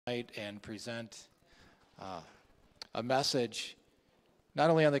tonight and present a message not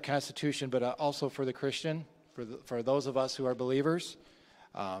only on the Constitution, but also for the Christian, for those of us who are believers.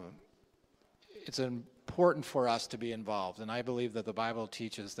 It's important for us to be involved, and I believe that the Bible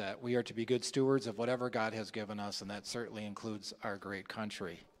teaches that we are to be good stewards of whatever God has given us, and that certainly includes our great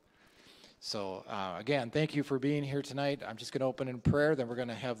country. So again, thank you for being here tonight. I'm just going to open in prayer, then we're going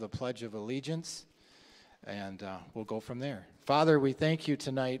to have the Pledge of Allegiance, and we'll go from there. Father, we thank you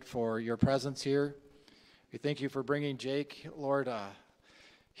tonight for your presence here. We thank you for bringing Jake, Lord,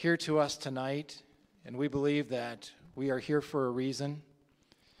 here to us tonight, and we believe that we are here for a reason,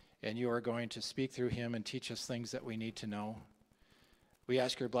 and you are going to speak through him and teach us things that we need to know. We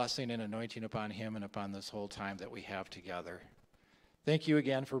ask your blessing and anointing upon him and upon this whole time that we have together. Thank you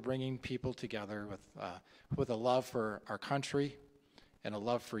again for bringing people together with a love for our country and a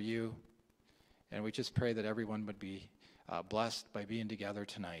love for you. And we just pray that everyone would be blessed by being together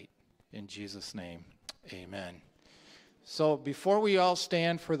tonight. In Jesus' name, amen. So before we all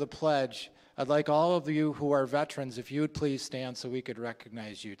stand for the pledge, I'd like all of you who are veterans, if you would please stand so we could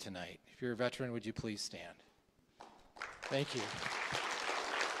recognize you tonight. If you're a veteran, would you please stand? Thank you.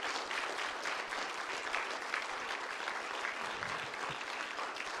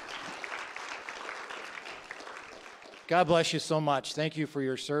 God bless you so much. Thank you for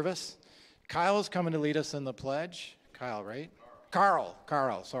your service. Kyle is coming to lead us in the pledge. Kyle, right? Carl.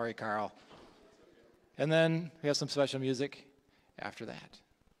 Sorry, Carl. And then we have some special music after that.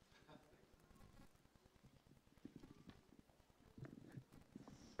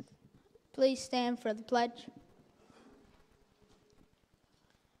 Please stand for the pledge.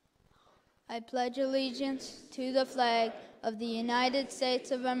 I pledge allegiance to the flag of the United States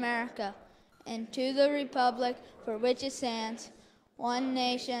of America and to the republic for which it stands, one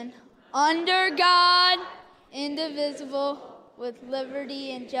nation, under God, indivisible, with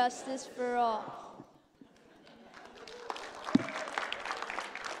liberty and justice for all.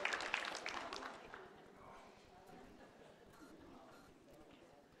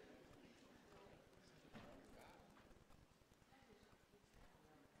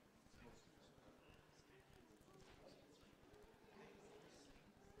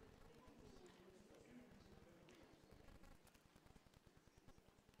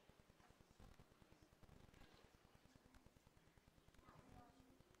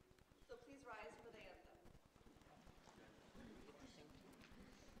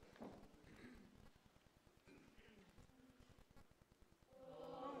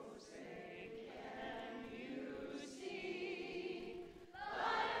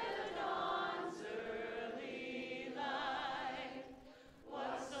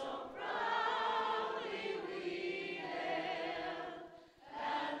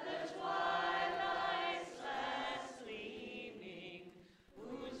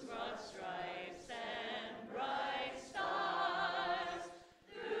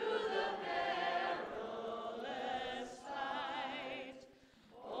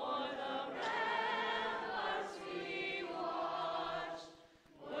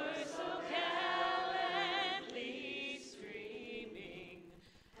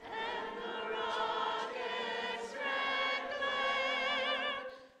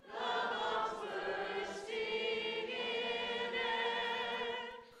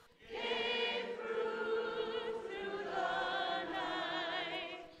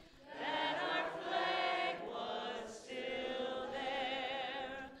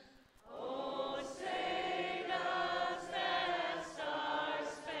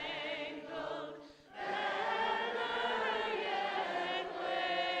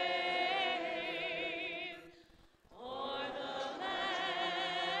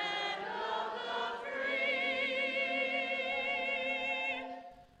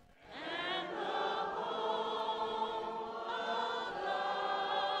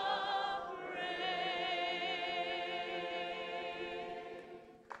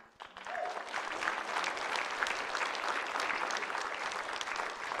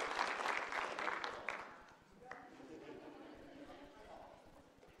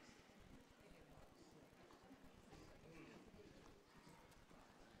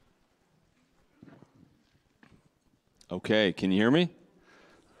 Okay, can you hear me?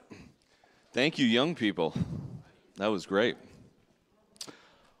 Thank you, young people. That was great.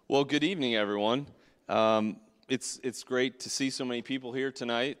 Well, good evening, everyone. It's great to see so many people here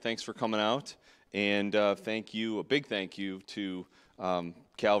tonight. Thanks for coming out, and a big thank you to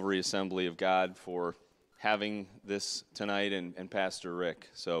Calvary Assembly of God for having this tonight, and Pastor Rick.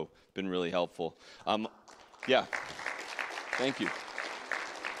 So, been really helpful. Yeah, thank you.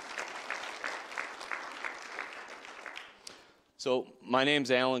 So my name's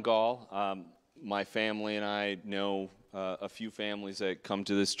Alan Gall. My family and I know a few families that come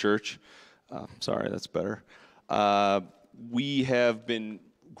to this church. Sorry, that's better. We have been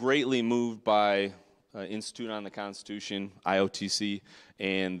greatly moved by Institute on the Constitution, IOTC,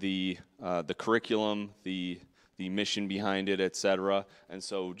 and the curriculum, the mission behind it, etc. And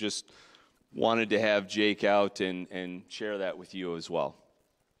so just wanted to have Jake out and share that with you as well.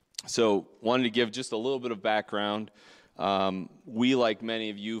 So wanted to give just a little bit of background. We, like many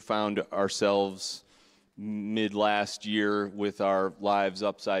of you, found ourselves mid last year with our lives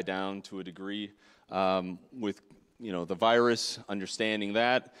upside down to a degree, with the virus, understanding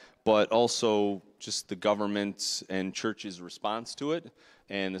that, but also just the government's and church's response to it.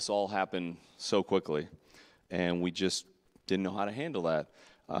 And this all happened so quickly, and we just didn't know how to handle that.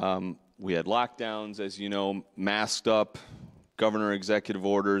 We had lockdowns, as you know, masked up, governor executive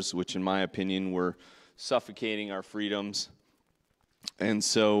orders, which in my opinion were suffocating our freedoms. And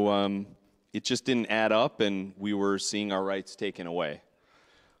so it just didn't add up, and we were seeing our rights taken away.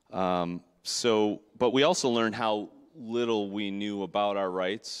 But we also learned how little we knew about our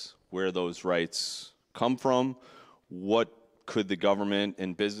rights, where those rights come from, what could the government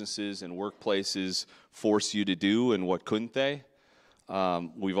and businesses and workplaces force you to do, and what couldn't they.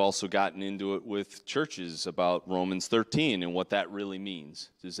 We've also gotten into it with churches about Romans 13 and what that really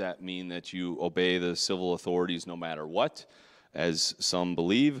means. Does that mean that you obey the civil authorities no matter what, as some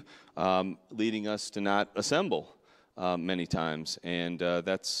believe, leading us to not assemble many times? And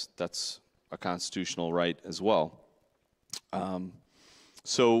that's a constitutional right as well.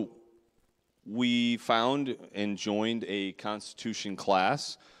 So we found and joined a Constitution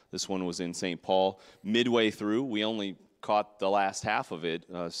class. This one was in St. Paul. Midway through, we only caught the last half of it,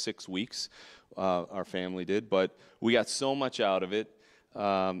 6 weeks, our family did, but we got so much out of it,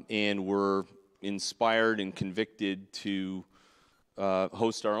 and were inspired and convicted to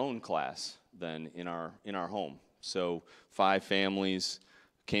host our own class then in our home. So 5 families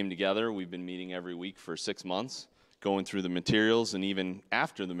came together. We've been meeting every week for 6 months, going through the materials, and even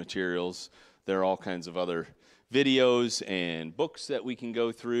after the materials, there are all kinds of other videos and books that we can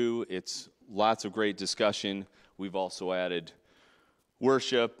go through. It's lots of great discussion. We've also added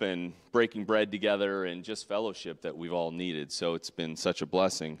worship and breaking bread together and just fellowship that we've all needed. So it's been such a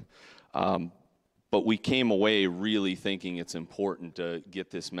blessing. But we came away really thinking it's important to get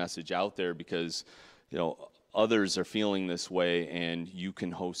this message out there because, others are feeling this way, and you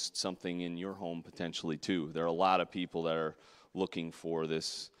can host something in your home potentially too. There are a lot of people that are looking for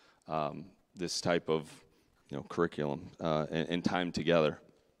this type of curriculum and time together.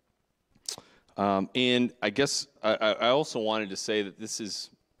 And I guess I also wanted to say that this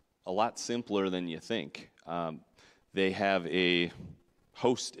is a lot simpler than you think. They have a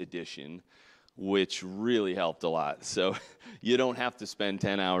host edition, which really helped a lot. So you don't have to spend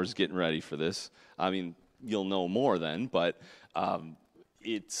 10 hours getting ready for this. I mean, you'll know more then, but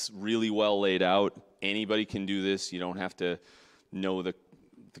it's really well laid out. Anybody can do this. You don't have to know the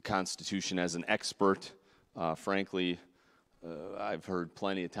Constitution as an expert. Frankly, I've heard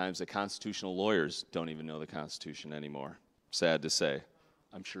plenty of times that constitutional lawyers don't even know the Constitution anymore. Sad to say.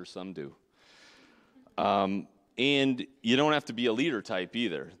 I'm sure some do. And you don't have to be a leader type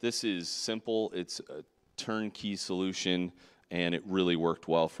either. This is simple. It's a turnkey solution, and it really worked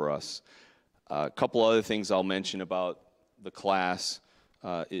well for us. A couple other things I'll mention about the class.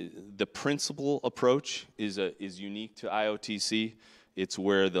 The principle approach is unique to IOTC. It's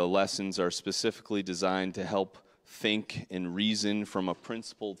where the lessons are specifically designed to help think and reason from a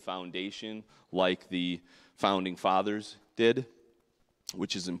principled foundation like the founding fathers did,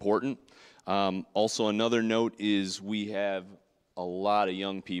 which is important. Also, another note is we have a lot of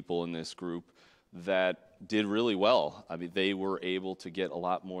young people in this group that did really well. I mean, they were able to get a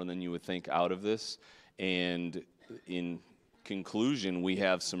lot more than you would think out of this. And in conclusion, we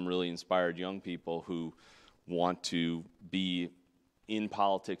have some really inspired young people who want to be in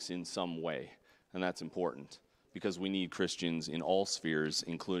politics in some way. And that's important because we need Christians in all spheres,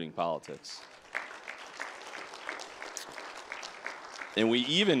 including politics. And we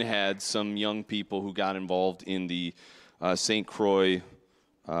even had some young people who got involved in the St. Croix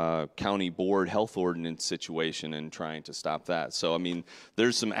County Board health ordinance situation and trying to stop that. So, I mean,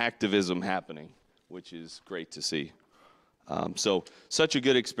 there's some activism happening, which is great to see. So, such a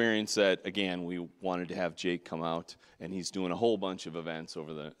good experience that, again, we wanted to have Jake come out, and he's doing a whole bunch of events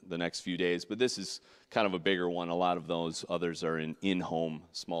over the next few days. But this is kind of a bigger one. A lot of those others are in-home,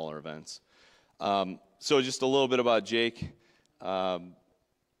 smaller events. So just a little bit about Jake.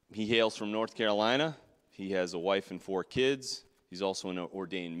 He hails from North Carolina. He has a wife and 4 kids. He's also an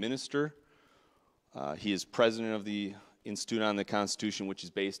ordained minister. He is president of the Institute on the Constitution, which is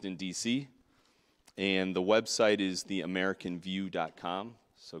based in D.C., and the website is theamericanview.com,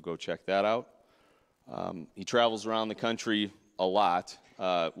 so go check that out. He travels around the country a lot.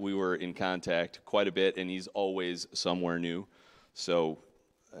 We were in contact quite a bit, and he's always somewhere new. So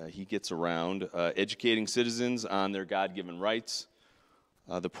he gets around, educating citizens on their God-given rights,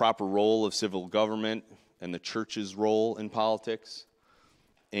 the proper role of civil government and the church's role in politics,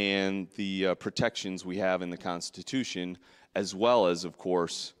 and the protections we have in the Constitution, as well as, of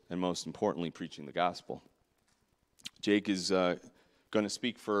course, and most importantly, preaching the gospel. Jake is going to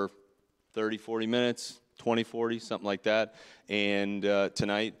speak for 30, 40 minutes, 20, 40, something like that. And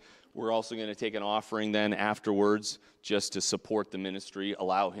tonight, we're also going to take an offering then afterwards just to support the ministry,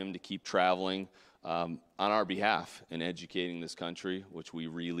 allow him to keep traveling on our behalf and educating this country, which we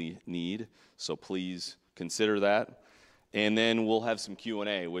really need. So please consider that. And then we'll have some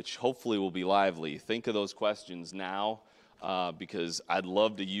Q&A, which hopefully will be lively. Think of those questions now because I'd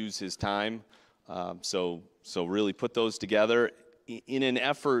love to use his time. So really put those together in an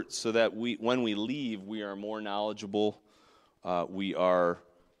effort so that when we leave, we are more knowledgeable, we are,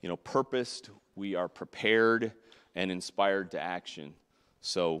 purposed, we are prepared and inspired to action.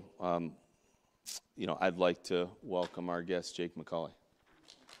 So, I'd like to welcome our guest, Jake McCauley.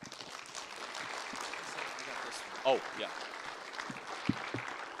 Oh, yeah.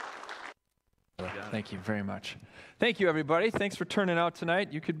 Thank you very much. Thank you, everybody. Thanks for turning out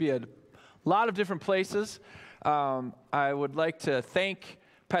tonight. You could be at a lot of different places. I would like to thank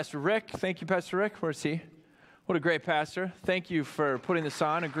Pastor Rick. Thank you, Pastor Rick. Where's he? What a great pastor. Thank you for putting this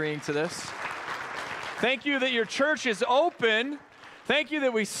on, agreeing to this. Thank you that your church is open. Thank you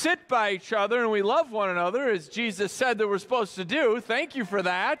that we sit by each other and we love one another, as Jesus said that we're supposed to do. Thank you for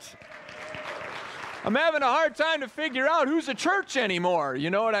that. I'm having a hard time to figure out who's a church anymore.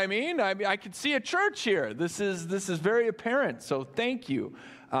 You know what I mean? I could see a church here. This is very apparent. So thank you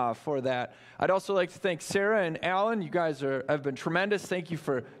for that. I'd also like to thank Sarah and Alan. You guys have been tremendous. Thank you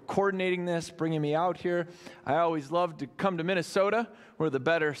for coordinating this, bringing me out here. I always love to come to Minnesota. We're the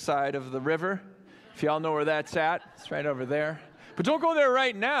better side of the river. If y'all know where that's at, it's right over there. But don't go there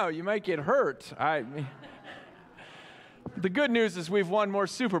right now. You might get hurt. The good news is we've won more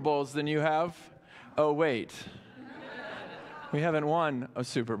Super Bowls than you have. Oh, wait. We haven't won a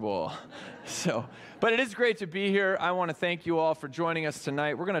Super Bowl. But it is great to be here. I want to thank you all for joining us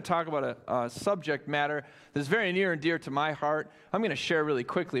tonight. We're going to talk about a subject matter that's very near and dear to my heart. I'm going to share really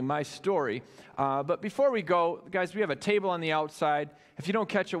quickly my story. But before we go, guys, we have a table on the outside. If you don't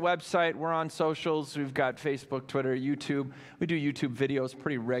catch a website, we're on socials. We've got Facebook, Twitter, YouTube. We do YouTube videos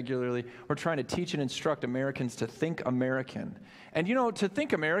pretty regularly. We're trying to teach and instruct Americans to think American. And to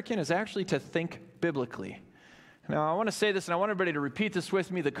think American is actually to think biblically. Now, I want to say this, and I want everybody to repeat this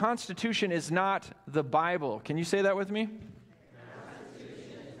with me. The Constitution is not the Bible. Can you say that with me?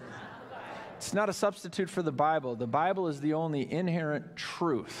 It's not a substitute for the Bible. The Bible is the only inherent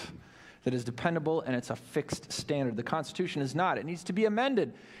truth that is dependable, and it's a fixed standard. The Constitution is not. It needs to be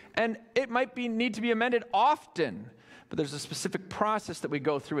amended, and it might need to be amended often, but there's a specific process that we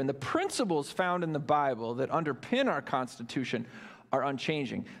go through, and the principles found in the Bible that underpin our Constitution are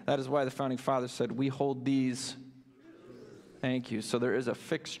unchanging. That is why the Founding Fathers said, we hold these. Thank you. So there is a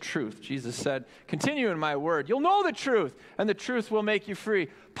fixed truth. Jesus said, continue in my word. You'll know the truth, and the truth will make you free.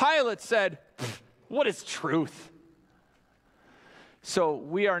 Pilate said, what is truth? So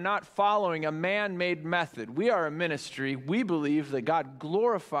we are not following a man-made method. We are a ministry. We believe that God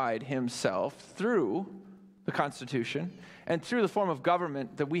glorified himself through the Constitution and through the form of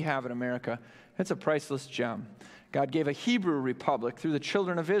government that we have in America. It's a priceless gem. God gave a Hebrew republic through the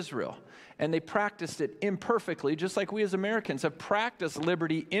children of Israel, and they practiced it imperfectly, just like we as Americans have practiced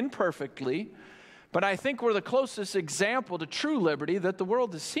liberty imperfectly. But I think we're the closest example to true liberty that the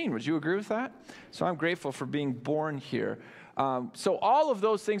world has seen. Would you agree with that? So I'm grateful for being born here. So all of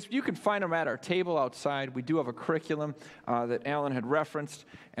those things, you can find them at our table outside. We do have a curriculum that Alan had referenced.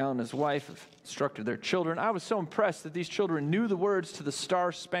 Alan and his wife have instructed their children. I was so impressed that these children knew the words to the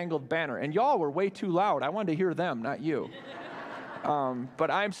Star-Spangled Banner. And y'all were way too loud. I wanted to hear them, not you. But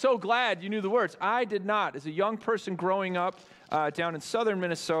I'm so glad you knew the words. I did not. As a young person growing up down in southern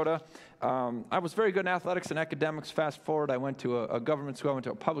Minnesota, I was very good in athletics and academics. Fast forward, I went to a government school. I went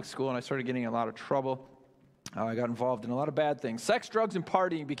to a public school, and I started getting in a lot of trouble. I got involved in a lot of bad things. Sex, drugs, and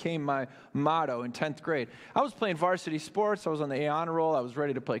partying became my motto in 10th grade. I was playing varsity sports. I was on the A honor roll. I was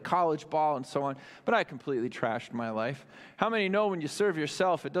ready to play college ball and so on, but I completely trashed my life. How many know when you serve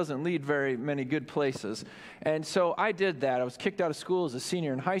yourself, it doesn't lead very many good places? And so I did that. I was kicked out of school as a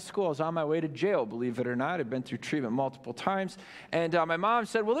senior in high school. I was on my way to jail, believe it or not. I'd been through treatment multiple times. And my mom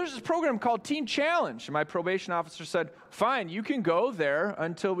said, well, there's this program called Teen Challenge. And my probation officer said, fine, you can go there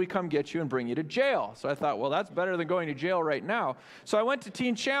until we come get you and bring you to jail. So I thought, well, that's better than going to jail right now. So I went to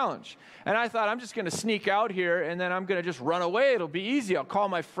Teen Challenge. And I thought, I'm just going to sneak out here, and then I'm going to just run away. It'll be easy. I'll call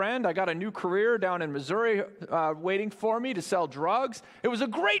my friend. I got a new career down in Missouri waiting for me to sell drugs. It was a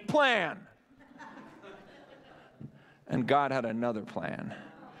great plan. And God had another plan.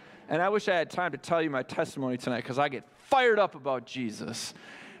 And I wish I had time to tell you my testimony tonight, because I get fired up about Jesus.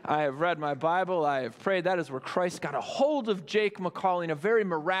 I have read my Bible. I have prayed. That is where Christ got a hold of Jake McCauley in a very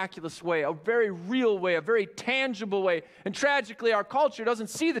miraculous way, a very real way, a very tangible way. And tragically, our culture doesn't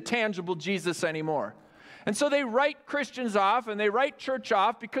see the tangible Jesus anymore. And so they write Christians off and they write church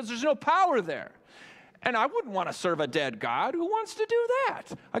off because there's no power there. And I wouldn't want to serve a dead God. Who wants to do that?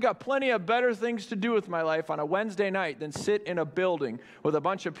 I got plenty of better things to do with my life on a Wednesday night than sit in a building with a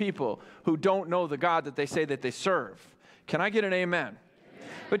bunch of people who don't know the God that they say that they serve. Can I get an amen?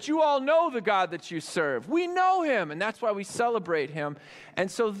 But you all know the God that you serve. We know him, and that's why we celebrate him.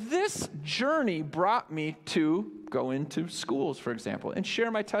 And so this journey brought me to go into schools, for example, and share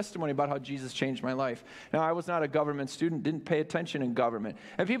my testimony about how Jesus changed my life. Now, I was not a government student, didn't pay attention in government.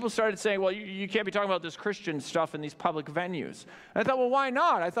 And people started saying, well, you can't be talking about this Christian stuff in these public venues. And I thought, well, why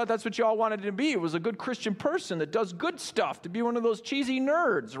not? I thought that's what you all wanted to be. It was a good Christian person that does good stuff, to be one of those cheesy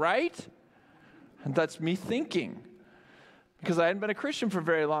nerds, right? And that's me thinking. Because I hadn't been a Christian for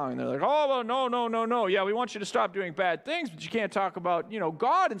very long. And they're like, oh, well, no. Yeah, we want you to stop doing bad things, but you can't talk about,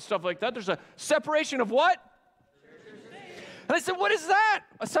 God and stuff like that. There's a separation of what? And I said, what is that?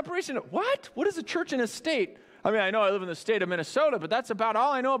 A separation of what? What is a church and a state? I mean, I know I live in the state of Minnesota, but that's about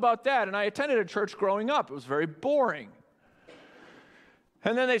all I know about that. And I attended a church growing up. It was very boring.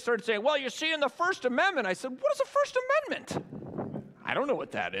 And then they started saying, well, you see in the First Amendment. I said, what is the First Amendment? I don't know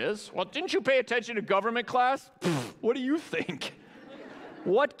what that is. Well, didn't you pay attention to government class? What do you think?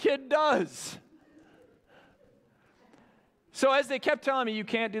 What kid does? So as they kept telling me, you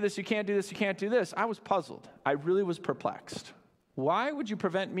can't do this, you can't do this, you can't do this, I was puzzled. I really was perplexed. Why would you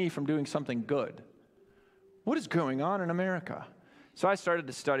prevent me from doing something good? What is going on in America? So I started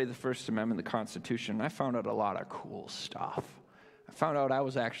to study the First Amendment, the Constitution, and I found out a lot of cool stuff. I found out I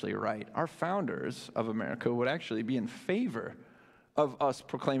was actually right. Our founders of America would actually be in favor of us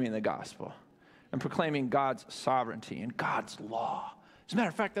proclaiming the gospel and proclaiming God's sovereignty and God's law. As a matter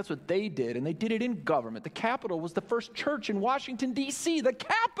of fact, that's what they did, and they did it in government. The Capitol was the first church in Washington, D.C., the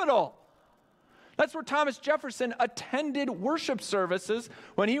Capitol. That's where Thomas Jefferson attended worship services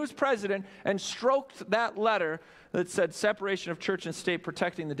when he was president and stroked that letter that said separation of church and state,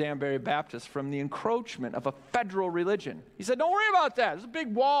 protecting the Danbury Baptists from the encroachment of a federal religion. He said, don't worry about that. There's a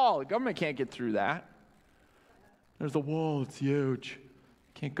big wall. The government can't get through that. There's a wall. It's huge.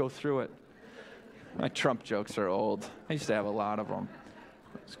 Can't go through it. My Trump jokes are old. I used to have a lot of them.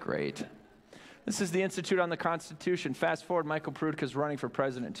 It's great. This is the Institute on the Constitution. Fast forward, Michael Prudka's running for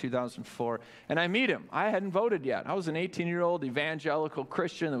president in 2004, and I meet him. I hadn't voted yet. I was an 18-year-old evangelical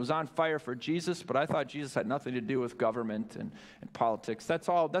Christian that was on fire for Jesus, but I thought Jesus had nothing to do with government and politics. That's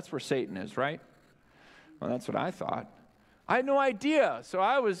where Satan is, right? Well, that's what I thought. I had no idea. So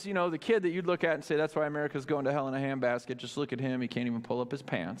I was, the kid that you'd look at and say, that's why America's going to hell in a handbasket. Just look at him. He can't even pull up his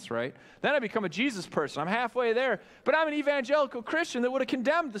pants, right? Then I become a Jesus person. I'm halfway there. But I'm an evangelical Christian that would have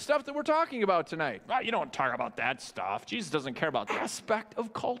condemned the stuff that we're talking about tonight. Well, you don't talk about that stuff. Jesus doesn't care about that aspect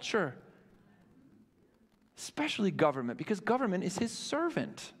of culture. Especially government, because government is his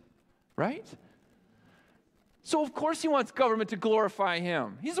servant, right? So of course he wants government to glorify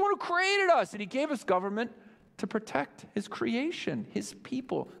him. He's the one who created us, and he gave us government to protect his creation, his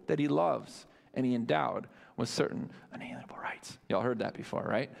people that he loves, and he endowed with certain unalienable rights. Y'all heard that before,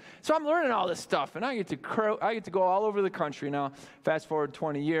 right? So I'm learning all this stuff, and I get to go all over the country now. Fast forward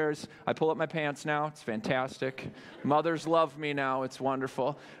 20 years, I pull up my pants now. It's fantastic. Mothers love me now. It's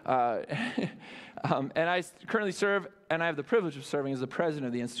wonderful. And I currently serve, and I have the privilege of serving as the president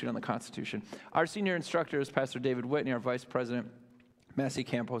of the Institute on the Constitution. Our senior instructor is Pastor David Whitney, our vice president, Massey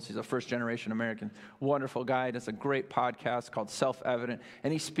Campos. He's a first-generation American, wonderful guy. He does a great podcast called Self-Evident,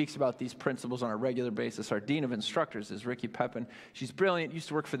 and he speaks about these principles on a regular basis. Our dean of instructors is Ricky Pepin. She's brilliant, used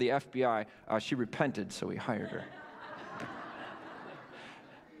to work for the FBI. She repented, so we hired her.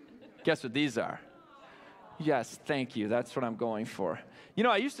 Guess what these are? Yes, thank you. That's what I'm going for. You know,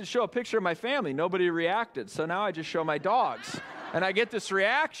 I used to show a picture of my family. Nobody reacted. So now I just show my dogs, and I get this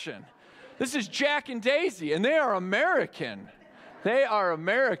reaction. This is Jack and Daisy, and they are American. They are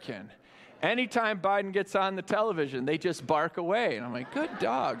American. Anytime Biden gets on the television, they just bark away. And I'm like, good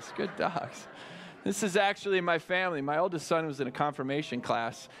dogs, good dogs. This is actually my family. My oldest son was in a confirmation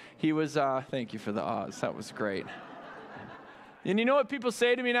class. He was, thank you for the ahs. That was great. And you know what people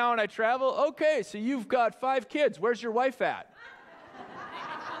say to me now when I travel? Okay, so you've got 5 kids. Where's your wife at?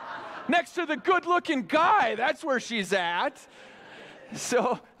 Next to the good-looking guy. That's where she's at.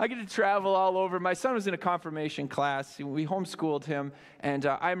 So I get to travel all over. My son was in a confirmation class. We homeschooled him, and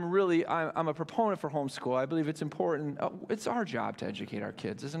I'm a proponent for homeschool. I believe it's important. It's our job to educate our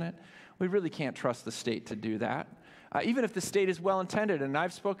kids, isn't it? We really can't trust the state to do that. Even if the state is well-intended, and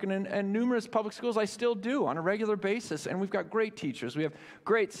I've spoken in numerous public schools, I still do on a regular basis, and we've got great teachers, we have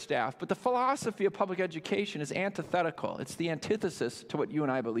great staff, but the philosophy of public education is antithetical. It's the antithesis to what you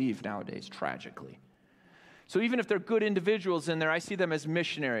and I believe nowadays, tragically. So even if they're good individuals in there, I see them as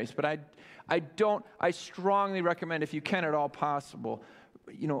missionaries, but I strongly recommend, if you can at all possible,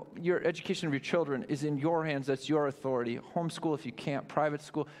 you know, your education of your children is in your hands. That's your authority. Homeschool if you can't, private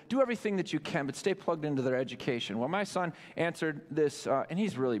school. Do everything that you can, but stay plugged into their education. Well, my son answered this, and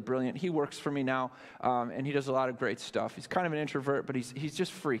he's really brilliant. He works for me now, and he does a lot of great stuff. He's kind of an introvert, but he's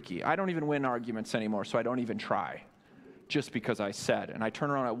just freaky. I don't even win arguments anymore, so I don't even try, just because I said. And I turn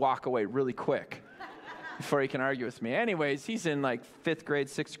around and I walk away really quick before he can argue with me. Anyways, he's in like 5th grade,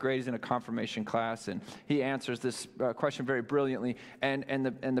 6th grade. He's in a confirmation class, and he answers this question very brilliantly. And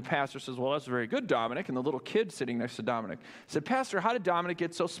the pastor says, well, that's very good, Dominic. And the little kid sitting next to Dominic said, Pastor, how did Dominic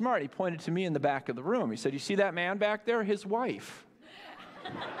get so smart? He pointed to me in the back of the room. He said, you see that man back there? His wife.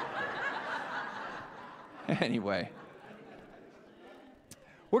 Anyway.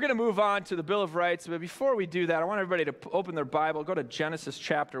 We're going to move on to the Bill of Rights, but before we do that, I want everybody to open their Bible. Go to Genesis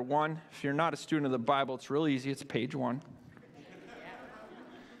chapter 1. If you're not a student of the Bible, it's real easy. It's page 1.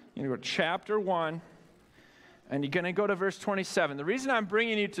 You're going to go to chapter 1, and you're going to go to verse 27. The reason I'm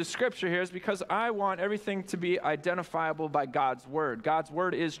bringing you to Scripture here is because I want everything to be identifiable by God's Word. God's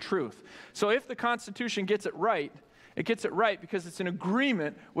Word is truth. So if the Constitution gets it right because it's in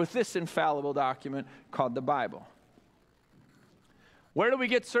agreement with this infallible document called the Bible. Where do we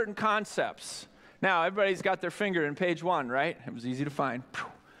get certain concepts? Now, everybody's got their finger in page 1, right? It was easy to find.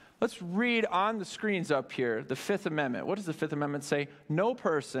 Let's read on the screens up here the Fifth Amendment. What does the Fifth Amendment say? No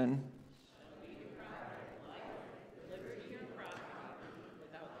person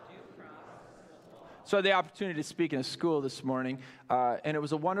So I had the opportunity to speak in a school this morning, and it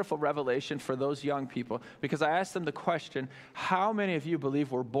was a wonderful revelation for those young people, because I asked them the question, how many of you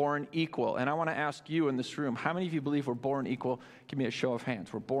believe we're born equal? And I want to ask you in this room, how many of you believe we're born equal? Give me a show of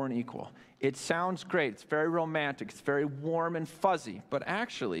hands. We're born equal. It sounds great. It's very romantic. It's very warm and fuzzy. But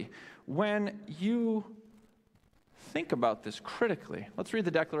actually, when you think about this critically, let's read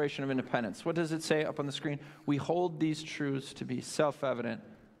the Declaration of Independence. What does it say up on the screen? We hold these truths to be self-evident.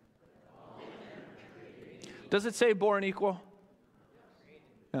 Does it say born equal?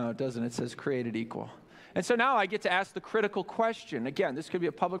 No, it doesn't. It says created equal. And so now I get to ask the critical question. Again, this could be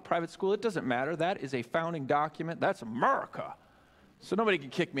a public, private school. It doesn't matter. That is a founding document. That's America. So nobody can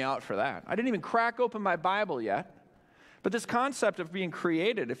kick me out for that. I didn't even crack open my Bible yet. But this concept of being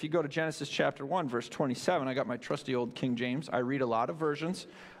created, if you go to Genesis chapter 1, verse 27, I got my trusty old King James. I read a lot of versions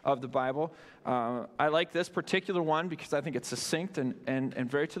of the Bible. I like this particular one because I think it's succinct and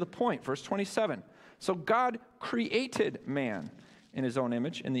very to the point. Verse 27. So God created man in his own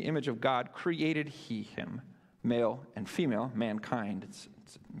image. In the image of God created he him, male and female, mankind, it's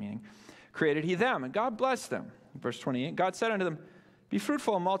meaning. Created he them, and God blessed them. Verse 28, God said unto them, be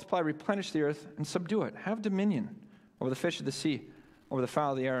fruitful and multiply, replenish the earth, and subdue it. Have dominion over the fish of the sea, over the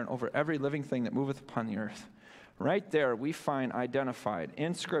fowl of the air, and over every living thing that moveth upon the earth. Right there we find identified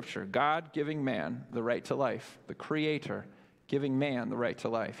in Scripture, God giving man the right to life, the Creator giving man the right to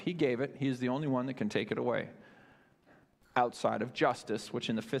life. He gave it. He is the only one that can take it away. Outside of justice, which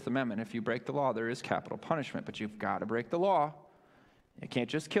in the Fifth Amendment, if you break the law, there is capital punishment, but you've got to break the law. You can't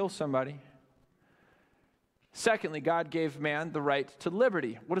just kill somebody. Secondly, God gave man the right to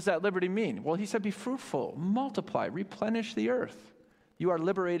liberty. What does that liberty mean? Well, he said, be fruitful, multiply, replenish the earth. You are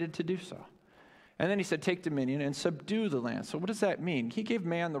liberated to do so. And then he said, take dominion and subdue the land. So what does that mean? He gave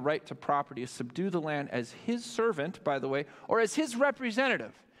man the right to property, to subdue the land as his servant, by the way, or as his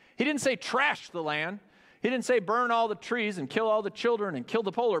representative. He didn't say trash the land. He didn't say burn all the trees and kill all the children and kill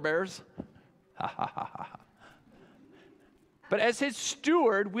the polar bears. But as his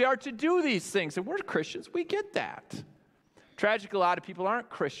steward, we are to do these things. And we're Christians. We get that. Tragically, a lot of people aren't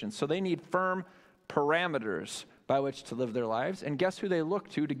Christians, so they need firm parameters by which to live their lives. And guess who they look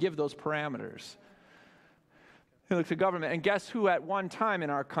to give those parameters? They look to government. And guess who at one time in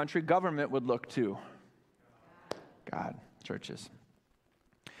our country government would look to? God, churches.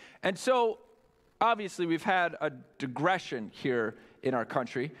 And so, obviously, we've had a digression here in our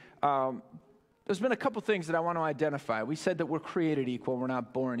country. There's been a couple things that I want to identify. We said that we're created equal, we're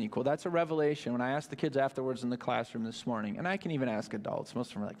not born equal. That's a revelation. When I asked the kids afterwards in the classroom this morning, and I can even ask adults, most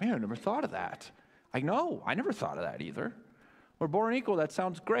of them are like, man, I never thought of that. I know, I never thought of that either. We're born equal, that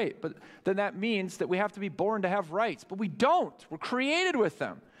sounds great, but then that means that we have to be born to have rights, but we don't. We're created with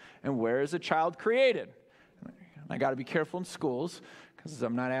them. And where is a child created? I got to be careful in schools, because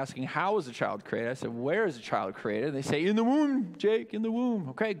I'm not asking how is a child created. I said, where is a child created? And they say, in the womb, Jake, in the womb.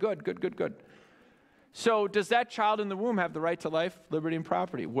 Okay, good. So does that child in the womb have the right to life, liberty, and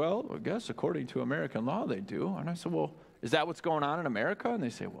property? Well, I guess according to American law, they do. And I said, well, is that what's going on in America? And they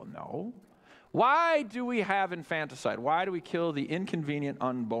say, well, no. Why do we have infanticide? Why do we kill the inconvenient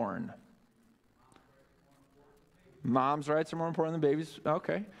unborn? Mom's rights are more important than babies?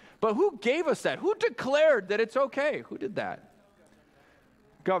 Okay. But who gave us that? Who declared that it's okay? Who did that?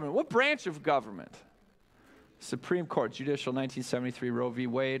 Government. What branch of government? Supreme Court, judicial 1973 Roe v.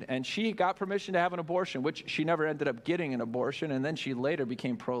 Wade. And she got permission to have an abortion, which she never ended up getting an abortion. And then she later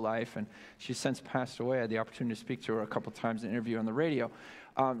became pro-life, and she's since passed away. I had the opportunity to speak to her a couple times in an interview on the radio.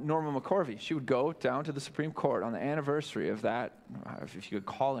 Norma McCorvey, she would go down to the Supreme Court on the anniversary of that, if you could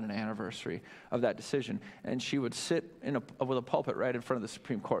call it an anniversary of that decision, and she would sit with a pulpit right in front of the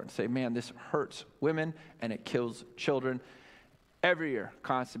Supreme Court and say, man, this hurts women and it kills children. Every year,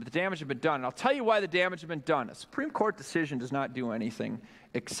 constantly. But the damage had been done. And I'll tell you why the damage had been done. A Supreme Court decision does not do anything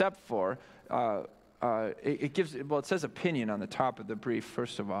except for, it says opinion on the top of the brief,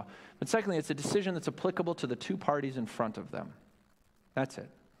 first of all. But secondly, it's a decision that's applicable to the two parties in front of them. That's it.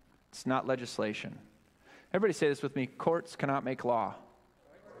 It's not legislation. Everybody say this with me. Courts cannot make law.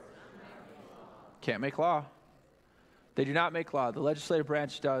 Can't make law. They do not make law. The legislative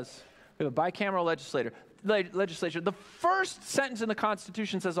branch does. We have a bicameral legislature. The first sentence in the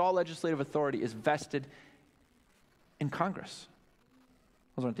Constitution says all legislative authority is vested in Congress.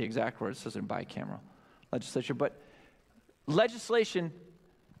 Those aren't the exact words. It says in bicameral legislature. But legislation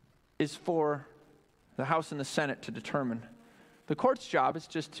is for the House and the Senate to determine. The court's job is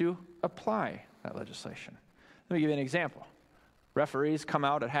just to apply that legislation. Let me give you an example. Referees come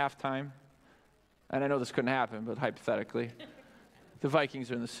out at halftime, and I know this couldn't happen, but hypothetically, the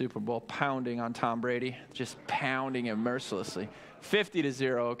Vikings are in the Super Bowl, pounding on Tom Brady, just pounding him mercilessly.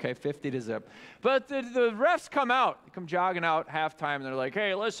 50-0, okay, 50-0. But the refs come out, they come jogging out halftime, and they're like,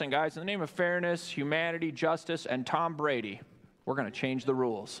 hey, listen, guys, in the name of fairness, humanity, justice, and Tom Brady, we're going to change the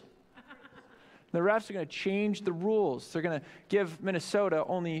rules. The refs are going to change the rules. They're going to give Minnesota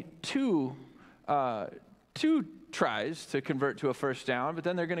only two tries to convert to a first down, but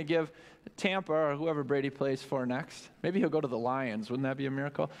then they're going to give Tampa or whoever Brady plays for next. Maybe he'll go to the Lions. Wouldn't that be a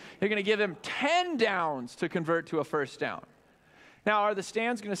miracle? They're going to give him 10 downs to convert to a first down. Now, are the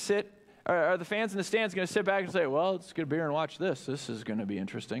fans in the stands going to sit back and say, well, let's get a beer and watch this. This is going to be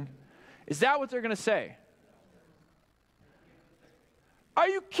interesting. Is that what they're going to say? Are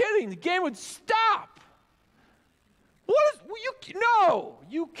you kidding? The game would stop. No,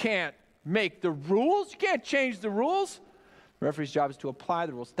 you can't make the rules. You can't change the rules. The referee's job is to apply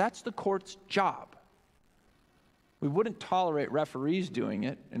the rules. That's the court's job. We wouldn't tolerate referees doing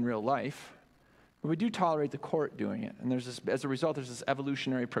it in real life, but we do tolerate the court doing it. And as a result, there's this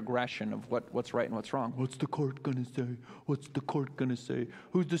evolutionary progression of what's right and what's wrong. What's the court going to say? What's the court going to say?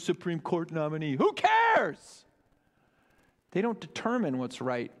 Who's the Supreme Court nominee? Who cares? They don't determine what's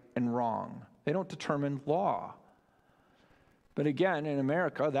right and wrong. They don't determine law. But again, in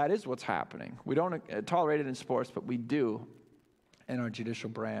America, that is what's happening. We don't tolerate it in sports, but we do in our judicial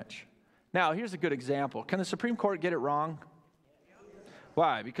branch. Now, here's a good example. Can the Supreme Court get it wrong?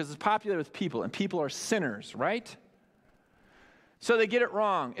 Why? Because it's popular with people, and people are sinners, right? So they get it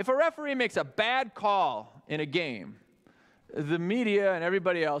wrong. If a referee makes a bad call in a game, the media and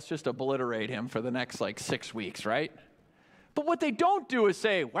everybody else just obliterate him for the next 6 weeks, right? But what they don't do is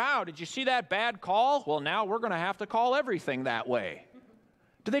say, wow, did you see that bad call? Well, now we're going to have to call everything that way.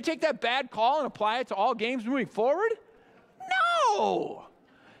 Do they take that bad call and apply it to all games moving forward? No.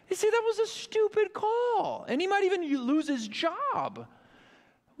 You see, that was a stupid call. And he might even lose his job.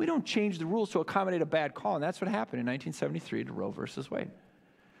 We don't change the rules to accommodate a bad call, and that's what happened in 1973 to Roe versus Wade.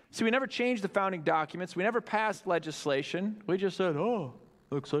 See, we never changed the founding documents. We never passed legislation. We just said, oh,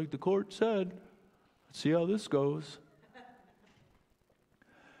 looks like the court said. Let's see how this goes.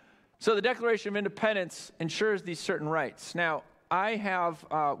 So the Declaration of Independence ensures these certain rights. Now, I have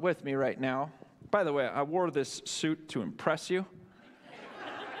with me right now By the way, I wore this suit to impress you.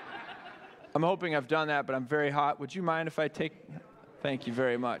 I'm hoping I've done that, but I'm very hot. Would you mind if I take... Thank you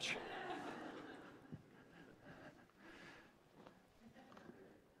very much.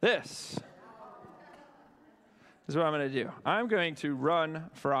 This is what I'm going to do. I'm going to run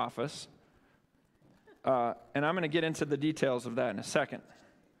for office, and I'm going to get into the details of that in a second.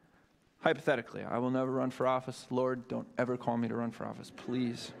 Hypothetically, I will never run for office. Lord, don't ever call me to run for office,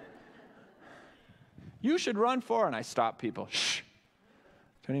 please. You should run for, and I stop people. Shh.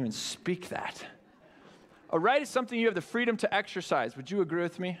 Don't even speak that. A right is something you have the freedom to exercise. Would you agree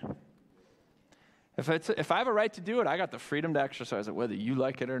with me? If I have a right to do it, I got the freedom to exercise it, whether you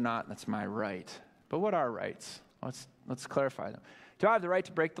like it or not. That's my right. But what are rights? Let's clarify them. Do I have the right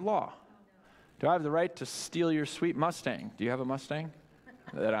to break the law? Do I have the right to steal your sweet Mustang? Do you have a Mustang?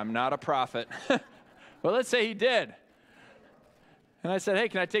 That I'm not a prophet. Well, let's say he did. And I said, hey,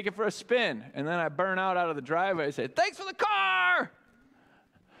 can I take it for a spin? And then I burn out of the driveway. I say, thanks for the car.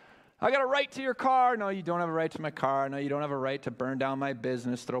 I got a right to your car. No, you don't have a right to my car. No, you don't have a right to burn down my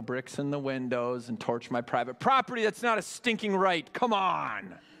business, throw bricks in the windows, and torch my private property. That's not a stinking right. Come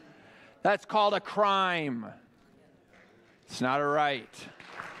on. That's called a crime. It's not a right.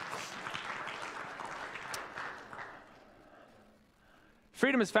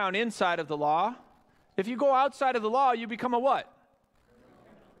 Freedom is found inside of the law. If you go outside of the law, you become a what?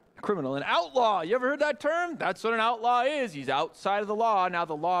 A criminal, an outlaw. You ever heard that term? That's what an outlaw is. He's outside of the law. Now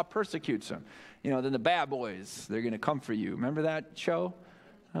the law persecutes him. Then the bad boys, they're going to come for you. Remember that show?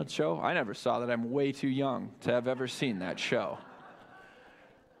 I never saw that. I'm way too young to have ever seen that show.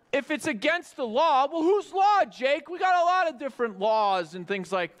 If it's against the law, well, whose law, Jake? We got a lot of different laws and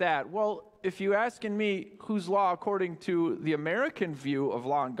things like that. Well, if you're asking me whose law according to the American view of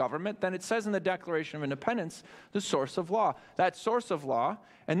law and government, then it says in the Declaration of Independence, the source of law. That source of law,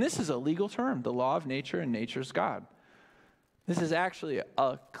 and this is a legal term, the law of nature and nature's God. This is actually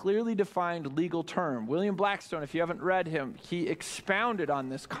a clearly defined legal term. William Blackstone, if you haven't read him, he expounded on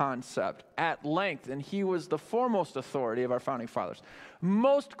this concept at length, and he was the foremost authority of our founding fathers.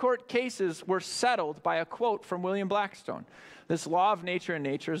 Most court cases were settled by a quote from William Blackstone. This law of nature and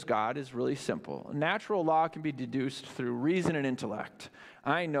nature's God is really simple. Natural law can be deduced through reason and intellect.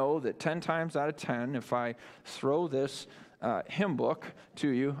 I know that 10 times out of 10, if I throw this hymn book to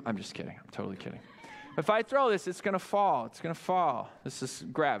you, I'm just kidding, I'm totally kidding. If I throw this, it's going to fall. It's going to fall. This is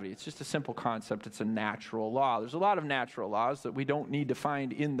gravity. It's just a simple concept. It's a natural law. There's a lot of natural laws that we don't need to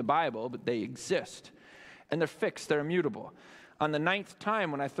find in the Bible, but they exist. And they're fixed. They're immutable. On the 9th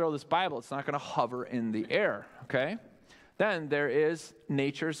time when I throw this Bible, it's not going to hover in the air, okay? Then there is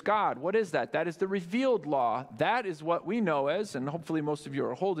nature's God. What is that? That is the revealed law. That is what we know as, and hopefully most of you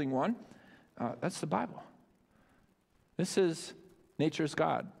are holding one, that's the Bible. This is nature's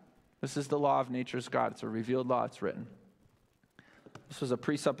God. This is the law of nature's God. It's a revealed law. It's written. This was a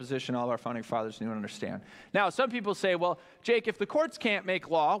presupposition all of our founding fathers knew and understand. Now, some people say, well, Jake, if the courts can't make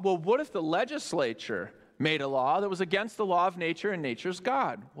law, well, what if the legislature made a law that was against the law of nature and nature's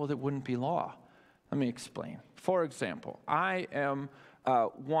God? Well, that wouldn't be law. Let me explain. For example, I am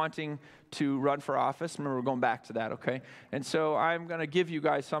wanting to run for office. Remember, we're going back to that, okay? And so I'm going to give you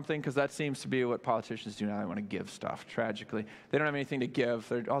guys something because that seems to be what politicians do now. They want to give stuff, tragically. They don't have anything to give.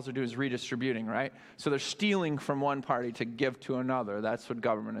 All they're doing is redistributing, right? So they're stealing from one party to give to another. That's what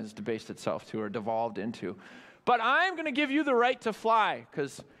government has debased itself to or devolved into. But I'm going to give you the right to fly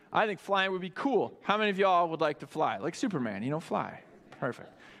because I think flying would be cool. How many of y'all would like to fly? Like Superman, fly. Perfect.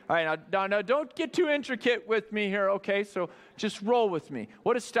 All right, now don't get too intricate with me here, okay? So just roll with me.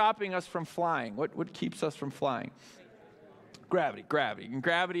 What is stopping us from flying? What keeps us from flying? Gravity. And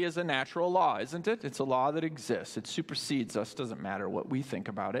gravity is a natural law, isn't it? It's a law that exists. It supersedes us. Doesn't matter what we think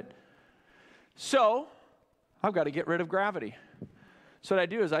about it. So I've got to get rid of gravity. So what I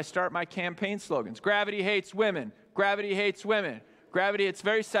do is I start my campaign slogans. Gravity hates women. Gravity hates women. Gravity, it's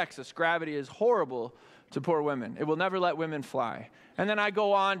very sexist. Gravity is horrible to poor women. It will never let women fly. And then I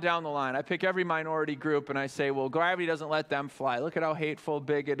go on down the line. I pick every minority group and I say, well, gravity doesn't let them fly. Look at how hateful,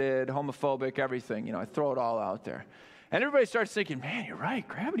 bigoted, homophobic, everything. I throw it all out there. And everybody starts thinking, man, you're right.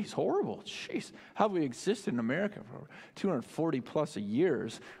 Gravity's horrible. Jeez, how have we existed in America for 240 plus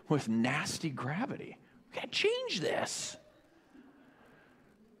years with nasty gravity? We got to change this.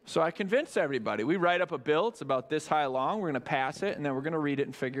 So I convinced everybody. We write up a bill. It's about this high long. We're going to pass it, and then we're going to read it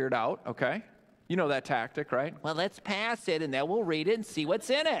and figure it out, okay? You know that tactic, right? Well, let's pass it, and then we'll read it and see what's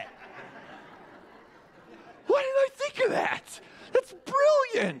in it. Why didn't I think of that? That's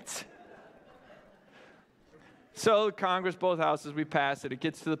brilliant. So Congress, both houses, we pass it. It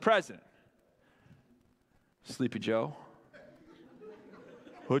gets to the president. Sleepy Joe.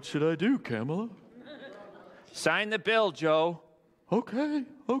 What should I do, Kamala? Sign the bill, Joe. Okay,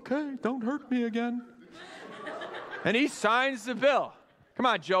 don't hurt me again. And he signs the bill. Come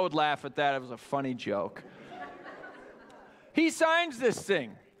on, Joe would laugh at that. It was a funny joke. He signs this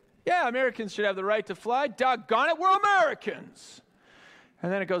thing. Yeah, Americans should have the right to fly. Doggone it, we're Americans.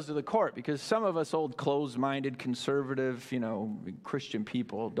 And then it goes to the court because some of us old closed-minded, conservative, Christian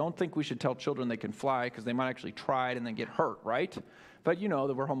people don't think we should tell children they can fly because they might actually try it and then get hurt, right? But you know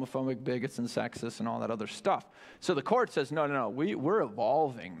that we're homophobic, bigots, and sexists and all that other stuff. So the court says, no, we're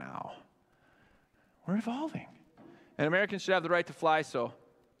evolving now. We're evolving. And Americans should have the right to fly, so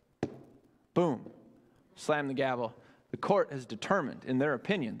boom, slam the gavel. The court has determined, in their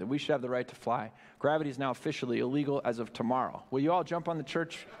opinion, that we should have the right to fly. Gravity is now officially illegal as of tomorrow. Will you all jump on the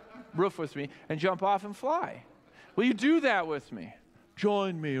church roof with me and jump off and fly? Will you do that with me?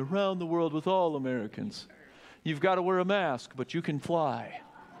 Join me around the world with all Americans. You've got to wear a mask, but you can fly.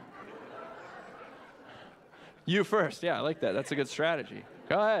 You first. Yeah, I like that. That's a good strategy.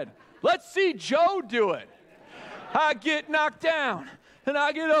 Go ahead. Let's see Joe do it. I get knocked down, and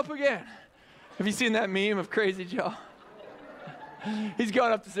I get up again. Have you seen that meme of Crazy Joe? He's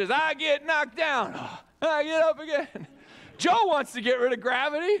going up the stairs. I get knocked down. I get up again. Joe wants to get rid of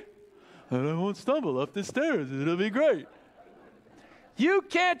gravity. And I won't stumble up the stairs. It'll be great. You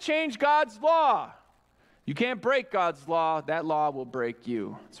can't change God's law. You can't break God's law. That law will break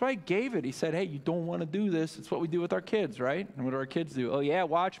you. That's why he gave it. He said, hey, you don't want to do this. It's what we do with our kids, right? And what do our kids do? Oh, yeah,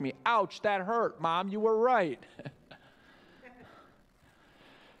 watch me. Ouch, that hurt. Mom, you were right.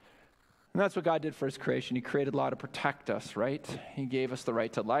 And that's what God did for his creation. He created law to protect us, right? He gave us the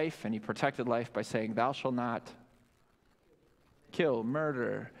right to life, and he protected life by saying, thou shalt not kill,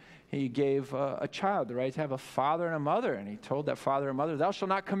 murder. He gave a child the right to have a father and a mother, and he told that father and mother, thou shalt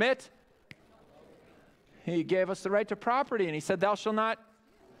not commit. He gave us the right to property, and he said, thou shalt not.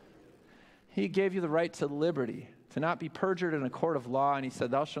 He gave you the right to liberty, to not be perjured in a court of law, and he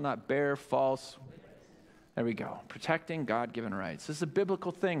said, thou shalt not bear false. There we go. Protecting God-given rights. This is a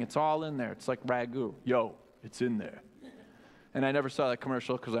biblical thing. It's all in there. It's like ragu. Yo, it's in there. And I never saw that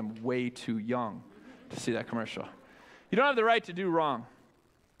commercial because I'm way too young to see that commercial. You don't have the right to do wrong.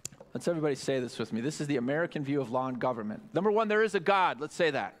 Let's everybody say this with me. This is the American view of law and government. Number one, there is a God. Let's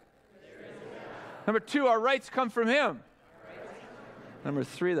say that. Number two, our rights come from him. Number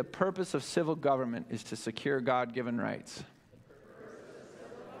three, the purpose of civil government is to secure God-given rights.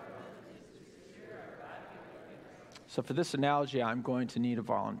 So for this analogy, I'm going to need a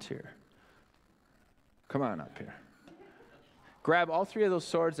volunteer. Come on up here. Grab all three of those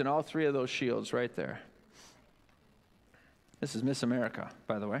swords and all three of those shields right there. This is Miss America,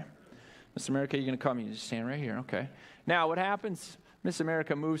 by the way. Miss America, you're going to come. You just stand right here, okay. Now, what happens? Miss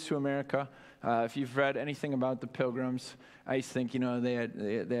America moves to America. If you've read anything about the Pilgrims, I used to think, they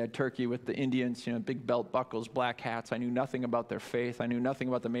had turkey with the Indians, big belt buckles, black hats. I knew nothing about their faith. I knew nothing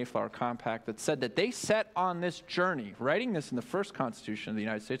about the Mayflower Compact that said that they set on this journey, writing this in the first Constitution of the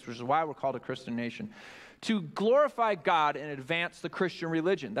United States, which is why we're called a Christian nation, to glorify God and advance the Christian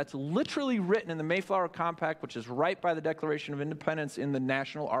religion. That's literally written in the Mayflower Compact, which is right by the Declaration of Independence in the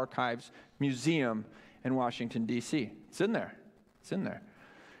National Archives Museum in Washington, D.C. It's in there. It's in there.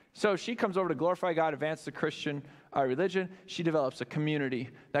 So she comes over to glorify God, advance the Christian religion. She develops a community.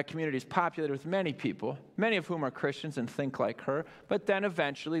 That community is populated with many people, many of whom are Christians and think like her. But then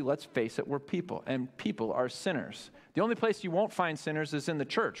eventually, let's face it, we're people, and people are sinners. The only place you won't find sinners is in the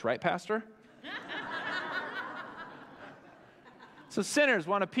church, right, Pastor? So sinners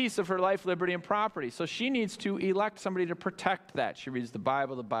want a piece of her life, liberty, and property. So she needs to elect somebody to protect that. She reads the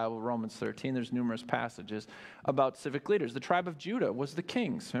Bible, Romans 13. There's numerous passages about civic leaders. The tribe of Judah was the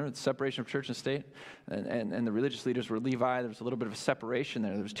kings. Remember the separation of church and state? And the religious leaders were Levi. There was a little bit of a separation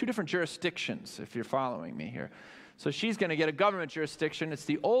there. There was two different jurisdictions, if you're following me here. So she's going to get a government jurisdiction. It's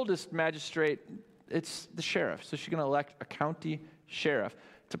the oldest magistrate. It's the sheriff. So she's going to elect a county sheriff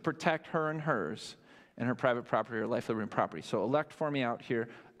to protect her and hers and her private property, her life, liberty, and property. So elect for me out here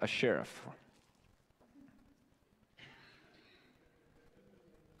a sheriff.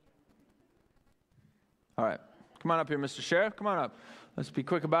 All right. Come on up here, Mr. Sheriff. Come on up. Let's be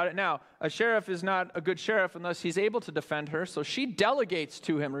quick about it. Now, a sheriff is not a good sheriff unless he's able to defend her, so she delegates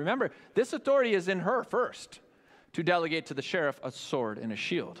to him. Remember, this authority is in her first, to delegate to the sheriff a sword and a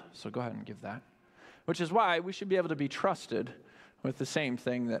shield. So go ahead and give that. Which is why we should be able to be trusted with the same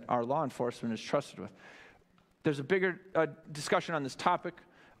thing that our law enforcement is trusted with. There's a bigger discussion on this topic,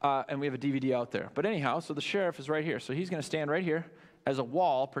 and we have a DVD out there. But anyhow, so the sheriff is right here. So he's going to stand right here as a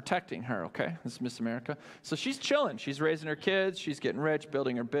wall protecting her, okay? This is Miss America. So she's chilling. She's raising her kids. She's getting rich,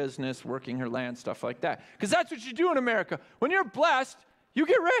 building her business, working her land, stuff like that. Because that's what you do in America. When you're blessed, you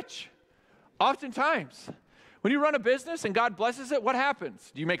get rich. Oftentimes. When you run a business and God blesses it, what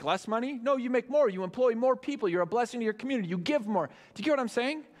happens? Do you make less money? No, you make more. You employ more people. You're a blessing to your community. You give more. Do you get what I'm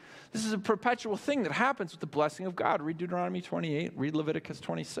saying? This is a perpetual thing that happens with the blessing of God. Read Deuteronomy 28, read Leviticus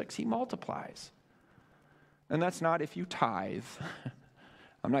 26. He multiplies. And that's not if you tithe.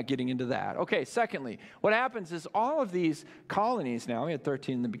 I'm not getting into that. Okay, secondly, what happens is all of these colonies now, we had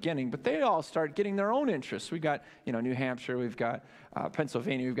 13 in the beginning, but they all start getting their own interests. We've got, New Hampshire, we've got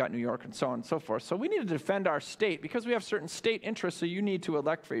Pennsylvania, we've got New York, and so on and so forth. So we need to defend our state because we have certain state interests, so you need to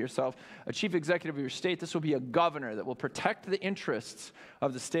elect for yourself a chief executive of your state. This will be a governor that will protect the interests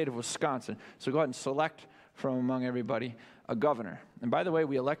of the state of Wisconsin. So go ahead and select from among everybody a governor. And by the way,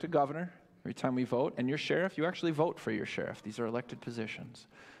 we elect a governor every time we vote, and your sheriff, you actually vote for your sheriff. These are elected positions.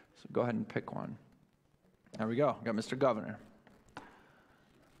 So go ahead and pick one. There we go. We got Mr. Governor.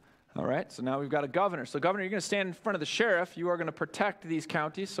 All right, so now we've got a governor. So governor, you're going to stand in front of the sheriff. You are going to protect these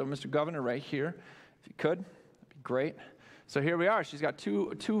counties. So Mr. Governor, right here, if you could, that'd be great. So here we are. She's got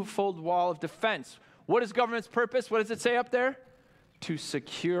two-fold wall of defense. What is government's purpose? What does it say up there? To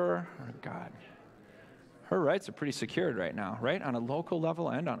secure our God. Her rights are pretty secured right now, right? On a local level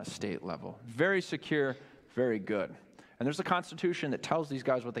and on a state level. Very secure, very good. And there's a constitution that tells these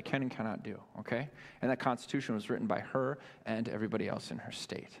guys what they can and cannot do, okay? And that constitution was written by her and everybody else in her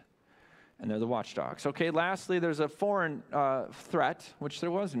state. And they're the watchdogs. Okay, lastly, there's a foreign threat, which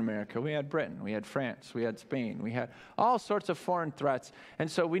there was in America. We had Britain, we had France, we had Spain, we had all sorts of foreign threats. And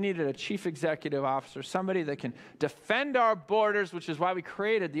so we needed a chief executive officer, somebody that can defend our borders, which is why we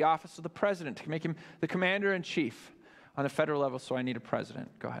created the office of the president, to make him the commander-in-chief on the federal level. So I need a president.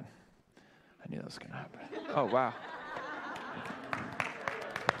 Go ahead. I knew that was going to happen. Oh, wow.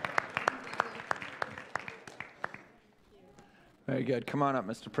 Very good. Come on up,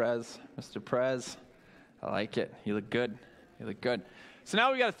 Mr. Prez. Mr. Prez, I like it. You look good. You look good. So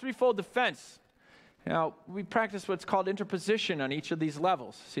now we got a threefold defense. Now, we practice what's called interposition on each of these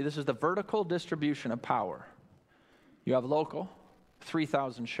levels. See, this is the vertical distribution of power. You have local,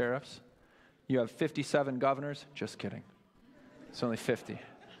 3,000 sheriffs. You have 57 governors. Just kidding. It's only 50.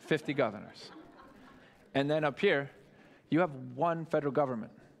 50 governors. And then up here, you have one federal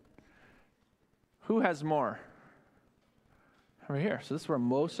government. Who has more? Right here. So this is where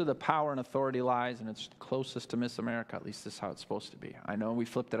most of the power and authority lies, and it's closest to Miss America. At least this is how it's supposed to be. I know we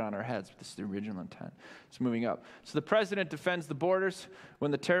flipped it on our heads, but this is the original intent. It's moving up. So the president defends the borders.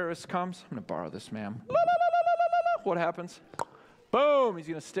 When the terrorist comes, I'm going to borrow this, ma'am. What happens? Boom, he's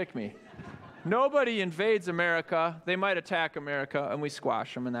going to stick me. Nobody invades America. They might attack America, and we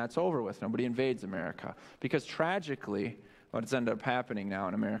squash them, and that's over with. Nobody invades America. Because tragically, what's ended up happening now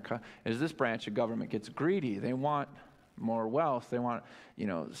in America is this branch of government gets greedy. They want more wealth. They want, they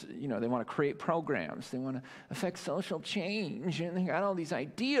want to create programs. They want to affect social change, and they got all these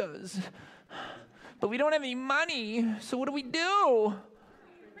ideas. But we don't have any money, so what do we do?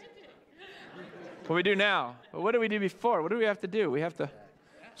 What we do now? But what did we do before? What do we have to do? We have to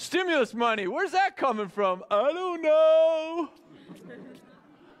stimulus money. Where's that coming from? I don't know.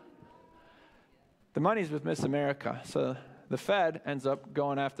 The money's with Miss America, so the Fed ends up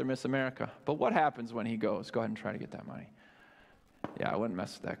going after Miss America. But what happens when he goes? Go ahead and try to get that money. Yeah, I wouldn't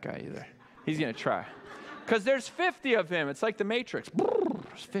mess with that guy either. He's going to try. Because there's 50 of him. It's like the Matrix.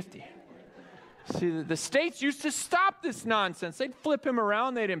 There's 50. See, the states used to stop this nonsense. They'd flip him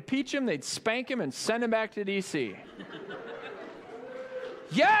around. They'd impeach him. They'd spank him and send him back to D.C.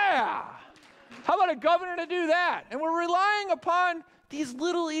 Yeah! How about a governor to do that? And we're relying upon these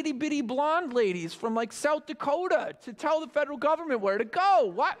little itty-bitty blonde ladies from like South Dakota to tell the federal government where to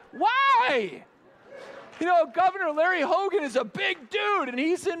go. Why? Governor Larry Hogan is a big dude, and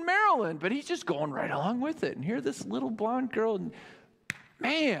he's in Maryland, but he's just going right along with it. And here this little blonde girl, and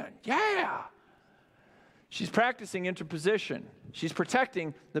man, yeah. She's practicing interposition. She's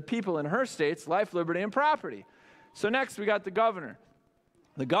protecting the people in her state's life, liberty, and property. So next, we got the governor.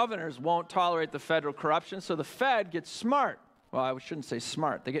 The governors won't tolerate the federal corruption, so the Fed gets smart. Well, I shouldn't say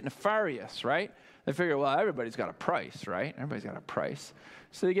smart. They get nefarious, right? They figure, well, everybody's got a price, right? Everybody's got a price.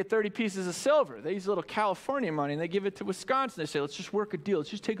 So they get 30 pieces of silver. They use a little California money, and they give it to Wisconsin. They say, let's just work a deal. Let's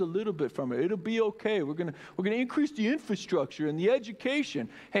just take a little bit from it. It'll be okay. We're gonna increase the infrastructure and the education.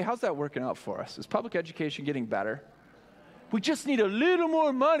 Hey, how's that working out for us? Is public education getting better? We just need a little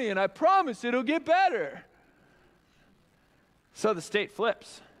more money, and I promise it'll get better. So the state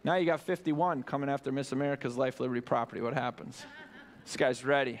flips. Now you got 51 coming after Miss America's life, liberty, property. What happens? This guy's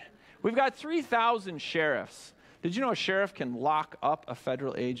ready. We've got 3,000 sheriffs. Did you know a sheriff can lock up a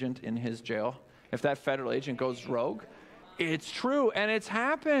federal agent in his jail if that federal agent goes rogue? It's true, and it's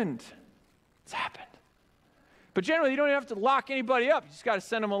happened. It's happened. But generally, you don't have to lock anybody up. You just got to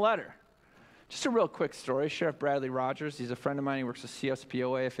send them a letter. Just a real quick story. Sheriff Bradley Rogers, he's a friend of mine. He works with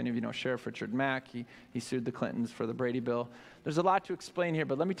CSPOA. If any of you know Sheriff Richard Mack, he sued the Clintons for the Brady bill. There's a lot to explain here,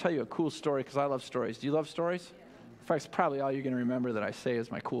 but let me tell you a cool story because I love stories. Do you love stories? In fact, it's probably all you're going to remember that I say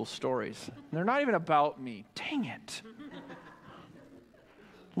is my cool stories. And they're not even about me. Dang it.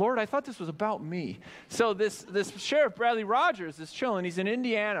 Lord, I thought this was about me. So this Sheriff Bradley Rogers is chilling. He's in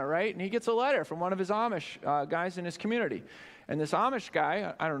Indiana, right? And he gets a letter from one of his Amish guys in his community. And this Amish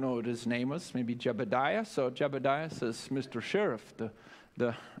guy, I don't know what his name was, maybe Jebediah. So Jebediah says, Mr. Sheriff,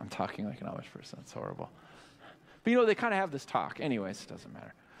 I'm talking like an Amish person. That's horrible. But they kind of have this talk. Anyways, it doesn't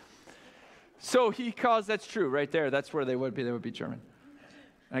matter. So he calls, that's true, right there. That's where they would be. They would be German.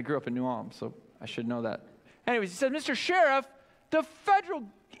 And I grew up in New Ulm, so I should know that. Anyways, he said, Mr. Sheriff, the federal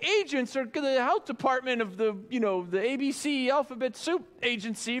agents or the health department of the ABC alphabet soup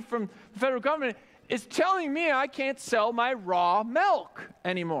agency from the federal government is telling me I can't sell my raw milk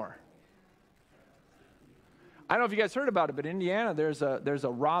anymore. I don't know if you guys heard about it, but in Indiana, there's a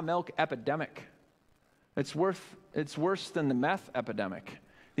raw milk epidemic. It's worse than the meth epidemic.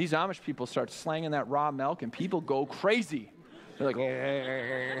 These Amish people start slanging that raw milk, and people go crazy. They're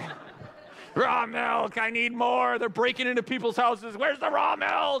like, raw milk, I need more. They're breaking into people's houses. Where's the raw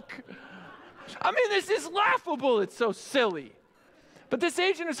milk? I mean, this is laughable. It's so silly. But this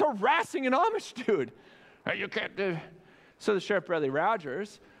agent is harassing an Amish dude. You can't do. So the Sheriff Bradley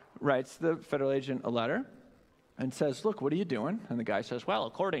Rogers writes the federal agent a letter and says, look, what are you doing? And the guy says, well,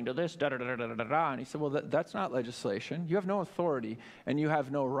 according to this, da-da-da-da-da-da. And he said, well, that's not legislation. You have no authority, and you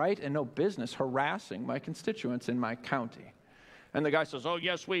have no right and no business harassing my constituents in my county. And the guy says, oh,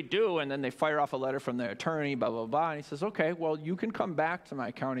 yes, we do. And then they fire off a letter from their attorney, blah, blah, blah. And he says, okay, well, you can come back to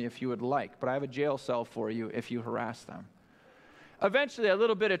my county if you would like, but I have a jail cell for you if you harass them. Eventually, a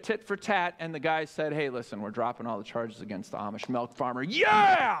little bit of tit for tat, and the guy said, hey, listen, we're dropping all the charges against the Amish milk farmer.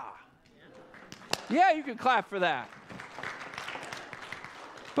 Yeah! Yeah, you can clap for that.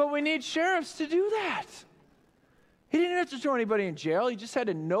 But we need sheriffs to do that. He didn't have to throw anybody in jail. He just had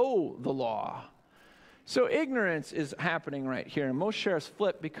to know the law. So ignorance is happening right here. And most sheriffs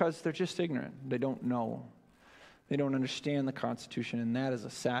flip because they're just ignorant. They don't know. They don't understand the Constitution. And that is a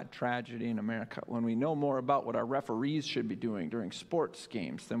sad tragedy in America. When we know more about what our referees should be doing during sports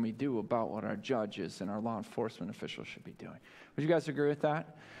games than we do about what our judges and our law enforcement officials should be doing. Would you guys agree with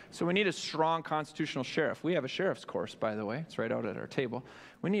that? So we need a strong constitutional sheriff. We have a sheriff's course, by the way. It's right out at our table.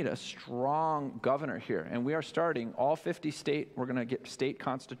 We need a strong governor here. And we are starting all 50 state. We're going to get state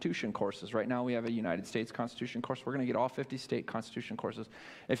constitution courses. Right now we have a United States Constitution course. We're going to get all 50 state constitution courses.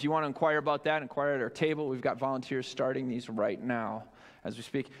 If you want to inquire about that, inquire at our table. We've got volunteers starting these right now as we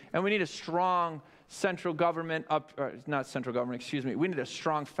speak. And we need a strong central government, not central government, excuse me. We need a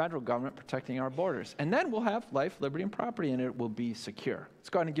strong federal government protecting our borders. And then we'll have life, liberty, and property, and it will be secure. Let's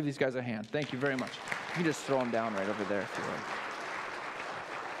go ahead and give these guys a hand. Thank you very much. You can just throw them down right over there if you like.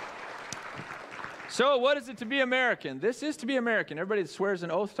 So what is it to be American? This is to be American. Everybody that swears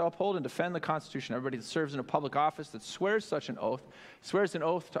an oath to uphold and defend the Constitution, everybody that serves in a public office that swears such an oath, swears an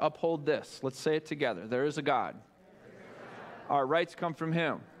oath to uphold this. Let's say it together. There is a God. Our rights come from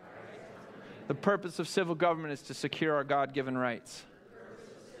Him. The purpose of civil government is to secure our God-given rights.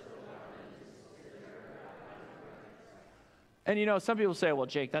 And some people say, well,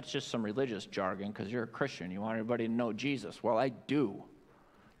 Jake, that's just some religious jargon because you're a Christian. You want everybody to know Jesus. Well, I do.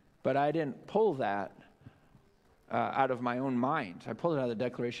 But I didn't pull that out of my own mind. I pulled it out of the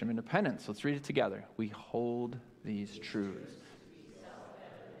Declaration of Independence. Let's read it together. We hold these truths.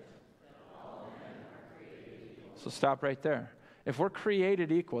 So stop right there. If we're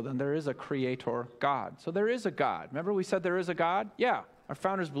created equal, then there is a creator God. So there is a God. Remember we said there is a God? Yeah, our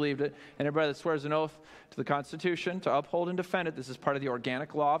founders believed it. And everybody that swears an oath to the Constitution to uphold and defend it, this is part of the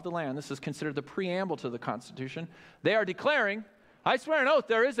organic law of the land. This is considered the preamble to the Constitution. They are declaring, I swear an oath,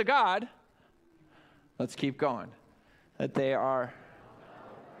 there is a God. Let's keep going. That they are...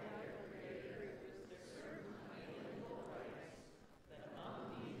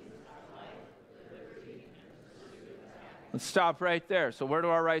 Let's stop right there. So where do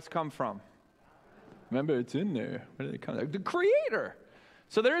our rights come from? Remember, it's in there. Where do they come from? The Creator.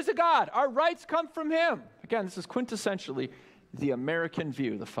 So there is a God. Our rights come from Him. Again, this is quintessentially the American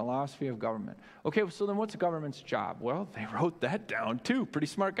view, the philosophy of government. Okay, so then what's a government's job? Well, they wrote that down too. Pretty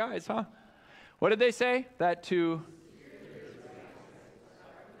smart guys, huh? What did they say? That to...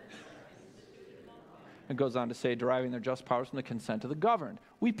 It goes on to say, deriving their just powers from the consent of the governed.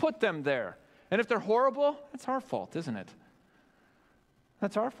 We put them there. And if they're horrible, it's our fault, isn't it?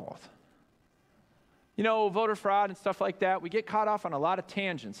 That's our fault. Voter fraud and stuff like that, we get caught off on a lot of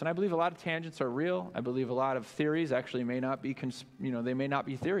tangents. And I believe a lot of tangents are real. I believe a lot of theories actually may not be, they may not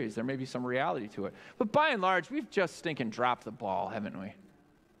be theories. There may be some reality to it. But by and large, we've just stinking dropped the ball, haven't we?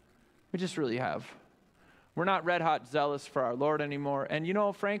 We just really have. We're not red hot zealous for our Lord anymore. And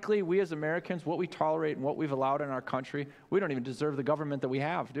frankly, we as Americans, what we tolerate and what we've allowed in our country, we don't even deserve the government that we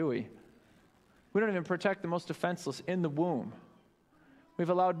have, do we? We don't even protect the most defenseless in the womb. We've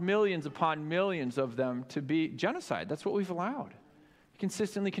allowed millions upon millions of them to be genocide. That's what we've allowed. It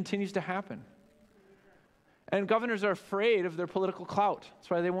consistently continues to happen. And governors are afraid of their political clout. That's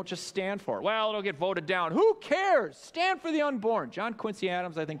why they won't just stand for it. Well, it'll get voted down. Who cares? Stand for the unborn. John Quincy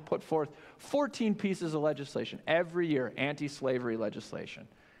Adams, I think, put forth 14 pieces of legislation every year, anti-slavery legislation.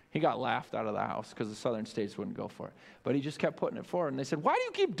 He got laughed out of the House because the southern states wouldn't go for it. But he just kept putting it forward. And they said, why do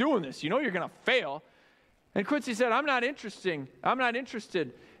you keep doing this? You know you're going to fail. And Quincy said, I'm not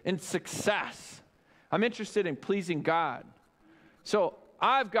interested in success. I'm interested in pleasing God. So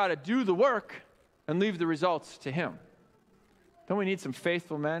I've got to do the work and leave the results to him. Don't we need some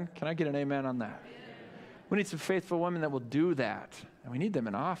faithful men? Can I get an amen on that? We need some faithful women that will do that. And we need them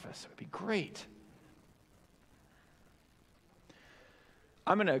in office. It would be great.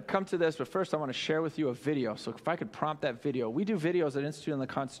 I'm going to come to this, but first I want to share with you a video. So if I could prompt that video. We do videos at Institute on the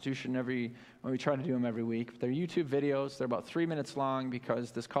Constitution when we try to do them every week. They're YouTube videos. They're about 3 minutes long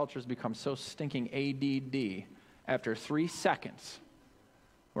because this culture has become so stinking ADD. After 3 seconds,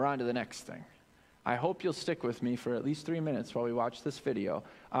 we're on to the next thing. I hope you'll stick with me for at least 3 minutes while we watch this video.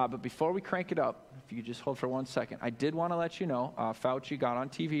 But before we crank it up, if you could just hold for 1 second, I did want to let you know, Fauci got on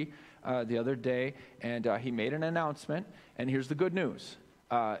TV the other day, and he made an announcement, and here's the good news.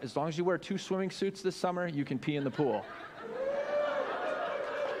 As long as you wear 2 swimming suits this summer, you can pee in the pool.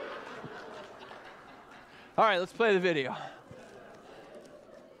 All right, let's play the video.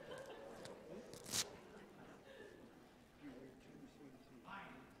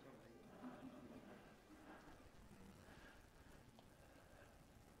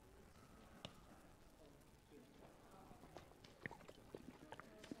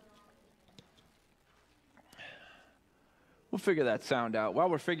 We'll figure that sound out. While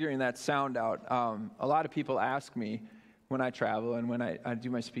we're figuring that sound out, a lot of people ask me when I travel and when I do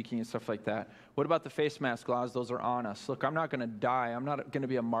my speaking and stuff like that, what about the face mask laws? Those are on us. Look, I'm not going to die. I'm not going to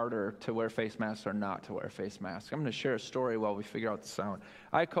be a martyr to wear face masks or not to wear face masks. I'm going to share a story while we figure out the sound.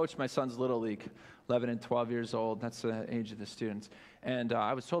 I coached my son's Little League, 11 and 12 years old. That's the age of the students. And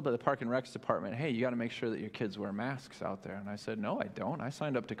I was told by the Park and Recs department, hey, you got to make sure that your kids wear masks out there. And I said, no, I don't. I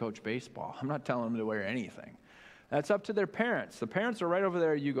signed up to coach baseball. I'm not telling them to wear anything. That's up to their parents. The parents are right over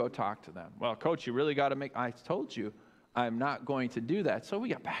there. You go talk to them. Well, coach, you really got to make, I told you I'm not going to do that. So we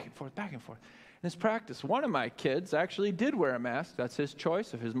got back and forth, back and forth. In this practice, one of my kids actually did wear a mask. That's his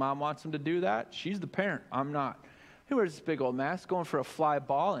choice. If his mom wants him to do that, she's the parent. I'm not. He wears this big old mask going for a fly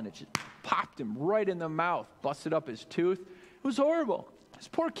ball, and it just popped him right in the mouth, busted up his tooth. It was horrible. This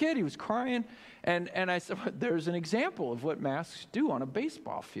poor kid, he was crying. And I said, well, there's an example of what masks do on a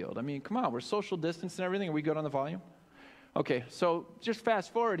baseball field. I mean, come on, we're social distance and everything. Are we good on the volume? Okay, so just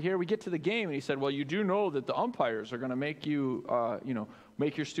fast forward here. We get to the game, and he said, well, you do know that the umpires are going to make you,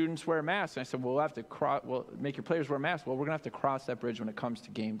 make your students wear masks. And I said, well, we'll have to make your players wear masks. Well, we're going to have to cross that bridge when it comes to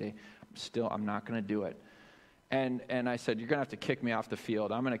game day. I'm not going to do it. And I said, you're going to have to kick me off the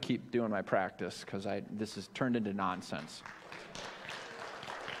field. I'm going to keep doing my practice because this has turned into nonsense.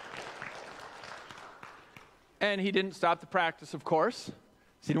 And he didn't stop the practice, of course,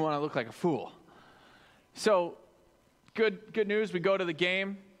 because he didn't want to look like a fool. So good news, we go to the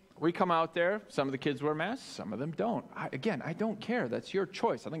game. We come out there. Some of the kids wear masks. Some of them don't. I don't care. That's your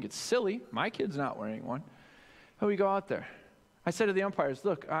choice. I think it's silly. My kid's not wearing one. But we go out there. I said to the umpires,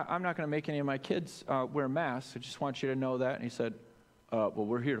 look, I'm not going to make any of my kids wear masks. I just want you to know that. And he said, well,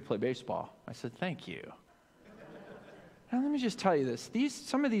 we're here to play baseball. I said, thank you. Now, let me just tell you this.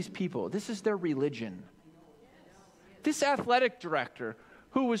 Some of these people, this is their religion. This athletic director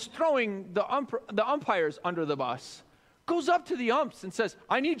who was throwing the umpires under the bus goes up to the umps and says,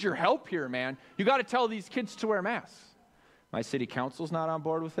 I need your help here, man. You got to tell these kids to wear masks. My city council's not on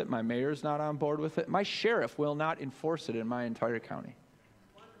board with it. My mayor's not on board with it. My sheriff will not enforce it in my entire county.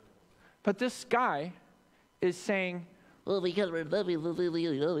 But this guy is saying, well, because we're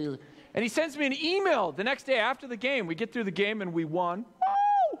and he sends me an email the next day after the game. We get through the game and we won.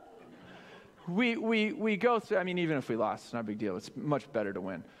 We go through, I mean, even if we lost, it's not a big deal. It's much better to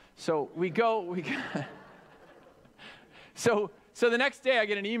win. So So the next day I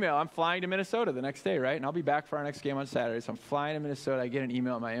get an email. I'm flying to Minnesota the next day, right? And I'll be back for our next game on Saturday. So I'm flying to Minnesota. I get an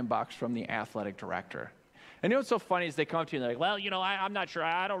email in my inbox from the athletic director. And you know what's so funny is they come up to you and they're like, well, I'm not sure.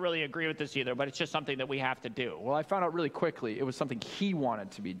 I don't really agree with this either, but it's just something that we have to do. Well, I found out really quickly it was something he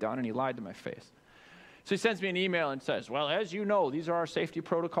wanted to be done, and he lied to my face. So he sends me an email and says, well, as you know, these are our safety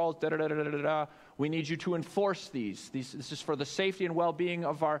protocols, da-da-da-da-da-da. We need you to enforce these. This is for the safety and well-being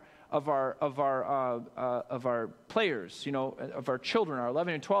of our players, of our children, our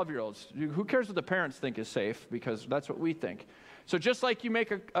 11 and 12-year-olds. Who cares what the parents think is safe? Because that's what we think. So just like you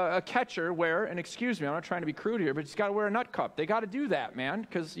make a catcher wear, and excuse me, I'm not trying to be crude here, but he's got to wear a nut cup. They got to do that, man,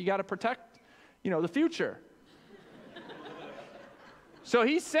 because you got to protect, the future. So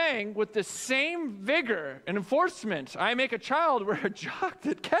he's saying with the same vigor and enforcement, I make a child wear a jock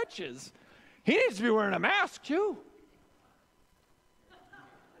that catches. He needs to be wearing a mask too.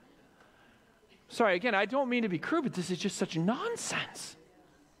 Sorry, again, I don't mean to be crude, but this is just such nonsense.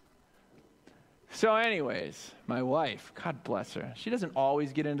 So anyways, my wife, God bless her, she doesn't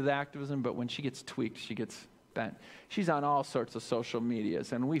always get into the activism, but when she gets tweaked, she gets bent. She's on all sorts of social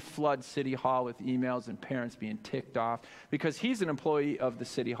medias, and we flood City Hall with emails and parents being ticked off because he's an employee of the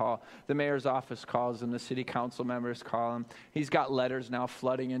City Hall. The mayor's office calls him, the city council members call him. He's got letters now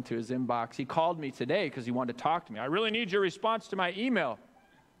flooding into his inbox. He called me today because he wanted to talk to me. I really need your response to my email.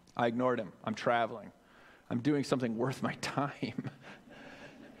 I ignored him. I'm traveling. I'm doing something worth my time.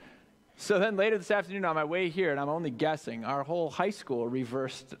 So then later this afternoon on my way here, and I'm only guessing, our whole high school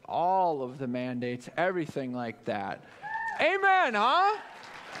reversed all of the mandates, everything like that. Amen, huh?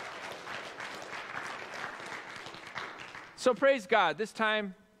 So praise God. This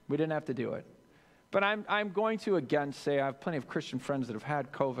time, we didn't have to do it. But I'm going to again say I have plenty of Christian friends that have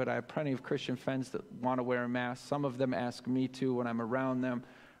had COVID. I have plenty of Christian friends that want to wear a mask. Some of them ask me to when I'm around them.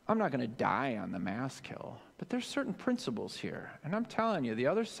 I'm not going to die on the mask hill, but there's certain principles here. And I'm telling you, the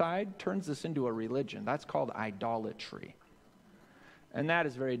other side turns this into a religion. That's called idolatry. And that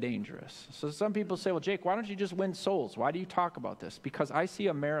is very dangerous. So some people say, well, Jake, why don't you just win souls? Why do you talk about this? Because I see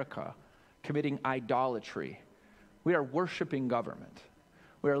America committing idolatry. We are worshiping government.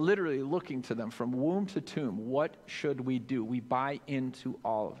 We are literally looking to them from womb to tomb. What should we do? We buy into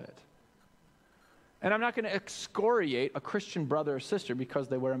all of it. And I'm not going to excoriate a Christian brother or sister because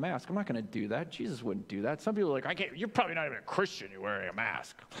they wear a mask. I'm not going to do that. Jesus wouldn't do that. Some people are like, you're probably not even a Christian, you're wearing a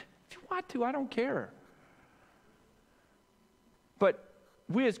mask. If you want to, I don't care. But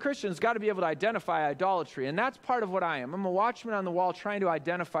we as Christians got to be able to identify idolatry, and that's part of what I am. I'm a watchman on the wall trying to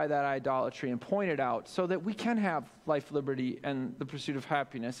identify that idolatry and point it out so that we can have life, liberty, and the pursuit of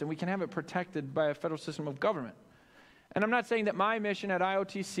happiness, and we can have it protected by a federal system of government. And I'm not saying that my mission at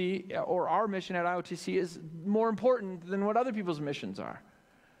IOTC or our mission at IOTC is more important than what other people's missions are.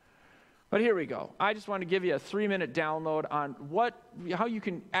 But here we go. I just want to give you a 3-minute download on how you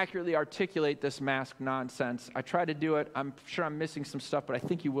can accurately articulate this mask nonsense. I try to do it. I'm sure I'm missing some stuff, but I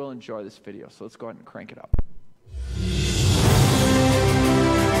think you will enjoy this video. So let's go ahead and crank it up.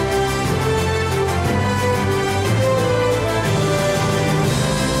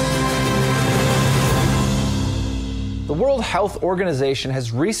 The World Health Organization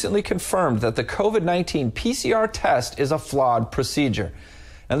has recently confirmed that the COVID-19 PCR test is a flawed procedure.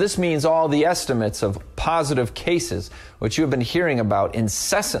 Now, this means all the estimates of positive cases, which you have been hearing about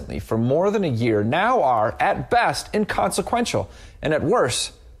incessantly for more than a year, now are, at best, inconsequential, and at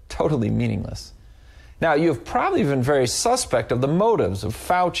worst, totally meaningless. Now, you have probably been very suspect of the motives of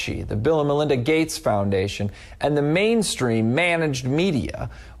Fauci, the Bill and Melinda Gates Foundation, and the mainstream managed media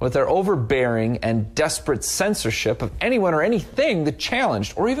with their overbearing and desperate censorship of anyone or anything that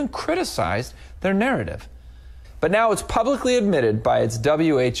challenged or even criticized their narrative. But now it's publicly admitted by its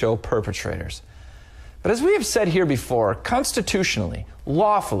WHO perpetrators. But as we have said here before, constitutionally,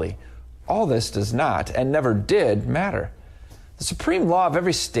 lawfully, all this does not and never did matter. The supreme law of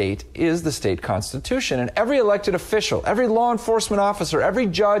every state is the state constitution, and every elected official, every law enforcement officer, every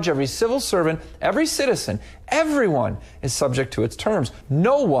judge, every civil servant, every citizen, everyone is subject to its terms.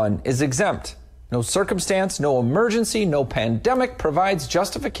 No one is exempt. No circumstance, no emergency, no pandemic provides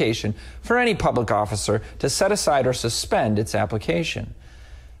justification for any public officer to set aside or suspend its application.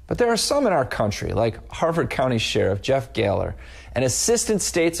 But there are some in our country, like Harford County Sheriff Jeff Gaylor and Assistant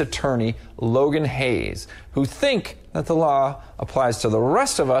State's Attorney Logan Hayes, who think that the law applies to the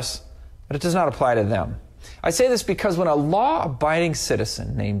rest of us, but it does not apply to them. I say this because when a law-abiding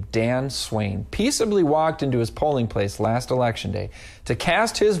citizen named Dan Swain peaceably walked into his polling place last election day to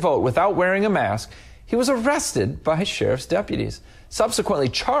cast his vote without wearing a mask, he was arrested by sheriff's deputies, subsequently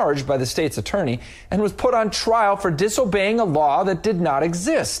charged by the state's attorney, and was put on trial for disobeying a law that did not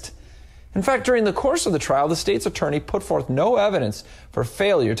exist. In fact, during the course of the trial, the state's attorney put forth no evidence for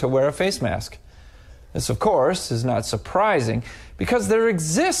failure to wear a face mask. This, of course, is not surprising because there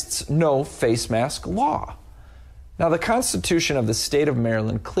exists no face mask law. Now, the Constitution of the state of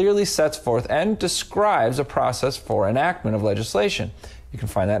Maryland clearly sets forth and describes a process for enactment of legislation. You can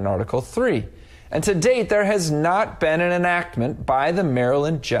find that in Article 3. And to date, there has not been an enactment by the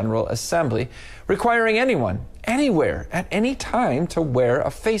Maryland General Assembly requiring anyone, anywhere, at any time to wear a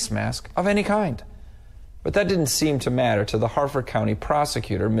face mask of any kind. But that didn't seem to matter to the Harford County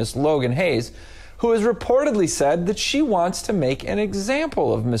prosecutor, Miss Logan Hayes, who has reportedly said that she wants to make an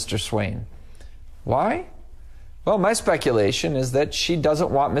example of Mr. Swain. Why? Well, my speculation is that she doesn't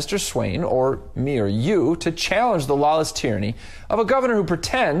want Mr. Swain, or me or you, to challenge the lawless tyranny of a governor who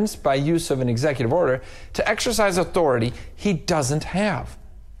pretends, by use of an executive order, to exercise authority he doesn't have.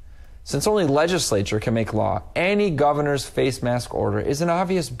 Since only legislature can make law, any governor's face mask order is an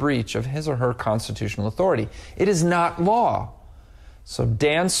obvious breach of his or her constitutional authority. It is not law. So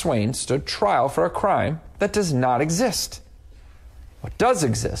Dan Swain stood trial for a crime that does not exist. What does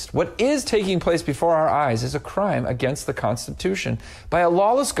exist, what is taking place before our eyes, is a crime against the Constitution by a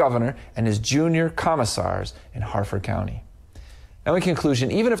lawless governor and his junior commissars in Harford County. Now, in conclusion,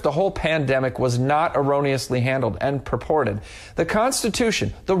 even if the whole pandemic was not erroneously handled and purported, the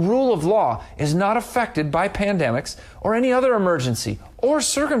Constitution, the rule of law, is not affected by pandemics or any other emergency or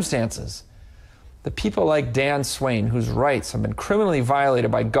circumstances. The people like Dan Swain, whose rights have been criminally violated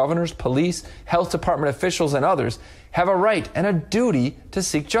by governors, police, health department officials, and others, have a right and a duty to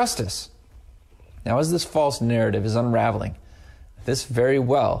seek justice. Now, as this false narrative is unraveling, this very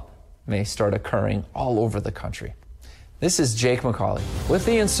well may start occurring all over the country. This is Jake McCauley with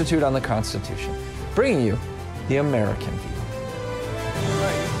the Institute on the Constitution, bringing you the American view.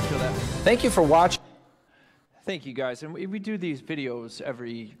 Thank you for watching. Thank you, guys. And we do these videos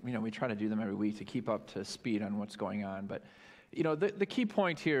we try to do them every week to keep up to speed on what's going on. But, the key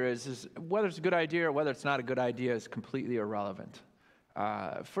point here is whether it's a good idea or whether it's not a good idea is completely irrelevant.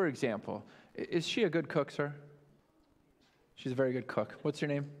 For example, is she a good cook, sir? She's a very good cook. What's your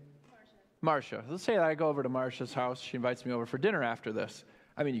name? Marcia. Let's say that I go over to Marcia's house. She invites me over for dinner after this.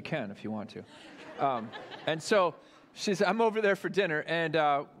 I mean, you can if you want to. And so she said, I'm over there for dinner, and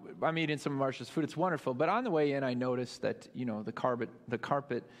I'm eating some of Marcia's food. It's wonderful. But on the way in, I noticed that, the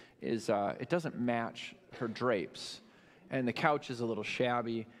carpet is, it doesn't match her drapes. And the couch is a little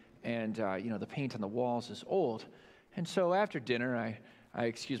shabby, and, the paint on the walls is old. And so after dinner, I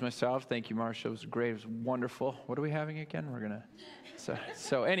excused myself. Thank you, Marcia. It was great. It was wonderful. What are we having again? We're going to...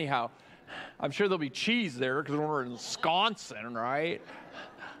 So anyhow, I'm sure there'll be cheese there because we're in Wisconsin, right?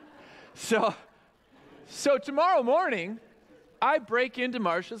 So tomorrow morning, I break into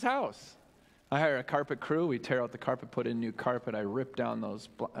Marcia's house. I hire a carpet crew. We tear out the carpet, put in new carpet. I rip down those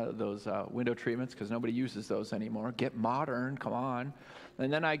window treatments because nobody uses those anymore. Get modern, come on.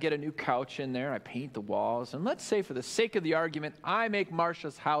 And then I get a new couch in there. I paint the walls. And let's say for the sake of the argument, I make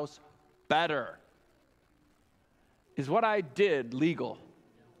Marcia's house better. Is what I did legal?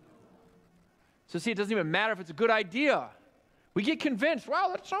 So see, it doesn't even matter if it's a good idea. We get convinced, wow,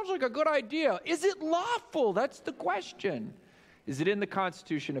 that sounds like a good idea. Is it lawful? That's the question. Is it in the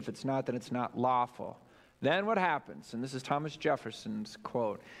Constitution? If it's not, then it's not lawful. Then what happens? And this is Thomas Jefferson's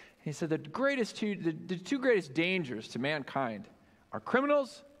quote. He said, the two greatest dangers to mankind are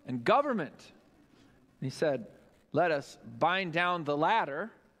criminals and government. And he said, let us bind down the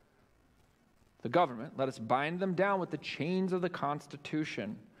latter, the government, let us bind them down with the chains of the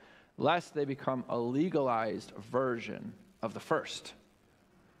Constitution, lest they become a legalized version of the first.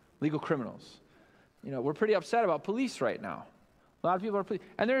 Legal criminals. We're pretty upset about police right now. A lot of people are police.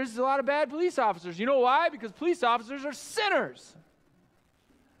 And there's a lot of bad police officers. You know why? Because police officers are sinners.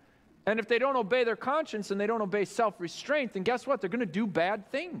 And if they don't obey their conscience and they don't obey self-restraint, then guess what? They're going to do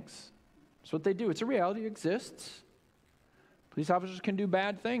bad things. That's what they do. It's a reality. It exists. Police officers can do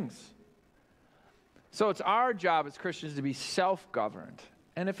bad things. So it's our job as Christians to be self-governed.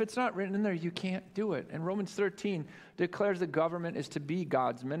 And if it's not written in there, you can't do it. And Romans 13 declares the government is to be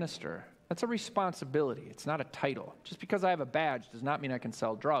God's minister. That's a responsibility. It's not a title. Just because I have a badge does not mean I can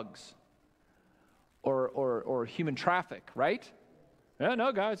sell drugs or human traffic, right? Yeah,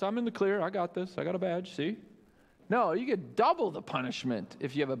 no, guys, I'm in the clear. I got this. I got a badge, see? No, you get double the punishment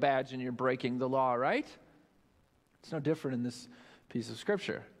if you have a badge and you're breaking the law, right? It's no different in this piece of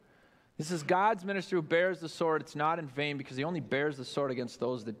Scripture. This is God's minister who bears the sword. It's not in vain because he only bears the sword against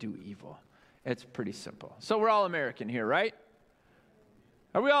those that do evil. It's pretty simple. So we're all American here, right?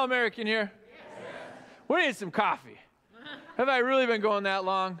 Are we all American here? Yes. We need some coffee. Have I really been going that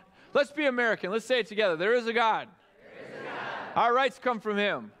long? Let's be American. Let's say it together. There is a God. There is a God. Our rights come from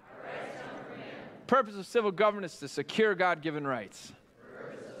him. The purpose of civil government is to secure God-given rights.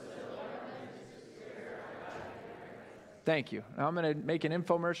 Thank you. Now I'm going to make an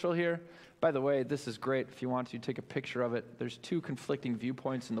infomercial here. By the way, this is great. If you want to, take a picture of it. There's two conflicting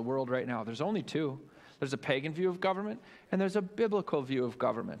viewpoints in the world right now. There's only two. There's a pagan view of government, and there's a biblical view of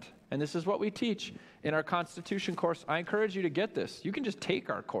government. And this is what we teach in our Constitution course. I encourage you to get this. You can just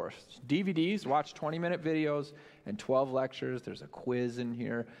take our course. DVDs, watch 20-minute videos and 12 lectures. There's a quiz in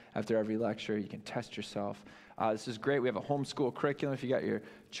here after every lecture. You can test yourself. This is great. We have a homeschool curriculum. If you got your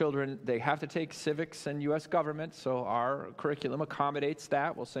children, they have to take civics and U.S. government, so our curriculum accommodates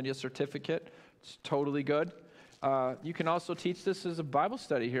that. We'll send you a certificate. It's totally good. You can also teach this as a Bible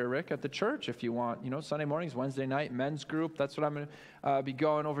study here, Rick, at the church if you want. You know, Sunday mornings, Wednesday night, men's group. That's what I'm going to be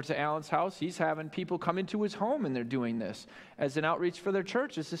going over to Alan's house. He's having people come into his home, and they're doing this as an outreach for their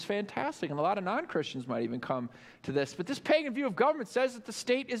church. This is fantastic, and a lot of non-Christians might even come to this. But this pagan view of government says that the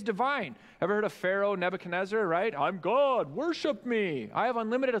state is divine. Ever heard of Pharaoh, Nebuchadnezzar, right? I'm God, worship me. I have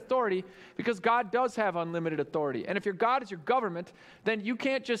unlimited authority because God does have unlimited authority. And if your God is your government, then you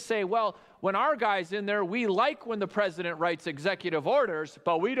can't just say, well, when our guy's in there, we like when the president writes executive orders,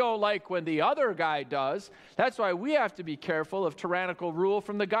 but we don't like when the other guy does. That's why we have to be careful of tyrannical rule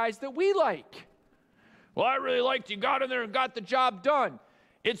from the guys that we like. Well, I really liked you got in there and got the job done.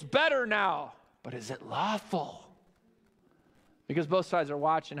 It's better now, but is it lawful? Because both sides are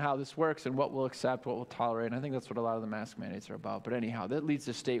watching how this works and what we'll accept, what we'll tolerate. And I think that's what a lot of the mask mandates are about. But anyhow, that leads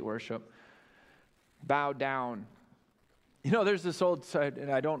to state worship. Bow down. You know, there's this old side,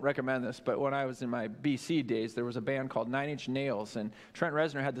 and I don't recommend this, but when I was in my BC days, there was a band called Nine Inch Nails, and Trent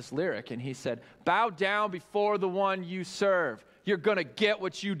Reznor had this lyric, and he said, bow down before the one you serve. You're going to get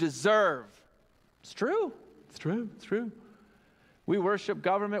what you deserve. It's true. It's true. It's true. We worship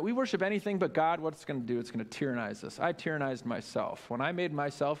government. We worship anything but God. What's it going to do? It's going to tyrannize us. I tyrannized myself. When I made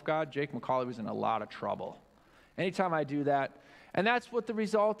myself God, Jake McCauley was in a lot of trouble. Anytime I do that, and that's what the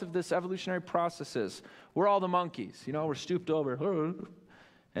result of this evolutionary process is. We're all the monkeys. You know, we're stooped over.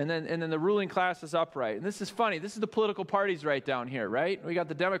 And then the ruling class is upright. And this is funny. This is the political parties right down here, right? We got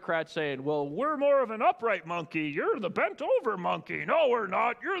the Democrats saying, well, we're more of an upright monkey. You're the bent over monkey. No, we're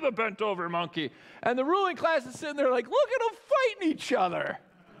not. You're the bent over monkey. And the ruling class is sitting there like, look at them fighting each other.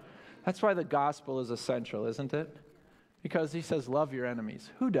 That's why the gospel is essential, isn't it? Because he says, love your enemies.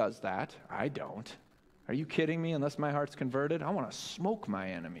 Who does that? I don't. Are you kidding me? Unless my heart's converted, I want to smoke my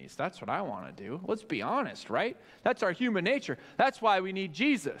enemies. That's what I want to do. Let's be honest, right? That's our human nature. That's why we need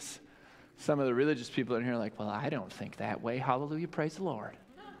Jesus. Some of the religious people in here are like, well, I don't think that way. Hallelujah, praise the Lord.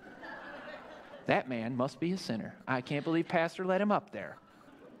 That man must be a sinner. I can't believe Pastor let him up there.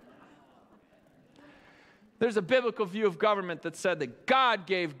 There's a biblical view of government that said that God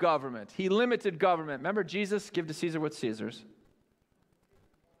gave government. He limited government. Remember Jesus, give to Caesar what's Caesar's.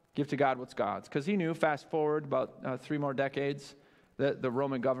 Give to God what's God's. Because he knew, fast forward about 3 more decades, that the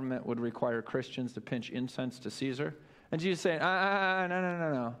Roman government would require Christians to pinch incense to Caesar. And Jesus saying,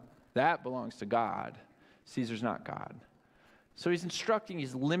 no. That belongs to God. Caesar's not God. So he's instructing,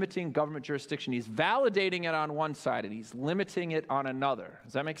 he's limiting government jurisdiction. He's validating it on one side, and he's limiting it on another.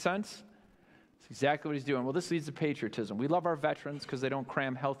 Does that make sense? That's exactly what he's doing. Well, this leads to patriotism. We love our veterans because they don't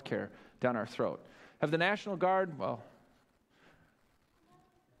cram health care down our throat. Have the National Guard? Well,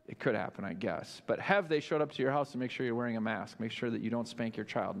 it could happen, I guess. But have they showed up to your house to make sure you're wearing a mask, make sure that you don't spank your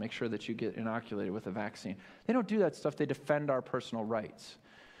child, make sure that you get inoculated with a vaccine. They don't do that stuff. They defend our personal rights.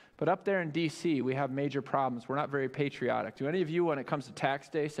 But up there in D.C., we have major problems. We're not very patriotic. Do any of you, when it comes to tax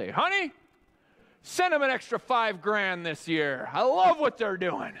day, say, honey, send them an extra $5,000 this year. I love what they're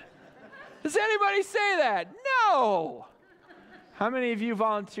doing. Does anybody say that? No. How many of you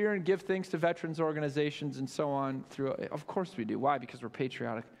volunteer and give things to veterans organizations and so on? Of course we do. Why? Because we're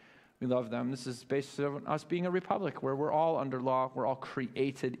patriotic. We love them. This is based on us being a republic where we're all under law. We're all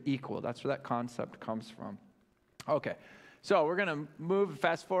created equal. That's where that concept comes from. Okay, so we're going to move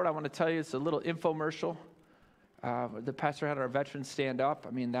fast forward. I want to tell you it's a little infomercial. The pastor had our veterans stand up.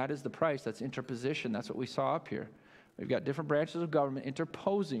 I mean, that is the price. That's interposition. That's what we saw up here. We've got different branches of government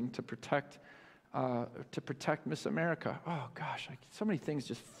interposing to protect Miss America. Oh, gosh, so many things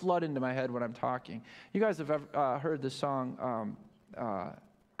just flood into my head when I'm talking. You guys have ever heard this song,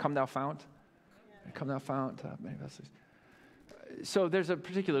 Come Thou Fount? Yeah. Come Thou Fount. So there's a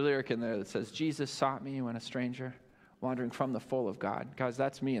particular lyric in there that says, Jesus sought me when a stranger, wandering from the full of God. Guys,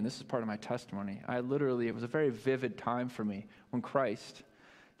 that's me, and this is part of my testimony. It was a very vivid time for me when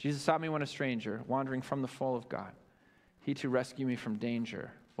Jesus sought me when a stranger, wandering from the full of God. He to rescue me from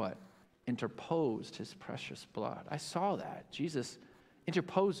danger, what? Interposed his precious blood. I saw that. Jesus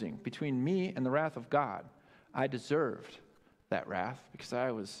interposing between me and the wrath of God. I deserved that wrath because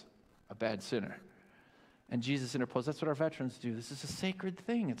I was a bad sinner. And Jesus interposed. That's what our veterans do. This is a sacred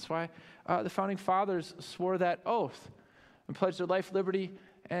thing. It's why the founding fathers swore that oath and pledged their life, liberty,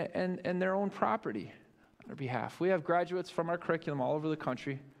 and their own property on our behalf. We have graduates from our curriculum all over the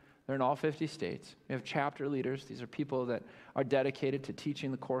country. They're in all 50 states. We have chapter leaders. These are people that are dedicated to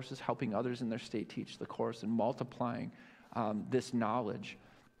teaching the courses, helping others in their state teach the course, and multiplying this knowledge.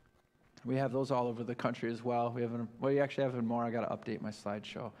 We have those all over the country as well. We actually have more. I got to update my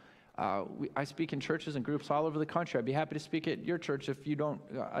slideshow. I speak in churches and groups all over the country. I'd be happy to speak at your church if you don't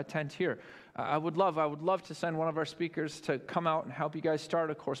attend here. I would love to send one of our speakers to come out and help you guys start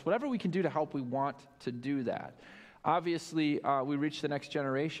a course. Whatever we can do to help, we want to do that. Obviously, we reach the next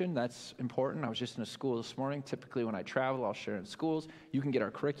generation. That's important. I was just in a school this morning. Typically, when I travel, I'll share in schools. You can get our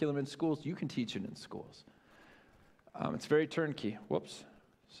curriculum in schools. You can teach it in schools. It's very turnkey. Whoops.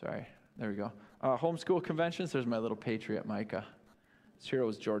 Sorry. There we go. Homeschool conventions. There's my little patriot, Micah. His hero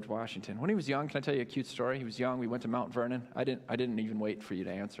was George Washington. When he was young, can I tell you a cute story? He was young. We went to Mount Vernon. I didn't even wait for you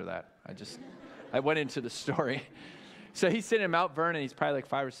to answer that. I went into the story. So he's sitting in Mount Vernon. He's probably like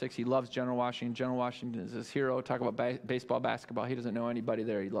 5 or 6. He loves General Washington. General Washington is his hero. Talk about baseball, basketball. He doesn't know anybody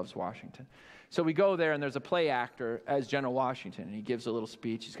there. He loves Washington. So we go there, and there's a play actor as General Washington, and he gives a little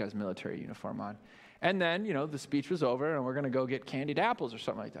speech. He's got his military uniform on. And then, the speech was over, and we're going to go get candied apples or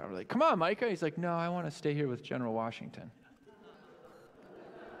something like that. We're like, come on, Micah. He's like, no, I want to stay here with General Washington.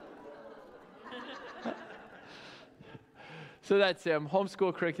 So that's him.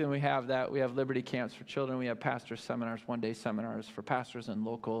 Homeschool curriculum, we have that. We have Liberty Camps for children. We have pastor seminars, one-day seminars for pastors and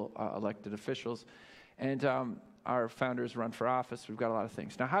local elected officials. And our founders run for office. We've got a lot of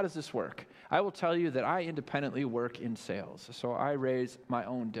things. Now, how does this work? I will tell you that I independently work in sales. So I raise my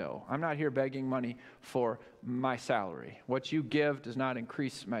own dough. I'm not here begging money for my salary. What you give does not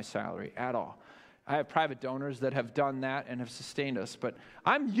increase my salary at all. I have private donors that have done that and have sustained us. But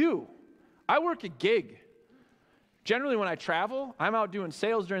I'm you. I work a gig. Generally, when I travel, I'm out doing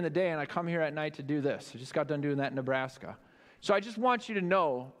sales during the day, and I come here at night to do this. I just got done doing that in Nebraska. So I just want you to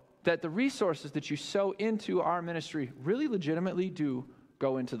know that the resources that you sow into our ministry really legitimately do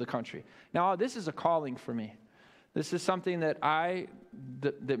go into the country. Now, this is a calling for me. This is something that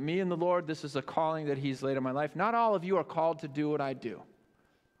me and the Lord, this is a calling that He's laid on my life. Not all of you are called to do what I do,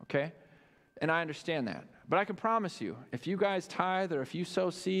 okay? And I understand that. But I can promise you, if you guys tithe or if you sow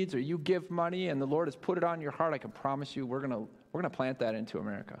seeds or you give money and the Lord has put it on your heart, I can promise you we're gonna plant that into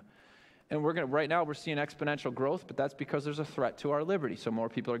America. And right now we're seeing exponential growth, but that's because there's a threat to our liberty. So more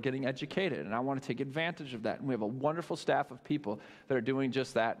people are getting educated, and I want to take advantage of that. And we have a wonderful staff of people that are doing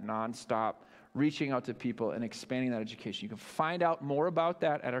just that nonstop, reaching out to people and expanding that education. You can find out more about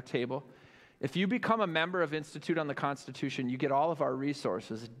that at our table. If you become a member of Institute on the Constitution, you get all of our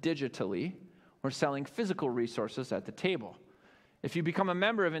resources digitally. We're selling physical resources at the table. If you become a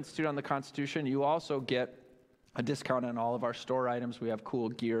member of Institute on the Constitution, you also get a discount on all of our store items. We have cool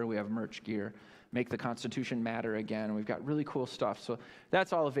gear. We have merch gear. Make the Constitution matter again. We've got really cool stuff. So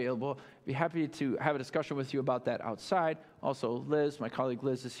that's all available. Be happy to have a discussion with you about that outside. Also, Liz, my colleague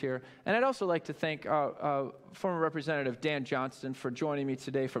Liz, is here. And I'd also like to thank former Representative Dan Johnston for joining me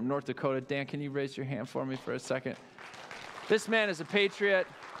today from North Dakota. Dan, can you raise your hand for me for a second? This man is a patriot.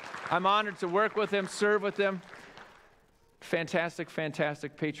 I'm honored to work with him, serve with him. Fantastic,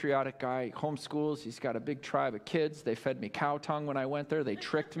 fantastic, patriotic guy. Homeschools. He's got a big tribe of kids. They fed me cow tongue when I went there. They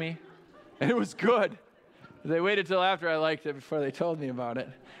tricked me, and it was good. They waited till after I liked it before they told me about it.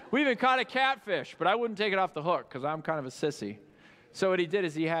 We even caught a catfish, but I wouldn't take it off the hook because I'm kind of a sissy. So what he did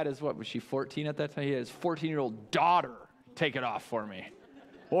is he had his, was she 14 at that time? He had his 14-year-old daughter take it off for me.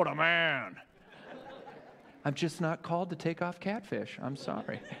 What a man. I'm just not called to take off catfish. I'm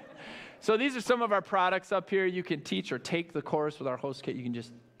sorry. So these are some of our products up here. You can teach or take the course with our host kit. You can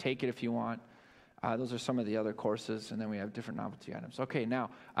just take it if you want. Those are some of the other courses, and then we have different novelty items. Okay,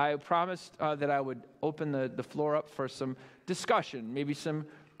 now, I promised that I would open the floor up for some discussion, maybe some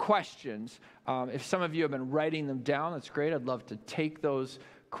questions. If some of you have been writing them down, that's great. I'd love to take those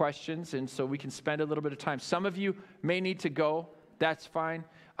questions, and so we can spend a little bit of time. Some of you may need to go. That's fine.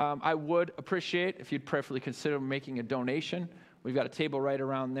 I would appreciate if you'd prayerfully consider making a donation. We've got a table right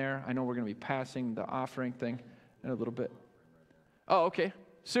around there. I know we're going to be passing the offering thing in a little bit. Oh, okay.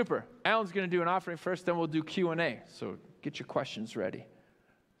 Super. Alan's going to do an offering first, then we'll do Q&A. So get your questions ready.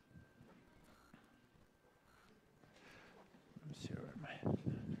 Let me see where am I?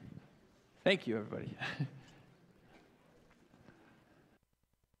 Thank you, everybody.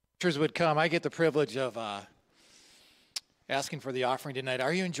 Would come. I get the privilege of asking for the offering tonight.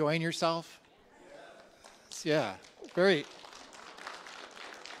 Are you enjoying yourself? Yeah. Very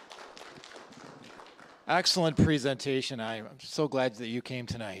excellent presentation. I'm so glad that you came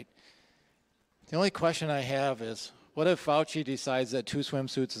tonight. The only question I have is, what if Fauci decides that 2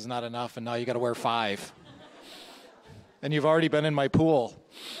 swimsuits is not enough and now you got to wear 5? And you've already been in my pool.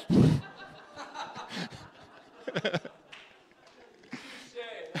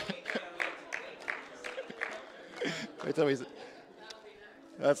 Wait till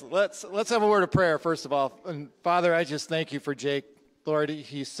let's have a word of prayer first of all. And Father, I just thank you for Jake. Lord,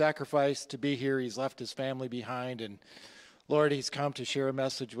 he's sacrificed to be here. He's left his family behind, and Lord, he's come to share a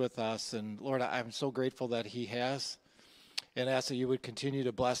message with us. And Lord, I'm so grateful that he has, and ask that you would continue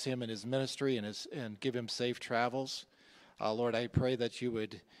to bless him in his ministry and give him safe travels. Lord, I pray that you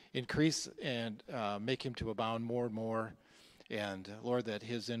would increase and make him to abound more and more. And Lord, that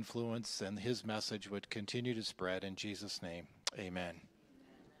his influence and his message would continue to spread. In Jesus' name, amen.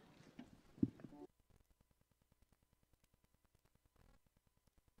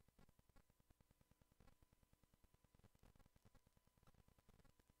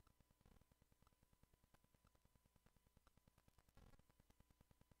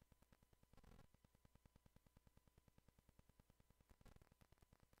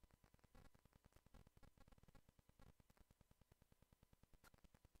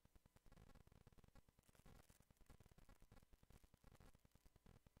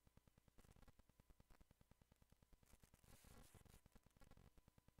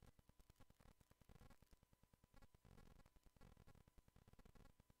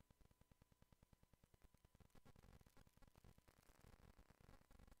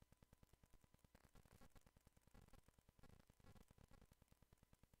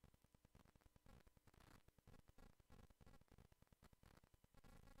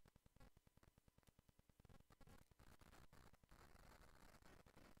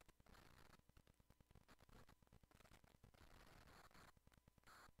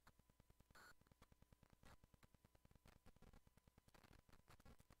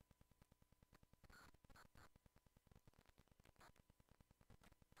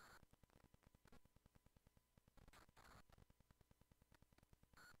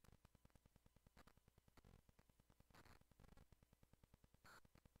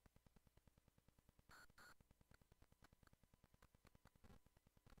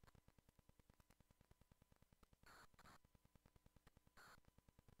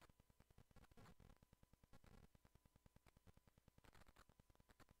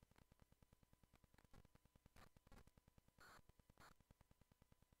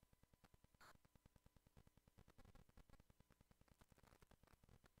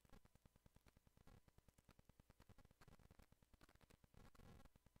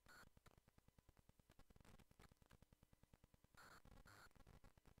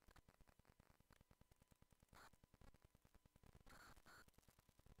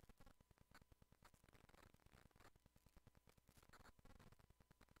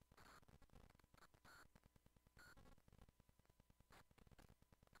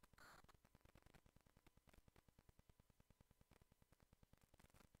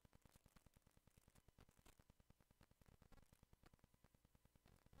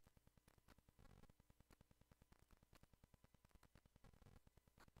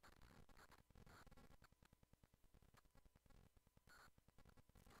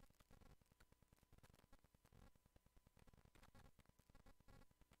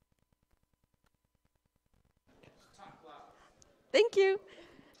 Thank you.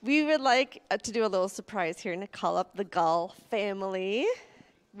 We would like to do a little surprise here and call up the Gall family.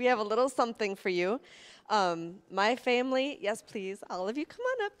 We have a little something for you. My family, yes, please, all of you, come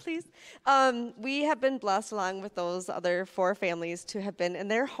on up, please. We have been blessed along with those other 4 families to have been in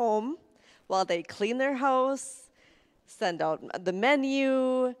their home while they clean their house, send out the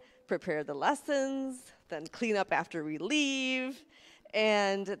menu, prepare the lessons, then clean up after we leave.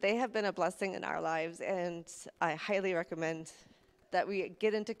 And they have been a blessing in our lives, and I highly recommend that we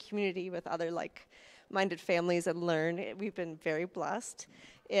get into community with other like-minded families and learn. We've been very blessed.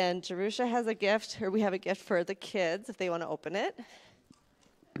 And Jerusha has a gift, or we have a gift for the kids if they want to open it.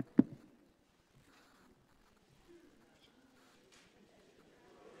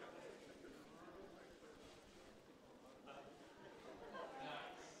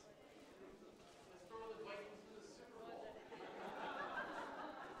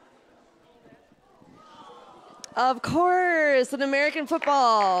 Of course, an American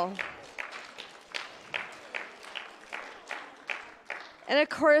football. And of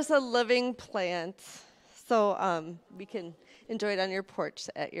course, a living plant. So we can enjoy it on your porch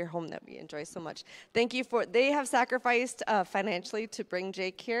at your home that we enjoy so much. Thank you they have sacrificed financially to bring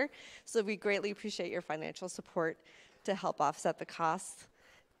Jake here. So we greatly appreciate your financial support to help offset the costs.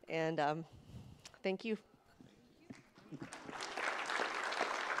 And thank you.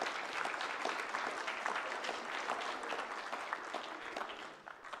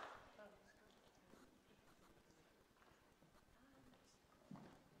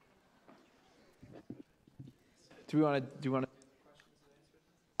 Do you want to?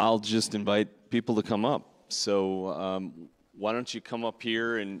 I'll just invite people to come up. So why don't you come up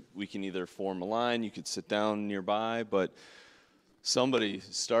here and we can either form a line, you could sit down nearby, but somebody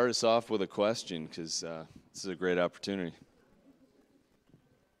start us off with a question because this is a great opportunity.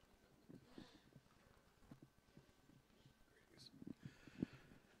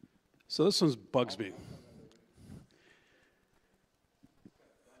 So this one bugs me.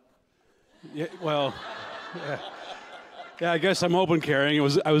 Yeah, well, yeah, I guess I'm open carrying.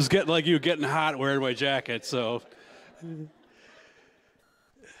 I was getting like you, getting hot wearing my jacket. So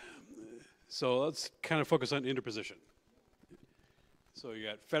let's kind of focus on interposition. So you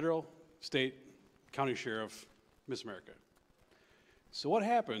got federal, state, county sheriff, Miss America. So what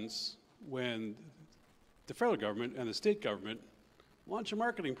happens when the federal government and the state government launch a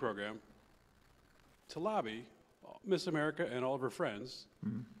marketing program to lobby Miss America and all of her friends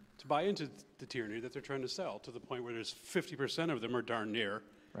to buy into the tyranny that they're trying to sell, to the point where there's 50% of them, or darn near,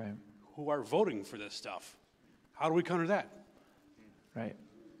 Right. who are voting for this stuff. How do we counter that? Right.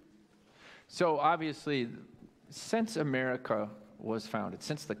 So obviously, since America was founded,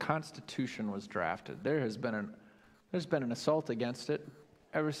 since the Constitution was drafted, there's been an assault against it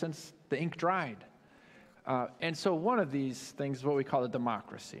ever since the ink dried. And so one of these things is what we call a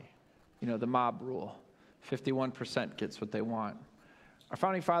democracy. You know, the mob rule. 51% gets what they want. Our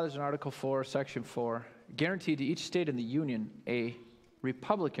founding fathers in Article 4, Section 4, guaranteed to each state in the Union a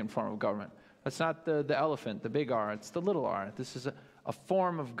republican form of government. That's not the elephant, the big R, it's the little r. This is a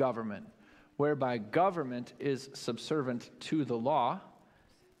form of government whereby government is subservient to the law,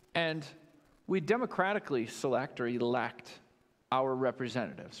 and we democratically select or elect our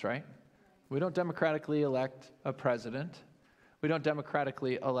representatives, right? We don't democratically elect a president. We don't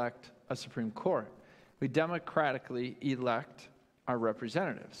democratically elect a Supreme Court. We democratically elect our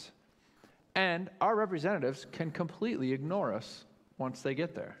representatives. And our representatives can completely ignore us once they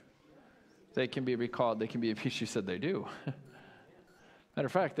get there. They can be recalled. They can be impeached. You said they do. Matter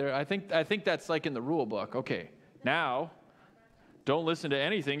of fact, I think that's like in the rule book. Okay, now don't listen to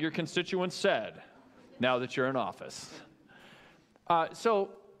anything your constituents said now that you're in office.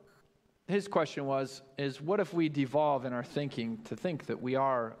 So his question is what if we devolve in our thinking to think that we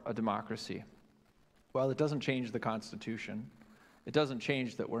are a democracy? Well, it doesn't change the Constitution. It doesn't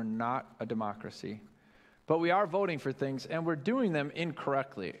change that we're not a democracy. But we are voting for things, and we're doing them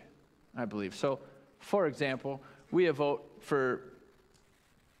incorrectly, I believe. So, for example, we vote for,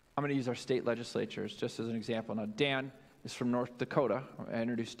 I'm going to use our state legislatures just as an example. Now, Dan is from North Dakota. I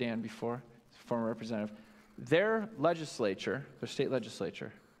introduced Dan before. He's a former representative. Their legislature, their state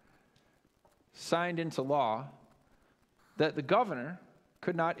legislature, signed into law that the governor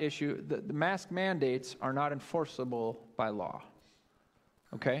could not issue, the mask mandates are not enforceable by law.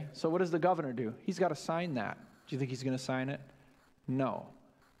 Okay, so what does the governor do? He's got to sign that. Do you think he's going to sign it? No.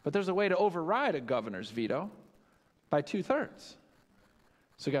 But there's a way to override a governor's veto by 2/3.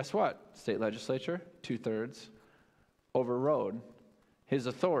 So guess what? State legislature, 2/3, overrode his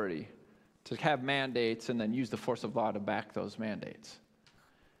authority to have mandates and then use the force of law to back those mandates.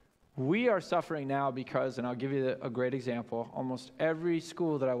 We are suffering now because, and I'll give you a great example, almost every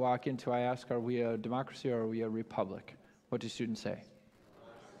school that I walk into, I ask, are we a democracy or are we a republic? What do students say?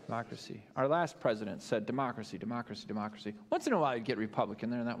 Democracy. Our last president said democracy, democracy, democracy. Once in a while you'd get Republican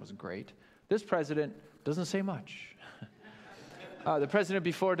there, and that was great. This president doesn't say much. The president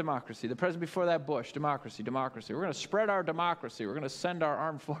before democracy, the president before that, Bush, democracy, democracy. We're going to spread our democracy. We're going to send our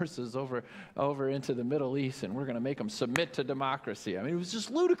armed forces over into the Middle East, and we're going to make them submit to democracy. I mean, it was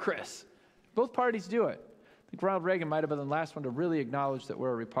just ludicrous. Both parties do it. I think Ronald Reagan might have been the last one to really acknowledge that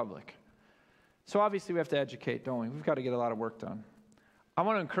we're a republic. So obviously we have to educate, don't we? We've got to get a lot of work done. I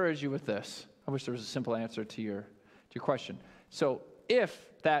want to encourage you with this. I wish there was a simple answer to your question. So if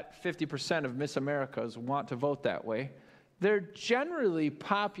that 50% of Miss Americas want to vote that way, they're generally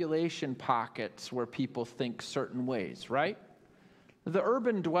population pockets where people think certain ways, right? The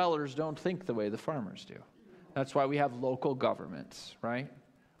urban dwellers don't think the way the farmers do. That's why we have local governments, right?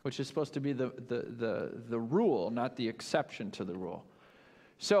 Which is supposed to be the rule, not the exception to the rule.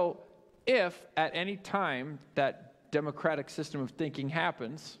 So if at any time that democratic system of thinking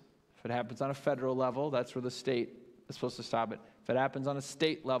happens, if it happens on a federal level, that's where the state is supposed to stop it. If it happens on a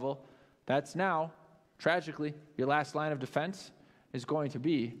state level, that's now, tragically, your last line of defense is going to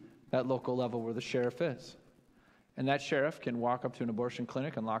be that local level where the sheriff is. And that sheriff can walk up to an abortion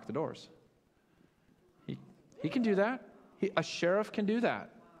clinic and lock the doors. He can do that. A sheriff can do that.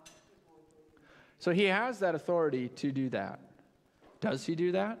 So he has that authority to do that. Does he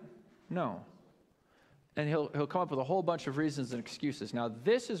do that? No. And he'll come up with a whole bunch of reasons and excuses. Now,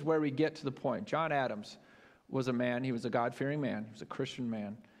 this is where we get to the point. John Adams was a man. He was a God-fearing man. He was a Christian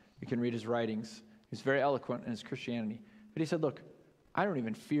man. You can read his writings. He's very eloquent in his Christianity. But he said, look, I don't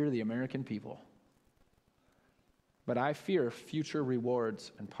even fear the American people, but I fear future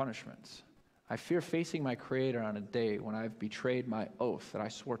rewards and punishments. I fear facing my Creator on a day when I've betrayed my oath that I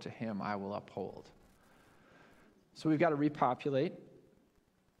swore to him I will uphold. So we've got to repopulate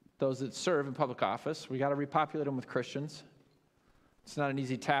those that serve in public office. We've got to repopulate them with Christians. It's not an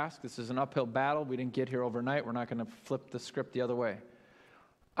easy task. This is an uphill battle. We didn't get here overnight. We're not going to flip the script the other way.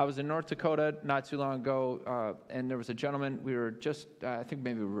 I was in North Dakota not too long ago, and there was a gentleman. We were just, I think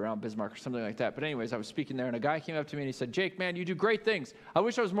maybe we were around Bismarck or something like that. But anyways, I was speaking there, and a guy came up to me, and he said, Jake, man, you do great things. I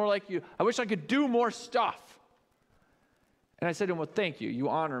wish I was more like you. I wish I could do more stuff. And I said to him, well, thank you. You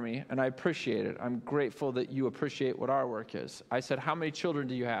honor me, and I appreciate it. I'm grateful that you appreciate what our work is. I said, how many children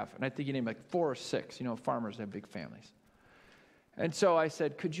do you have? And I think he named like 4 or 6. You know, farmers have big families. And so I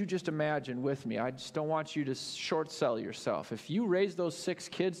said, could you just imagine with me? I just don't want you to short sell yourself. If you raise those 6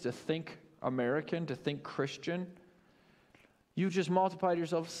 kids to think American, to think Christian, you just multiplied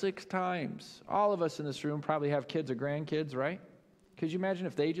yourself 6 times. All of us in this room probably have kids or grandkids, right? Could you imagine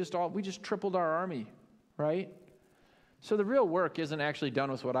if we just tripled our army, right? So the real work isn't actually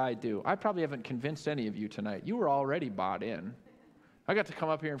done with what I do. I probably haven't convinced any of you tonight. You were already bought in. I got to come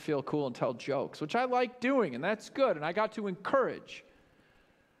up here and feel cool and tell jokes, which I like doing, and that's good, and I got to encourage.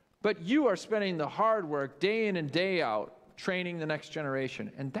 But you are spending the hard work day in and day out training the next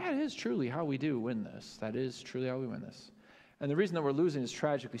generation, and that is truly how we do win this. That is truly how we win this. And the reason that we're losing is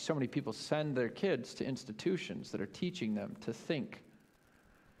tragically so many people send their kids to institutions that are teaching them to think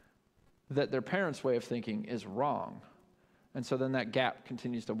that their parents' way of thinking is wrong. And so then that gap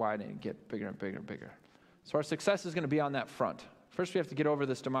continues to widen and get bigger and bigger and bigger. So our success is going to be on that front. First, we have to get over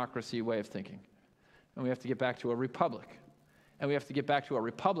this democracy way of thinking. And we have to get back to a republic. And we have to get back to a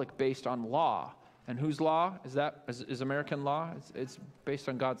republic based on law. And whose law is that? Is American law? It's based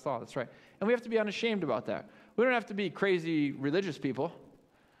on God's law. That's right. And we have to be unashamed about that. We don't have to be crazy religious people.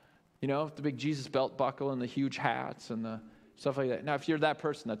 You know, the big Jesus belt buckle and the huge hats and the stuff like that. Now, if you're that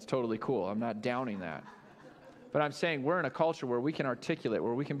person, that's totally cool. I'm not downing that. But I'm saying we're in a culture where we can articulate,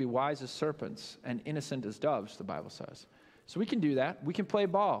 where we can be wise as serpents and innocent as doves, the Bible says. So we can do that. We can play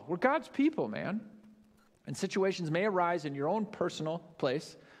ball. We're God's people, man. And situations may arise in your own personal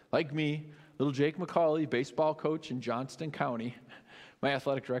place, like me, little Jake McCauley, baseball coach in Johnston County. My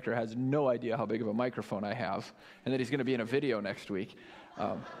athletic director has no idea how big of a microphone I have, and that he's going to be in a video next week.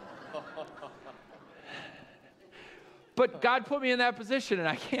 But God put me in that position, and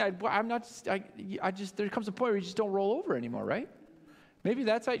I can't. There comes a point where you just don't roll over anymore, right? Maybe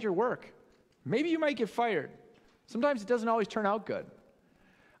that's at your work. Maybe you might get fired. Sometimes it doesn't always turn out good.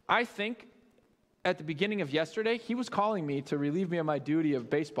 I think at the beginning of yesterday, he was calling me to relieve me of my duty of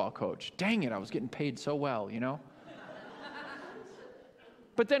baseball coach. Dang it, I was getting paid so well, you know?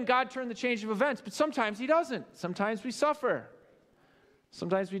 But then God turned the change of events. But sometimes he doesn't. Sometimes we suffer.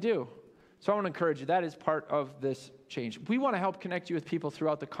 Sometimes we do. So I want to encourage you. That is part of this change. We want to help connect you with people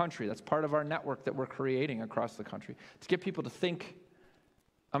throughout the country. That's part of our network that we're creating across the country, to get people to think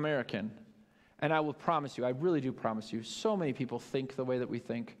American. And I will promise you, I really do promise you, so many people think the way that we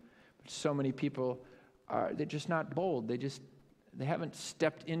think. But so many people they're just not bold. They haven't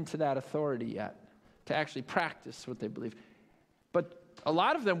stepped into that authority yet to actually practice what they believe. But a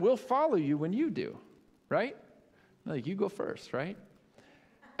lot of them will follow you when you do, right? Like, you go first, right?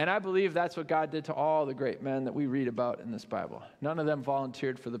 And I believe that's what God did to all the great men that we read about in this Bible. None of them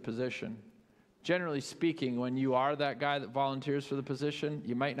volunteered for the position. Generally speaking, when you are that guy that volunteers for the position,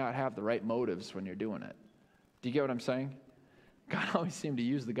 you might not have the right motives when you're doing it. Do you get what I'm saying? God always seemed to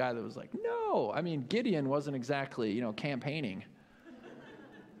use the guy that was like, no. I mean, Gideon wasn't exactly, campaigning.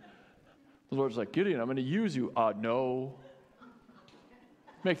 The Lord's like, Gideon, I'm going to use you. No.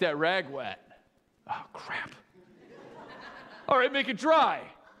 Make that rag wet. Oh, crap. All right, make it dry.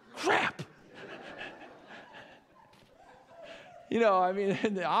 Crap. On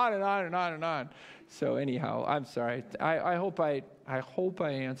and on and on and on. So anyhow, I'm sorry. I hope I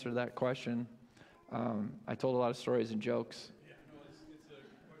answered that question. I told a lot of stories and jokes. Yeah, no, it's a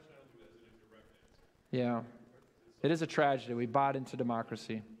question I don't think that's a direct answer. Yeah. It is a tragedy. We bought into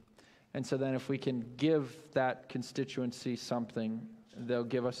democracy. And so then if we can give that constituency something, they'll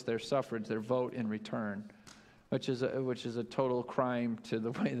give us their suffrage, their vote in return, which is a total crime to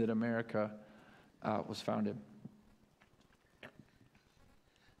the way that America was founded.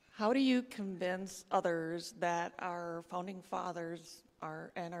 How do you convince others that our founding fathers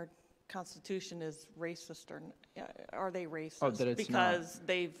and our Constitution is racist, or are they racist? Oh, that it's because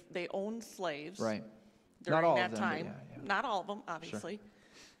they owned slaves, right? During Not all that of them, time. but yeah. Not all of them, obviously. Sure.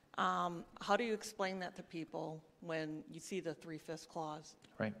 How do you explain that to people when you see the 3/5 clause?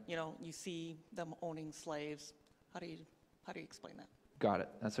 Right. You know, you see them owning slaves. How do you explain that? Got it.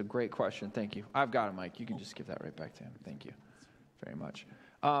 That's a great question. Thank you. I've got it, Mike. You can just give that right back to him. Thank you very much.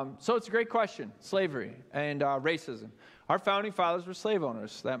 So it's a great question. Slavery and racism. Our founding fathers were slave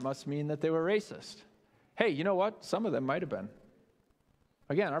owners. That must mean that they were racist. Hey, you know what? Some of them might have been.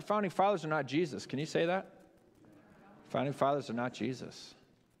 Again, our founding fathers are not Jesus. Can you say that? Founding fathers are not Jesus.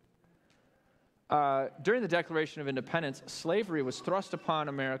 During the Declaration of Independence, slavery was thrust upon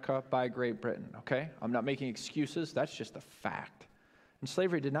America by Great Britain, okay? I'm not making excuses. That's just a fact. And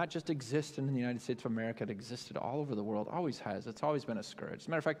slavery did not just exist in the United States of America. It existed all over the world, always has. It's always been a scourge. As a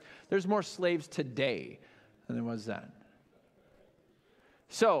matter of fact, there's more slaves today than there was then.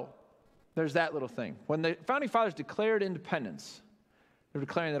 So there's that little thing. When the Founding Fathers declared independence, they were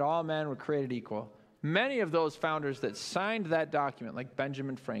declaring that all men were created equal. Many of those founders that signed that document, like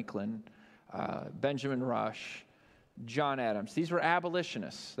Benjamin Franklin, Benjamin Rush, John Adams, these were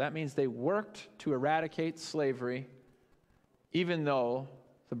abolitionists. That means they worked to eradicate slavery, even though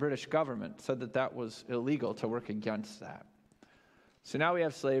the British government said that that was illegal to work against that. So now we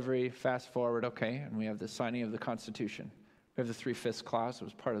have slavery, fast forward, okay, and we have the signing of the Constitution. We have the 3/5 clause. It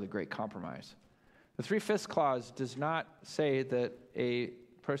was part of the Great Compromise. The 3/5 clause does not say that a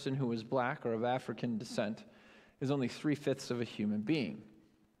person who is black or of African descent is only 3/5 of a human being.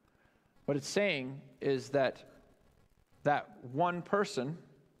 What it's saying is that one person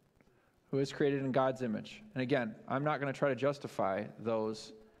who is created in God's image. And again, I'm not going to try to justify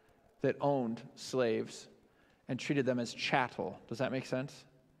those that owned slaves and treated them as chattel. Does that make sense?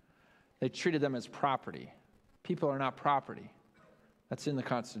 They treated them as property. People are not property. That's in the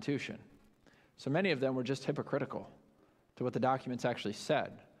Constitution. So many of them were just hypocritical to what the documents actually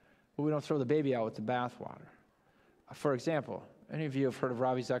said. But we don't throw the baby out with the bathwater. For example, any of you have heard of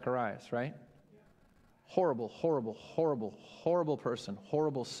Ravi Zacharias, right? Horrible, horrible, horrible, horrible person,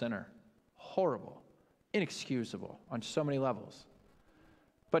 horrible sinner. Horrible, inexcusable on so many levels.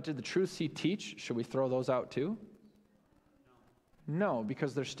 But did the truths he teach, should we throw those out too? No,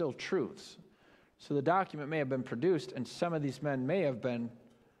 because they're still truths. So the document may have been produced, and some of these men may have been,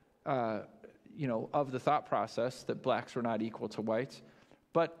 of the thought process that blacks were not equal to whites.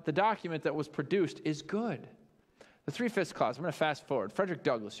 But the document that was produced is good. The 3/5 clause, I'm going to fast forward. Frederick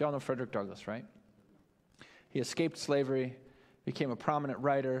Douglass, you all know Frederick Douglass, right? He escaped slavery, became a prominent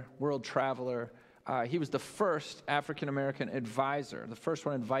writer, world traveler. He was the first African-American advisor, the first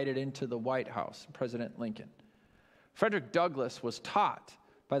one invited into the White House, President Lincoln. Frederick Douglass was taught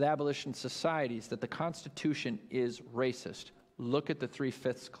by the abolition societies that the Constitution is racist. Look at the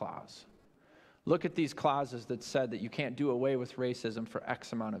 3/5 clause. Look at these clauses that said that you can't do away with racism for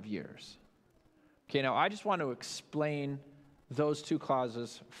X amount of years. Okay, now I just want to explain those two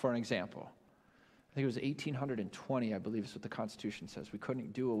clauses for an example. I think it was 1820, I believe is what the Constitution says. We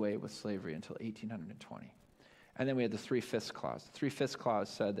couldn't do away with slavery until 1820. And then we had the 3/5 clause. The 3/5 clause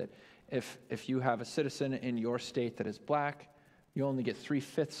said that if you have a citizen in your state that is black, you only get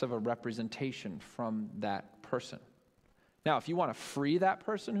 3/5 of a representation from that person. Now, if you want to free that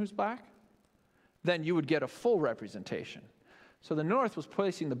person who's black, then you would get a full representation. So the North was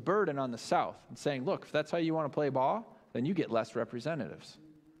placing the burden on the South and saying, look, if that's how you want to play ball, then you get less representatives.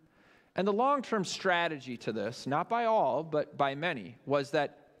 And the long-term strategy to this, not by all, but by many, was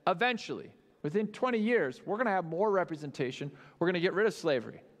that eventually, within 20 years, we're going to have more representation. We're going to get rid of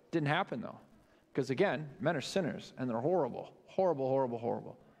slavery. Didn't happen, though. Because, again, men are sinners, and they're horrible. Horrible, horrible,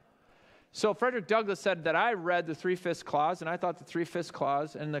 horrible. So Frederick Douglass said that I read the 3/5 clause, and I thought the 3/5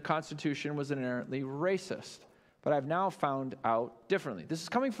 clause in the Constitution was inherently racist. But I've now found out differently. This is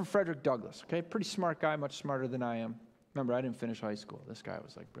coming from Frederick Douglass, okay? Pretty smart guy, much smarter than I am. Remember, I didn't finish high school. This guy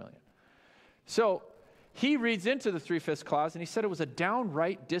was, brilliant. So he reads into the 3/5 clause, and he said it was a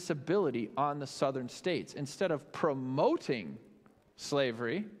downright disability on the southern states. Instead of promoting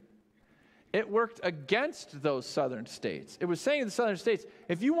slavery, it worked against those southern states. It was saying to the southern states,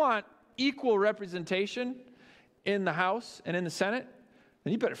 if you want equal representation in the House and in the Senate,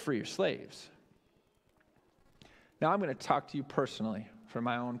 then you better free your slaves. Now I'm going to talk to you personally for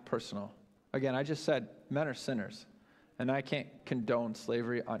my own personal. Again, I just said men are sinners. And I can't condone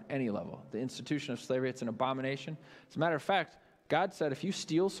slavery on any level. The institution of slavery, it's an abomination. As a matter of fact, God said if you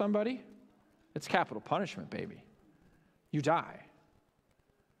steal somebody, it's capital punishment, baby. You die.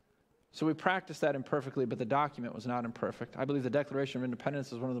 So we practiced that imperfectly, but the document was not imperfect. I believe the Declaration of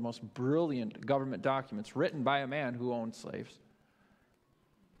Independence is one of the most brilliant government documents written by a man who owned slaves.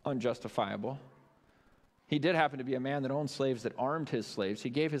 Unjustifiable. He did happen to be a man that owned slaves that armed his slaves. He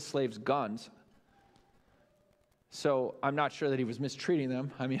gave his slaves guns. So I'm not sure that he was mistreating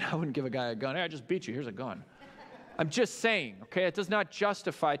them. I mean, I wouldn't give a guy a gun. Hey, I just beat you. Here's a gun. I'm just saying, okay? It does not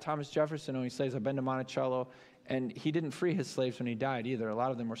justify Thomas Jefferson when he says, I've been to Monticello, and he didn't free his slaves when he died either. A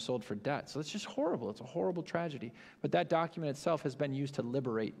lot of them were sold for debt. So it's just horrible. It's a horrible tragedy. But that document itself has been used to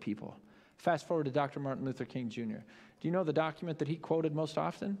liberate people. Fast forward to Dr. Martin Luther King Jr. Do you know the document that he quoted most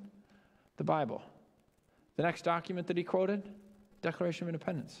often? The Bible. The next document that he quoted? Declaration of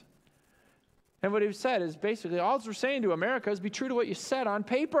Independence. And what he said is basically, all we're saying to America is be true to what you said on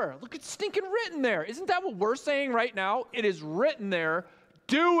paper. Look, it's stinking written there. Isn't that what we're saying right now? It is written there.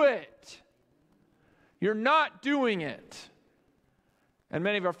 Do it. You're not doing it. And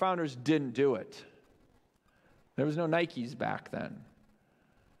many of our founders didn't do it. There was no Nikes back then.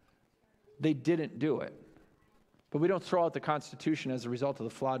 They didn't do it. But we don't throw out the Constitution as a result of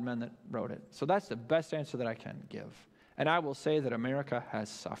the flawed men that wrote it. So that's the best answer that I can give. And I will say that America has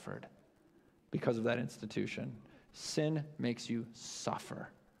suffered because of that institution. Sin makes you suffer.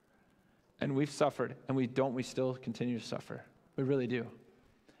 And we've suffered, and we still continue to suffer. We really do.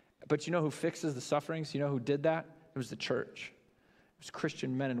 But you know who fixes the sufferings? You know who did that? It was the church. It was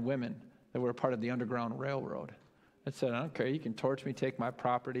Christian men and women that were a part of the Underground Railroad that said, I don't care, you can torch me, take my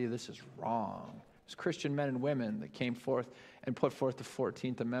property, this is wrong. It was Christian men and women that came forth and put forth the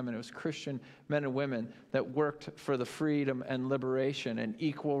 14th Amendment. It was Christian men and women that worked for the freedom and liberation and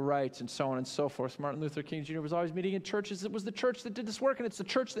equal rights and so on and so forth. Martin Luther King Jr. was always meeting in churches. It was the church that did this work, and it's the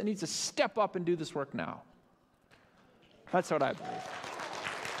church that needs to step up and do this work now. That's what I believe.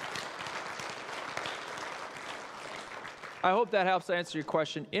 I hope that helps answer your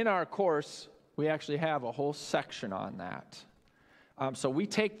question. In our course, we actually have a whole section on that. So we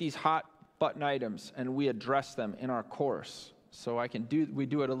take these hot button items and we address them in our course. So we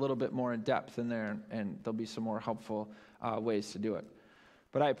do it a little bit more in depth in there, and there'll be some more helpful ways to do it.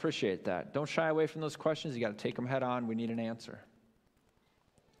 But I appreciate that. Don't shy away from those questions. You got to take them head on. We need an answer.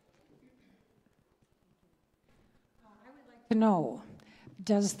 I would like to know,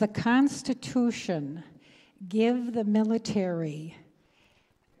 does the Constitution give the military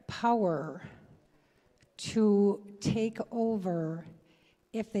power to take over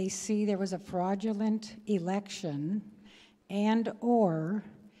if they see there was a fraudulent election, and or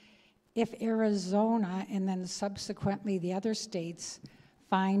if Arizona and then subsequently the other states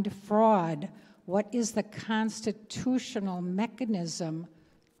find fraud, what is the constitutional mechanism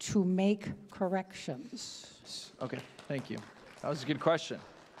to make corrections? Okay, thank you. That was a good question.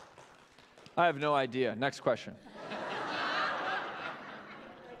 I have no idea. Next question.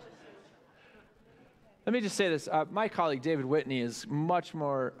 Let me just say this. My colleague David Whitney is much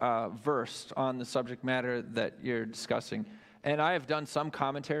more versed on the subject matter that you're discussing. And I have done some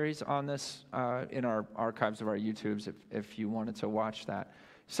commentaries on this in our archives of our YouTubes if you wanted to watch that.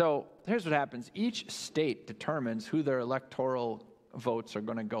 So here's what happens. Each state determines who their electoral votes are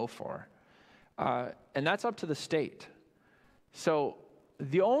going to go for. And that's up to the state. So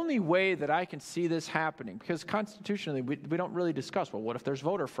the only way that I can see this happening, because constitutionally we don't really discuss, well, what if there's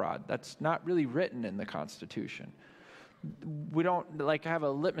voter fraud? That's not really written in the Constitution. We don't have a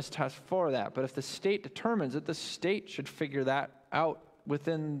litmus test for that. But if the state determines it, the state should figure that out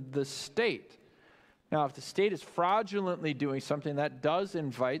within the state. Now, if the state is fraudulently doing something, that does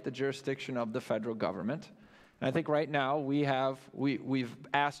invite the jurisdiction of the federal government. And I think right now we've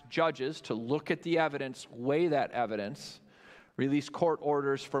asked judges to look at the evidence, weigh that evidence, release court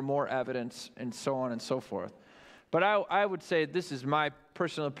orders for more evidence, and so on and so forth. But I would say this is my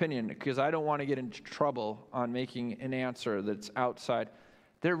personal opinion, because I don't want to get into trouble on making an answer that's outside.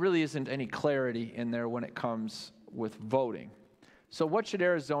 There really isn't any clarity in there when it comes with voting. So what should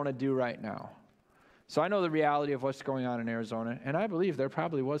Arizona do right now? So I know the reality of what's going on in Arizona, and I believe there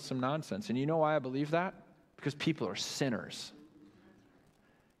probably was some nonsense. And you know why I believe that? Because people are sinners.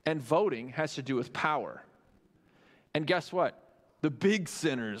 And voting has to do with power. And guess what? The big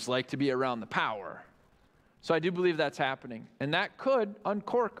sinners like to be around the power. So I do believe that's happening. And that could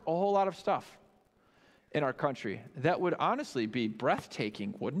uncork a whole lot of stuff in our country. That would honestly be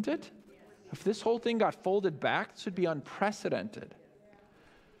breathtaking, wouldn't it? If this whole thing got folded back, this would be unprecedented.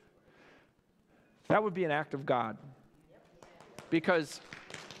 That would be an act of God. Because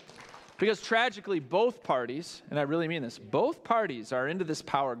tragically, both parties, and I really mean this, both parties are into this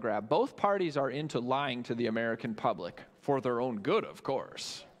power grab. Both parties are into lying to the American public for their own good, of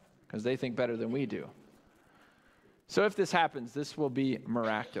course, because they think better than we do. So if this happens, this will be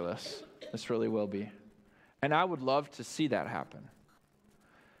miraculous. This really will be. And I would love to see that happen.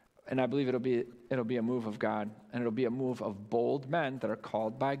 And I believe it'll be a move of God, and it'll be a move of bold men that are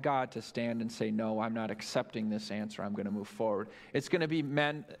called by God to stand and say, no, I'm not accepting this answer. I'm going to move forward. It's going to be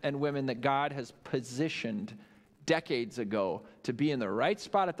men and women that God has positioned decades ago to be in the right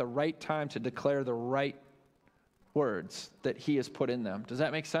spot at the right time to declare the right words that he has put in them. Does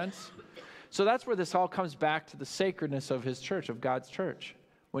that make sense? So that's where this all comes back to the sacredness of his church, of God's church.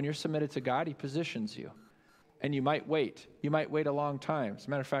 When you're submitted to God, he positions you. And you might wait. You might wait a long time. As a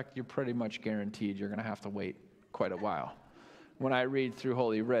matter of fact, you're pretty much guaranteed you're going to have to wait quite a while. When I read through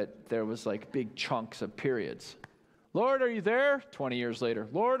Holy Writ, there was like big chunks of periods. Lord, are you there? 20 years later.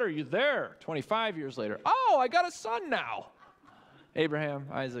 Lord, are you there? 25 years later. Oh, I got a son now. Abraham,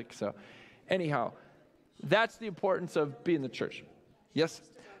 Isaac. So anyhow, that's the importance of being the church. Yes?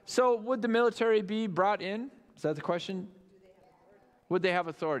 So would the military be brought in? Is that the question? Would they have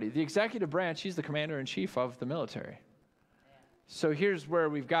authority? The executive branch, he's the commander-in-chief of the military. So here's where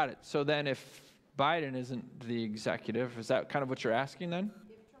we've got it. So then if Biden isn't the executive, is that kind of what you're asking then?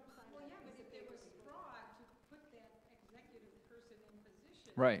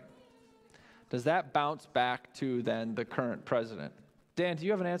 Right. Does that bounce back to then the current president? Dan, do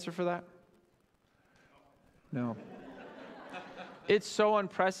you have an answer for that? No. It's so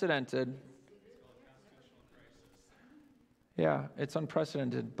unprecedented. Yeah, it's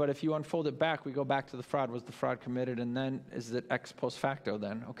unprecedented. But if you unfold it back, we go back to the fraud. Was the fraud committed? And then is it ex post facto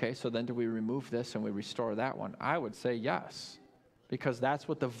then? Okay, so then do we remove this and we restore that one? I would say yes, because that's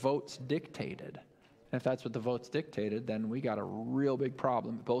what the votes dictated. And if that's what the votes dictated, then we got a real big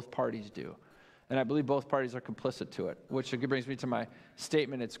problem. Both parties do. And I believe both parties are complicit to it, which brings me to my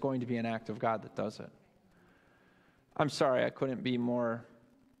statement, it's going to be an act of God that does it. I'm sorry, I couldn't be more.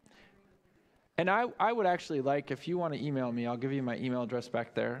 And I would actually like, if you want to email me, I'll give you my email address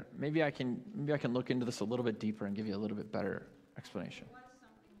back there. Maybe I can look into this a little bit deeper and give you a little bit better explanation.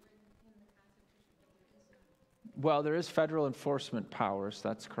 Well, there is federal enforcement powers,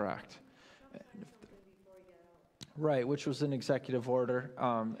 that's correct. Right, which was an executive order.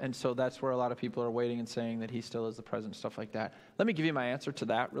 And so that's where a lot of people are waiting and saying that he still is the president, stuff like that. Let me give you my answer to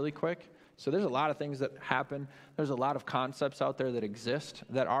that really quick. So there's a lot of things that happen. There's a lot of concepts out there that exist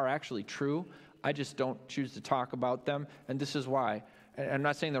that are actually true. I just don't choose to talk about them. And this is why. And I'm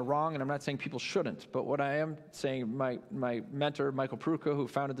not saying they're wrong, and I'm not saying people shouldn't. But what I am saying, my mentor, Michael Peruka, who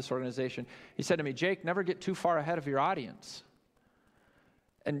founded this organization, he said to me, Jake, never get too far ahead of your audience.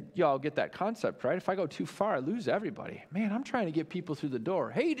 And y'all get that concept, right? If I go too far, I lose everybody. Man, I'm trying to get people through the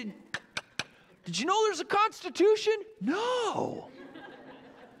door. Hey, did you know there's a Constitution? No.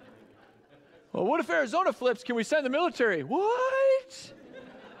 Well, what if Arizona flips? Can we send the military? What?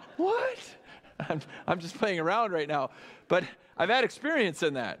 What? I'm just playing around right now, but I've had experience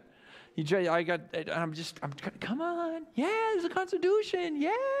in that. Come on. Yeah, there's a Constitution.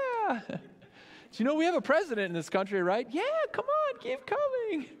 Yeah. Do you know we have a president in this country, right? Yeah, come on, keep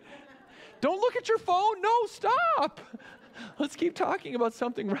coming. Don't look at your phone. No, stop. Let's keep talking about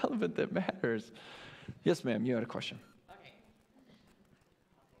something relevant that matters. Yes, ma'am, you had a question.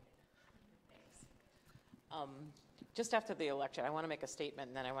 Just after the election, I want to make a statement,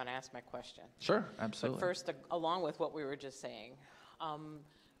 and then I want to ask my question. Sure, absolutely. But first, along with what we were just saying,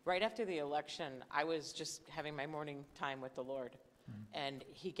 right after the election, I was just having my morning time with the Lord, and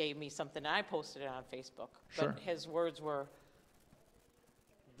he gave me something, and I posted it on Facebook. Sure. But his words were,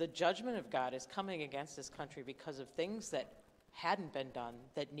 the judgment of God is coming against this country because of things that hadn't been done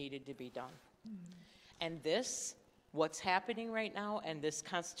that needed to be done. And this, what's happening right now, and this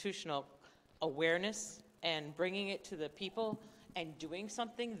constitutional awareness and bringing it to the people and doing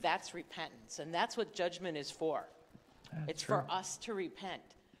something, that's repentance. And that's what judgment is for. It's for us to repent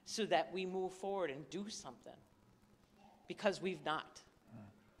so that we move forward and do something, because we've not.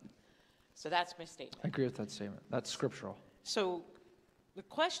 So that's my statement. I agree with that statement. That's scriptural. So the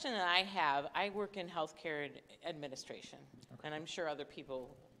question that I have, I work in healthcare administration, and I'm sure other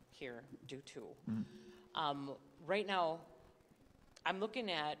people here do too. Right now, I'm looking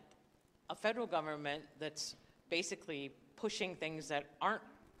at a federal government that's basically pushing things that aren't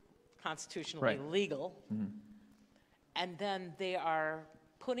constitutionally legal, and then they are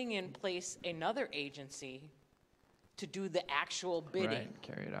putting in place another agency to do the actual bidding. Right,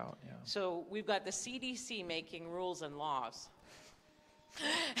 carry it out, yeah. So we've got the CDC making rules and laws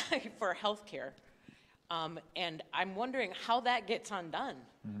for healthcare, and I'm wondering how that gets undone.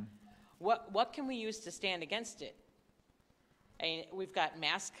 What can we use to stand against it? And we've got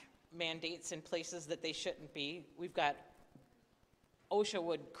mask mandates in places that they shouldn't be. We've got OSHA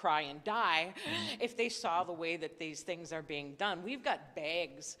would cry and die if they saw the way that these things are being done. We've got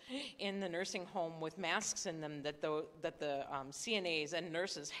bags in the nursing home with masks in them that the CNAs and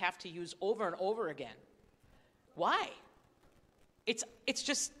nurses have to use over and over again. Why? It's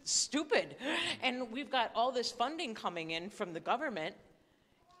just stupid. And we've got all this funding coming in from the government,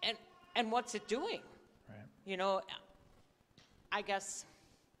 and what's it doing? Right. You know, I guess,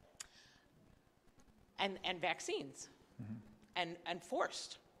 and vaccines, and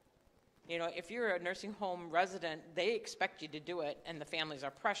forced. You know, if you're a nursing home resident, they expect you to do it, and the families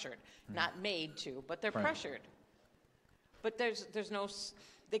are pressured, not made to, but they're pressured. But there's no,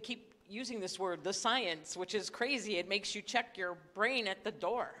 they keep using this word, the science, which is crazy. It makes you check your brain at the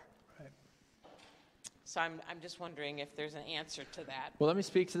door. So I'm just wondering if there's an answer to that. Well, let me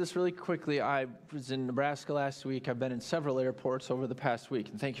speak to this really quickly. I was in Nebraska last week. I've been in several airports over the past week,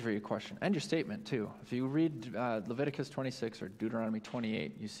 and thank you for your question and your statement, too. If you read Leviticus 26 or Deuteronomy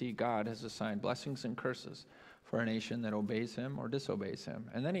 28, you see God has assigned blessings and curses for a nation that obeys him or disobeys him.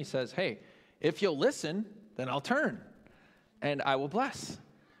 And then he says, hey, if you'll listen, then I'll turn, and I will bless.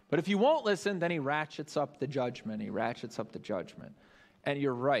 But if you won't listen, then he ratchets up the judgment. He ratchets up the judgment. And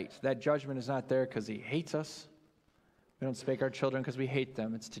you're right, that judgment is not there because he hates us. We don't spank our children because we hate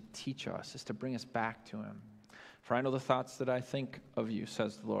them. It's to teach us. It's to bring us back to him. For I know the thoughts that I think of you,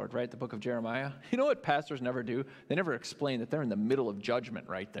 says the Lord. Right? The book of Jeremiah. You know what pastors never do? They never explain that they're in the middle of judgment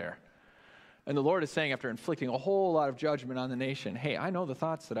right there. And the Lord is saying, after inflicting a whole lot of judgment on the nation, hey, I know the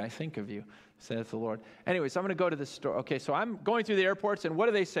thoughts that I think of you, saith the Lord. Anyways, I'm going to go to this story. Okay, so I'm going through the airports, and what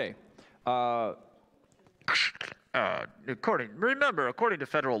do they say? According to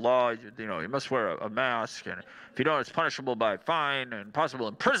federal law, you must wear a mask, and if you don't, it's punishable by fine and possible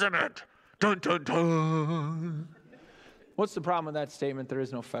imprisonment. Dun, dun, dun. What's the problem with that statement? There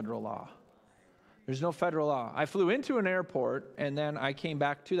is no federal law. There's no federal law. I flew into an airport, and then I came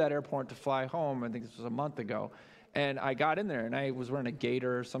back to that airport to fly home. I think this was a month ago. And I got in there, and I was wearing a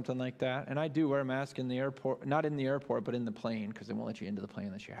gaiter or something like that. And I do wear a mask in the airport, not in the airport, but in the plane, because they won't let you into the plane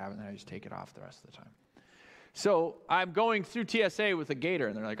unless you have it, and then I just take it off the rest of the time. So I'm going through TSA with a gaiter,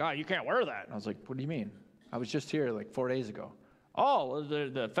 and they're like, oh, you can't wear that. And I was like, what do you mean? I was just here like 4 days ago. Oh,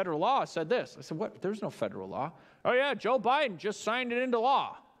 the federal law said this. I said, what? There's no federal law. Oh, yeah, Joe Biden just signed it into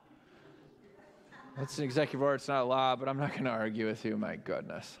law. That's an executive order. It's not a law, but I'm not going to argue with you. My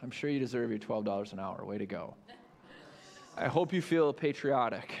goodness. I'm sure you deserve your $12 an hour. Way to go. I hope you feel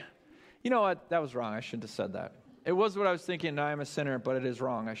patriotic. You know what? That was wrong. I shouldn't have said that. It was what I was thinking. I am a sinner, but it is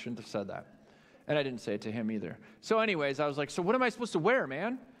wrong. I shouldn't have said that. And I didn't say it to him either. So anyways, I was like, so what am I supposed to wear,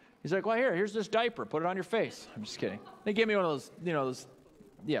 man? He's like, well, here's this diaper. Put it on your face. I'm just kidding. They gave me one of those,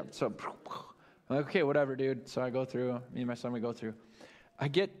 so I'm like, okay, whatever, dude. So I go through, me and my son, we go through. I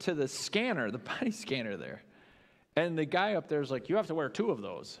get to the scanner, the body scanner there. And the guy up there is like, you have to wear 2 of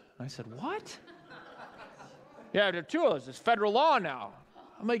those. And I said, what? Yeah, there are 2 of those. It's federal law now.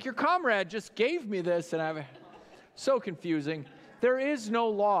 I'm like, your comrade just gave me this. And so confusing. There is no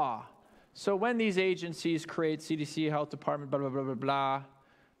law. So when these agencies create CDC, Health Department, blah, blah, blah, blah, blah,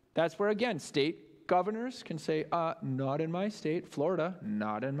 that's where, again, state governors can say, not in my state. Florida,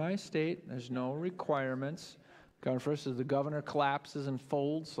 not in my state. There's no requirements. Governor first is the governor collapses and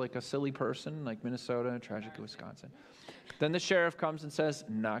folds like a silly person, like Minnesota, tragically Wisconsin. Then the sheriff comes and says,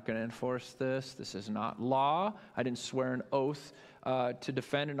 not going to enforce this. This is not law. I didn't swear an oath to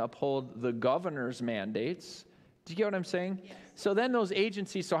defend and uphold the governor's mandates. Do you get what I'm saying? Yes. So then those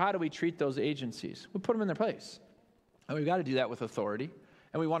agencies, so how do we treat those agencies? We put them in their place. And we've got to do that with authority.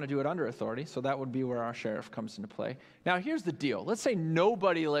 And we want to do it under authority, so that would be where our sheriff comes into play. Now, here's the deal. Let's say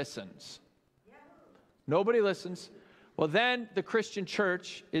nobody listens. Yeah. Nobody listens. Well, then the Christian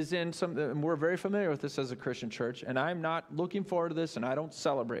church is in some, and we're very familiar with this as a Christian church, and I'm not looking forward to this, and I don't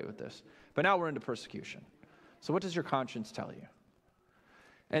celebrate with this. But now we're into persecution. So what does your conscience tell you?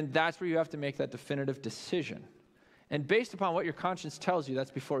 And that's where you have to make that definitive decision. And based upon what your conscience tells you, that's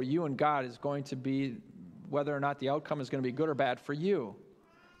before you and God is going to be, whether or not the outcome is going to be good or bad for you.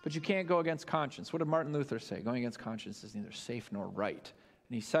 But you can't go against conscience. What did Martin Luther say? Going against conscience is neither safe nor right.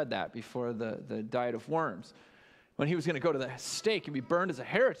 And he said that before the Diet of Worms, when he was going to go to the stake and be burned as a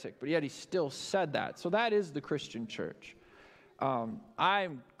heretic, but yet he still said that. So that is the Christian church.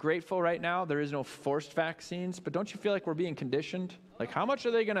 I'm grateful right now there is no forced vaccines, but don't you feel like we're being conditioned? Like, how much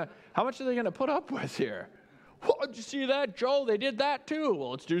are they gonna put up with here? Well, did you see that, Joe? They did that too.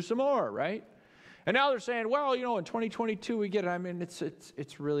 Well, let's do some more, right? And now they're saying, well, in 2022 we get it. I mean, it's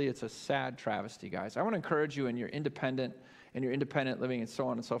a sad travesty, guys. I want to encourage you in your independent living and so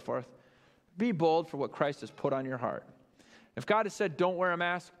on and so forth. Be bold for what Christ has put on your heart. If God has said don't wear a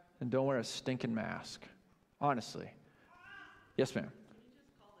mask, then don't wear a stinking mask. Honestly. Yes, ma'am. Can you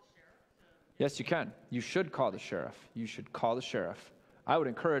just call the sheriff? Yes, you can. You should call the sheriff. You should call the sheriff. I would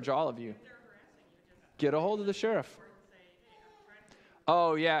encourage all of you. Get a hold of the sheriff.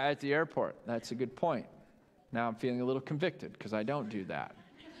 Oh, yeah, at the airport. That's a good point. Now I'm feeling a little convicted because I don't do that.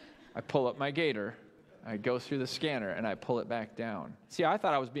 I pull up my gaiter, I go through the scanner, and I pull it back down. See, I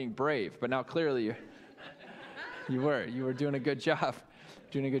thought I was being brave, but now clearly You were doing a good job.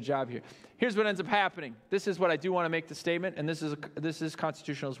 Doing a good job here. Here's what ends up happening. This is what I do want to make the statement, and this is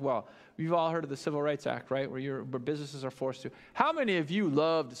constitutional as well. You've all heard of the Civil Rights Act, right? Where businesses are forced to. How many of you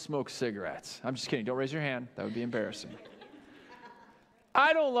love to smoke cigarettes? I'm just kidding. Don't raise your hand. That would be embarrassing.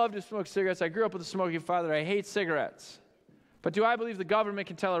 I don't love to smoke cigarettes. I grew up with a smoking father. I hate cigarettes. But do I believe the government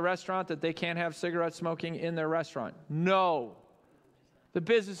can tell a restaurant that they can't have cigarette smoking in their restaurant? No. The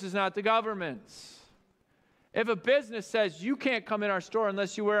business is not the government's. If a business says you can't come in our store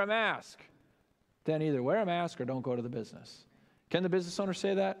unless you wear a mask, then either wear a mask or don't go to the business. Can the business owner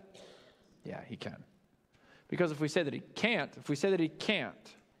say that? Yeah, he can. Because if we say that he can't,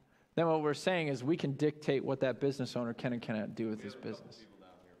 then what we're saying is we can dictate what that business owner can and cannot do with his business.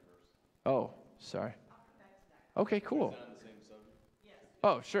 Oh, sorry. Okay, cool.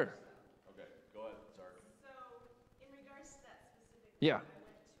 Oh, sure. Okay, go ahead. Sorry. So, in regards to that specific, Yeah. I went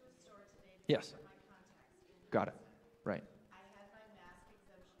to a store today to Yes. get my contacts in. Got it. Right. I had my mask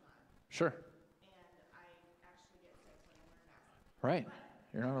exemption on, Sure. and I actually get sick when I wear a mask. Right.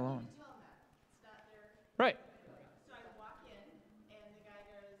 You're not alone. You tell them that. It's not their... Right. So I walk in, and the guy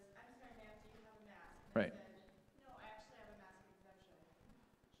goes, I'm sorry, ma'am, do you have a mask? And Right. I said, no, I actually have a mask exemption.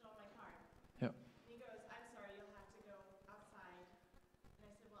 Show him my card. Yep. And he goes, I'm sorry, you'll have to go outside. And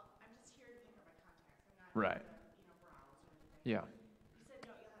I said, well, I'm just here to pick up my contacts. I'm not Right. here to, browse or anything. Yeah. He said,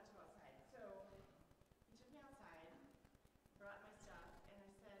 no, you'll have to go outside. So he took me outside, brought my stuff, and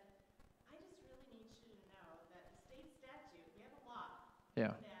I said, I just really need you to know that the state statute, we have a law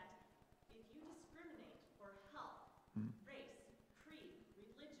Yeah. that if you discriminate for health, race, creed,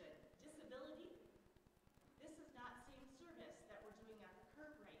 religion, disability, this is not same service that we're doing at the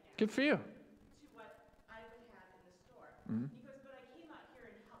curb right now Good for you. to what I would have in the store. Mhm. He goes, but I came out here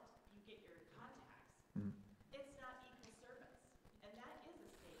and helped you get your contacts. It's not equal service, and that is a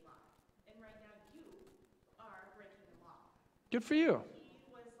state law. And right now you are breaking the law. Good for you. He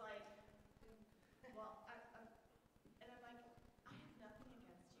was like, well, and I'm like, I have nothing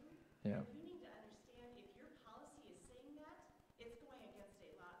against you. Yeah. You need to understand if your policy is saying that, it's going against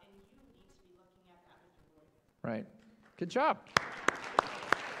state law, and you need to be looking at that with your lawyer. Right. Good job.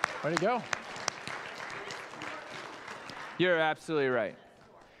 Way to go. You're absolutely right.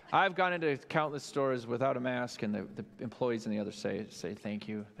 I've gone into countless stores without a mask, and the employees in the other say thank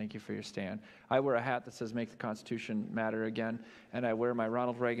you for your stand. I wear a hat that says "Make the Constitution Matter Again," and I wear my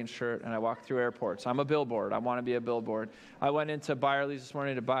Ronald Reagan shirt, and I walk through airports. I'm a billboard. I want to be a billboard. I went into Byerly's this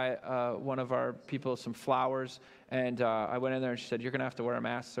morning to buy one of our people some flowers, and I went in there, and she said, "You're going to have to wear a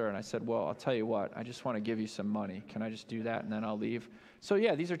mask, sir." And I said, "Well, I'll tell you what. I just want to give you some money. Can I just do that, and then I'll leave?" So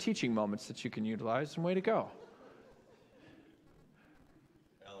yeah, these are teaching moments that you can utilize, and way to go.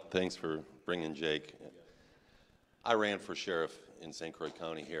 Thanks for bringing Jake. I ran for sheriff in St. Croix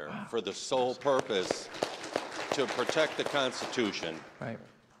County here for the sole purpose to protect the Constitution. Right.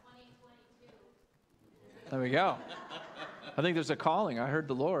 There we go. I think there's a calling. I heard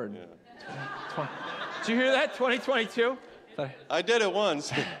the Lord. Yeah. Did you hear that? 2022? I did it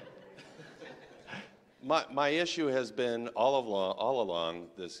once. My issue has been all along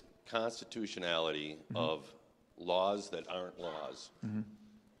this constitutionality of laws that aren't laws.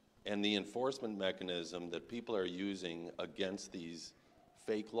 And the enforcement mechanism that people are using against these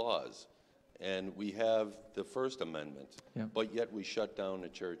fake laws. And we have the First Amendment, but yet we shut down the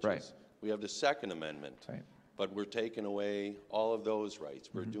churches. Right. We have the Second Amendment, but we're taking away all of those rights.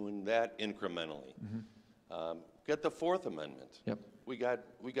 We're doing that incrementally. Get the Fourth Amendment. We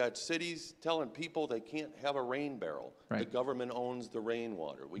got cities telling people they can't have a rain barrel. The government owns the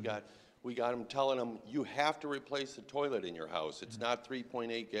rainwater. We got them telling them, you have to replace the toilet in your house. It's not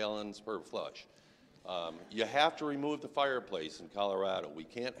 3.8 gallons per flush. You have to remove the fireplace in Colorado. We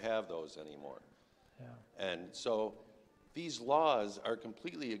can't have those anymore. And so these laws are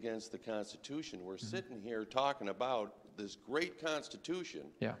completely against the Constitution. We're sitting here talking about this great Constitution,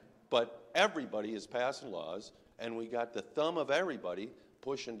 but everybody is passing laws, and we got the thumb of everybody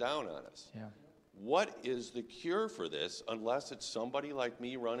pushing down on us. What is the cure for this unless it's somebody like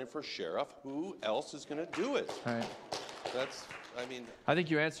me running for sheriff? Who else is going to do it? That's, I mean. I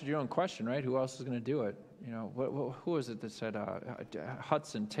think you answered your own question, right? Who else is going to do it? You know, who was it that said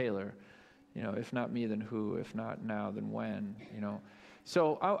Hudson Taylor? You know, if not me, then who? If not now, then when? You know.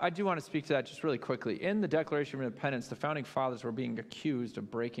 So I do want to speak to that just really quickly. In the Declaration of Independence, the Founding Fathers were being accused of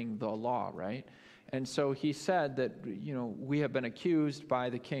breaking the law, right? And so he said that, you know, we have been accused by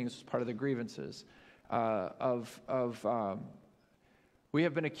the kings, as part of the grievances, we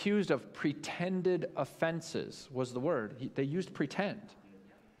have been accused of pretended offenses, was the word. They used pretend.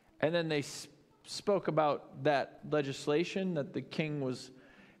 And then they spoke about that legislation that the king was,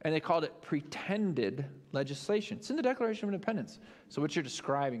 And they called it pretended legislation. It's in the Declaration of Independence. So what you're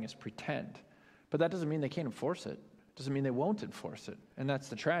describing is pretend. But that doesn't mean they can't enforce it. It doesn't mean they won't enforce it. And that's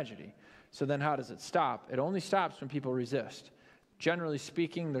the tragedy. So then how does it stop? It only stops when people resist. Generally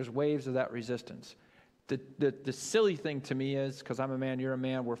speaking, there's waves of that resistance. The silly thing to me is, because I'm a man, you're a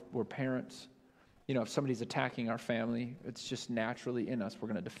man, we're parents. You know, if somebody's attacking our family, it's just naturally in us. We're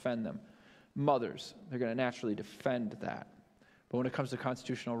going to defend them. Mothers, they're going to naturally defend that. But when it comes to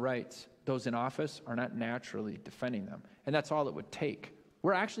constitutional rights, those in office are not naturally defending them. And that's all it would take.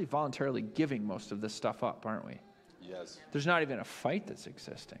 We're actually voluntarily giving most of this stuff up, aren't we? Yes. There's not even a fight that's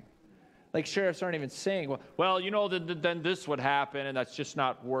existing. Like sheriffs aren't even saying, well, you know, then this would happen, and that's just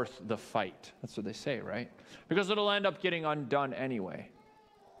not worth the fight. That's what they say, right? Because it'll end up getting undone anyway.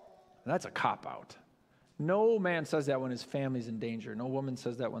 And that's a cop-out. No man says that when his family's in danger. No woman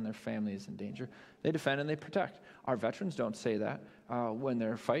says that when their family is in danger. They defend and they protect. Our veterans don't say that when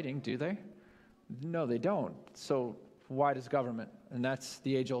they're fighting, do they? No, they don't. So why does government? And that's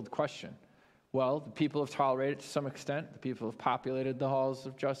the age-old question. Well, the people have tolerated it to some extent. The people have populated the halls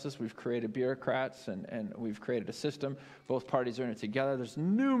of justice. We've created bureaucrats, and we've created a system. Both parties are in it together. There's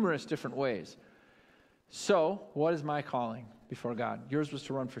numerous different ways. So what is my calling before God? Yours was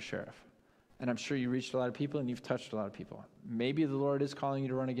to run for sheriff. And I'm sure you reached a lot of people and you've touched a lot of people. Maybe the Lord is calling you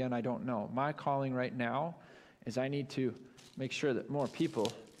to run again. I don't know. My calling right now is I need to make sure that more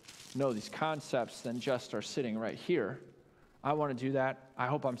people know these concepts than just are sitting right here. I want to do that. I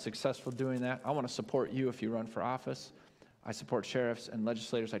hope I'm successful doing that. I want to support you if you run for office. I support sheriffs and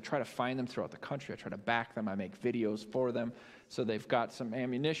legislators. I try to find them throughout the country. I try to back them. I make videos for them so they've got some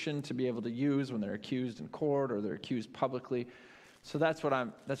ammunition to be able to use when they're accused in court or they're accused publicly. So that's what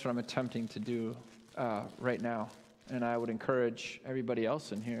I'm attempting to do right now. And I would encourage everybody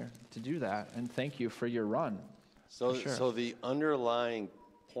else in here to do that. And thank you for your run. So the underlying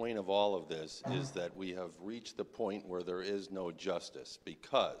point of all of this is that we have reached the point where there is no justice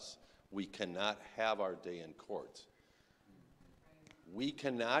because we cannot have our day in court. We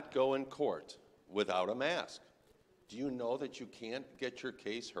cannot go in court without a mask. Do you know that you can't get your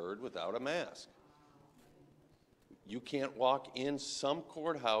case heard without a mask? You can't walk in some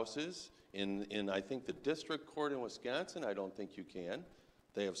courthouses, in I think the district court in Wisconsin, I don't think you can.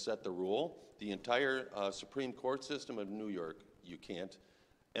 They have set the rule. The entire Supreme Court system of New York, you can't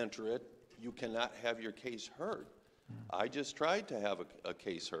enter it. You cannot have your case heard. I just tried to have a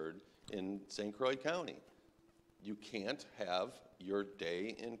case heard in St. Croix County. You can't have your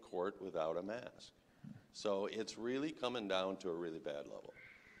day in court without a mask. So it's really coming down to a really bad level.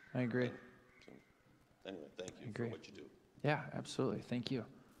 I agree. Anyway, thank you for what you do. Yeah, absolutely. Thank you.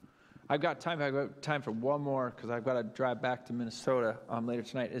 I've got time for one more because I've got to drive back to Minnesota later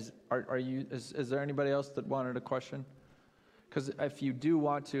tonight. Is there anybody else that wanted a question? Because if you do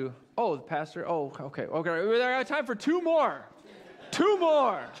want to, the pastor. Oh, okay. I got time for two more. Two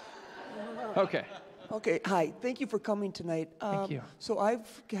more. Okay. Okay. Hi. Thank you for coming tonight. Thank you. So I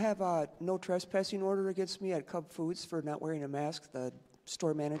have a no trespassing order against me at Cub Foods for not wearing a mask. The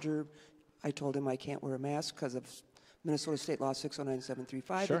store manager, I told him I can't wear a mask because of Minnesota State Law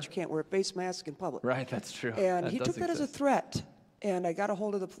 609735, Sure. that you can't wear a face mask in public. Right, that's true. And That he does took that as a exist. threat. And I got a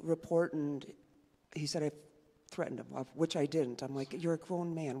hold of the report, and he said I threatened him, which I didn't. I'm like, you're a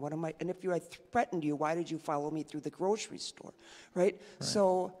grown man. What am I? And if I threatened you, why did you follow me through the grocery store, right?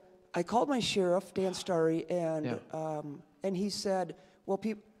 So I called my sheriff, Dan Starry, and he said, well,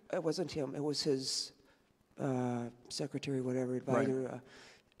 it wasn't him. It was his secretary, whatever, advisor,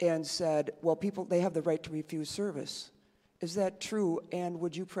 and said, well, they have the right to refuse service. Is that true? And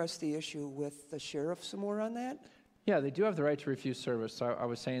would you press the issue with the sheriff some more on that? Yeah, they do have the right to refuse service. So I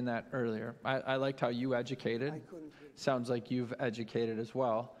was saying that earlier. I liked how you educated. Sounds like you've educated as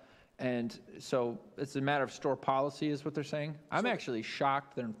well. And so it's a matter of store policy is what they're saying. I'm actually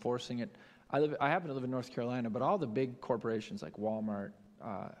shocked they're enforcing it. I happen to live in North Carolina, but all the big corporations like Walmart,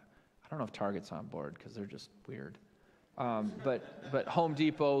 I don't know if Target's on board because they're just weird. But Home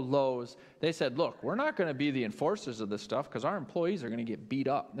Depot, Lowe's, they said, look, we're not going to be the enforcers of this stuff because our employees are going to get beat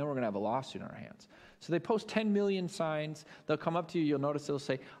up. And then we're going to have a lawsuit on our hands. So they post 10 million signs. They'll come up to you. You'll notice they'll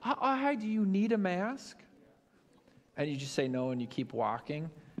say, hi, do you need a mask? And you just say no and you keep walking.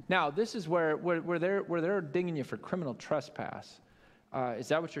 Now, this is where they're dinging you for criminal trespass. Is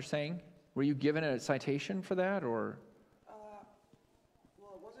that what you're saying? Were you given a citation for that, or?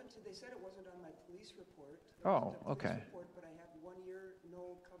 Well, it wasn't. They said it wasn't on my police report. Oh, okay. But I have 1 year,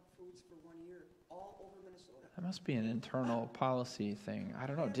 no Cub Foods for 1 year, all over Minnesota. That must be an internal policy thing. I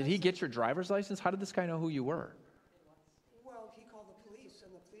don't know. Did he get your driver's license? How did this guy know who you were? Well, he called the police,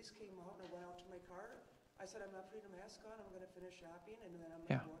 and the police came out, and I went out to my car. I said, I'm not putting a mask on, I'm gonna finish shopping, and then I'm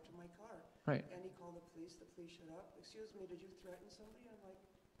Yeah. gonna go out to my car. Right. And he called the police showed up. Excuse me, did you threaten somebody? I'm like,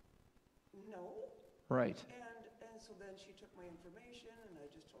 no. Right. And so then she took my information, and I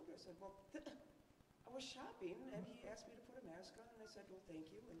just told her, I said, well, I was shopping, and he asked me to put a mask on, and I said, well, thank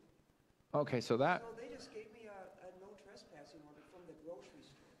you. And Okay, so that, so they just gave me a no trespassing order from the grocery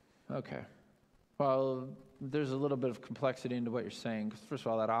store. okay. Well, there's a little bit of complexity into what you're saying. 'Cause first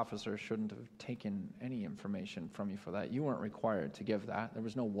of all, that officer shouldn't have taken any information from you for that. You weren't required to give that. There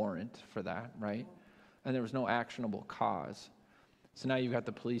was no warrant for that, right? And there was no actionable cause. So now you've got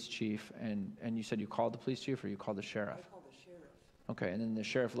the police chief, and you said you called the police chief or you called the sheriff? I called the sheriff. Okay, and then the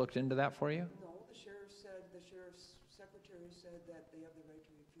sheriff looked into that for you? No, the sheriff's secretary said that they have the right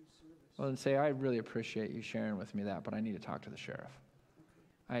to refuse service. Well, then say, I really appreciate you sharing with me that, but I need to talk to the sheriff.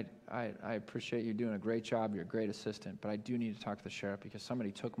 I appreciate you doing a great job. You're a great assistant, but I do need to talk to the sheriff because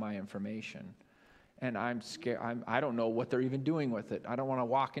somebody took my information, and I'm scared. I don't know what they're even doing with it. I don't want to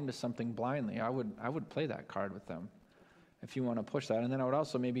walk into something blindly. I would play that card with them if you want to push that. And then I would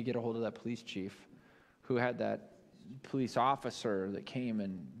also maybe get a hold of that police chief who had that police officer that came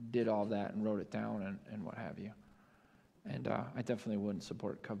and did all that and wrote it down and what have you. And I definitely wouldn't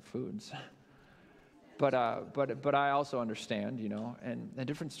support Cub Foods. But I also understand, you know, and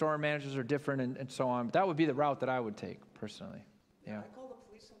different store managers are different and so on. But that would be the route that I would take personally. Yeah. I call the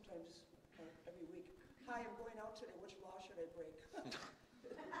police sometimes every week. Hi, I'm going out today. Which law should I break?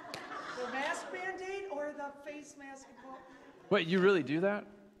 The mask mandate or the face mask? Wait, you really do that?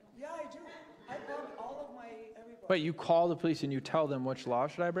 Yeah, I do. I bug all of my everybody. Wait, you call the police and you tell them which law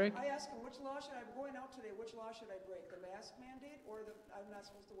should I break? I ask them which law should I'm going out today. Which law should I break? The mask mandate or I'm not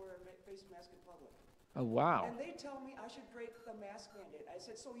supposed to wear a face mask in public? Oh, wow. And they tell me I should break the mask mandate. I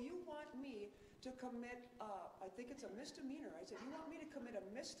said, so you want me to commit, I think it's a misdemeanor. I said, you want me to commit a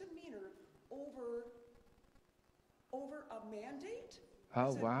misdemeanor over a mandate? Oh, I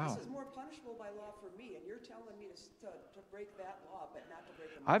said, wow. This is more punishable by law for me, and you're telling me to break that law, but not to break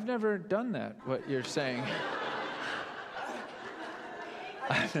the I've never done that, what you're saying.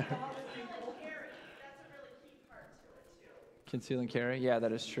 Conceal and carry? Yeah,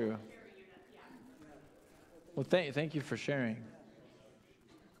 that is true. Well, thank you for sharing.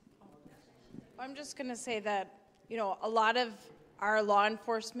 I'm just going to say that, you know, a lot of our law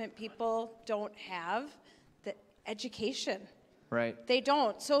enforcement people don't have the education. Right. They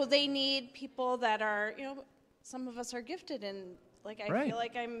don't. So they need people that are, you know, some of us are gifted and like I Right. feel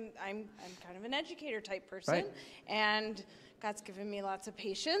like I'm kind of an educator type person, Right. and God's given me lots of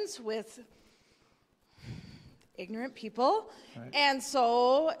patience with ignorant people. Right. And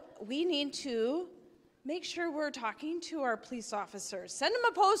so we need to make sure we're talking to our police officers. Send them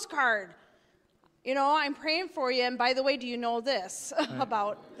a postcard. You know, I'm praying for you, and by the way, do you know this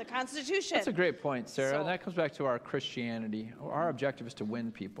about the Constitution? That's a great point, Sarah. So- And that comes back to our Christianity. Our objective is to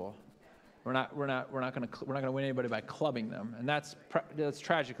win people. We're not going to win anybody by clubbing them, and that's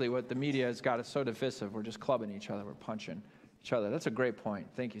tragically what the media has got us so divisive. We're just clubbing each other. We're punching each other. That's a great point.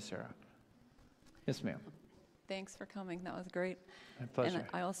 Thank you, Sarah. Yes, ma'am. Thanks for coming. That was great. My pleasure. And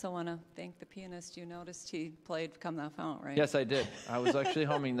I also want to thank the pianist. You noticed he played Come Thou Fount, right? Yes, I did. I was actually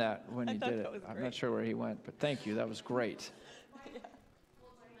humming that when I he thought did it. that was I'm great. not sure where he went, but thank you. That was great.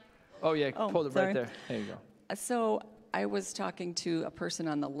 Oh, yeah, Oh, pulled it sorry. right there. There you go. So I was talking to a person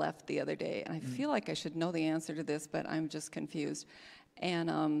on the left the other day, and I feel like I should know the answer to this, but I'm just confused. And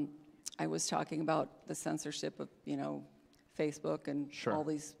I was talking about the censorship of, you know, Facebook and Sure. all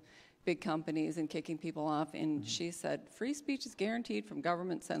these big companies and kicking people off. And she said, free speech is guaranteed from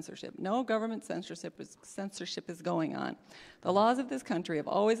government censorship. No government censorship is going on. The laws of this country have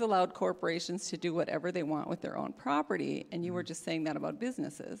always allowed corporations to do whatever they want with their own property, and you were just saying that about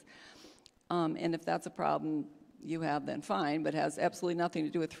businesses. And if that's a problem you have, then fine, but it has absolutely nothing to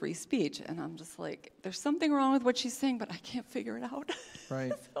do with free speech. And I'm just like, there's something wrong with what she's saying, but I can't figure it out.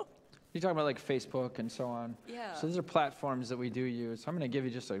 Right. You're talking about like Facebook and so on. Yeah. So those are platforms that we do use. I'm going to give you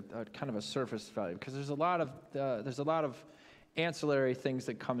just a kind of a surface value because there's a lot of ancillary things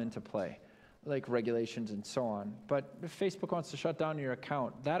that come into play, like regulations and so on. But if Facebook wants to shut down your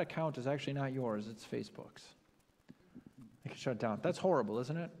account, that account is actually not yours. It's Facebook's. They can shut down. That's horrible,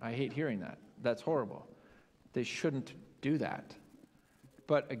 isn't it? I hate hearing that. That's horrible. They shouldn't do that.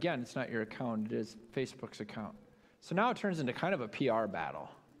 But again, it's not your account. It is Facebook's account. So now it turns into kind of a PR battle.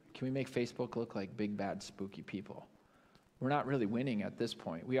 Can we make Facebook look like big, bad, spooky people? We're not really winning at this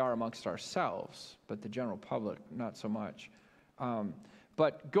point. We are amongst ourselves, but the general public, not so much.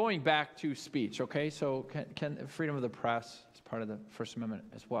 But going back to speech, okay? So can freedom of the press is part of the First Amendment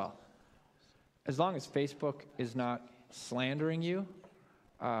as well. As long as Facebook is not slandering you,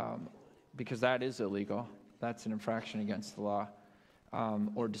 because that is illegal. That's an infraction against the law.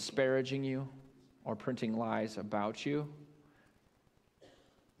 Or disparaging you, or printing lies about you,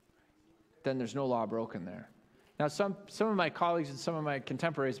 then there's no law broken there. Now, some of my colleagues and some of my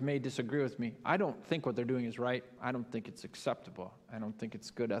contemporaries may disagree with me. I don't think what they're doing is right. I don't think it's acceptable. I don't think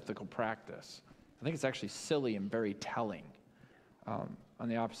it's good ethical practice. I think it's actually silly and very telling on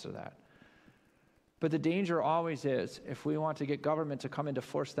the opposite of that. But the danger always is, if we want to get government to come in to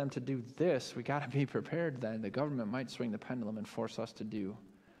force them to do this, we got to be prepared then. The government might swing the pendulum and force us to do.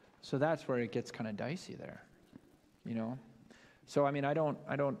 So that's where it gets kind of dicey there, you know? So, I mean, I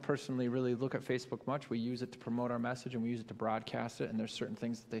don't personally really look at Facebook much. We use it to promote our message, and we use it to broadcast it, and there's certain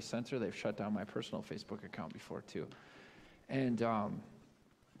things that they censor. They've shut down my personal Facebook account before, too. And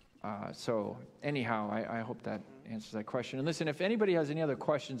so anyhow, I hope that answers that question. And listen, if anybody has any other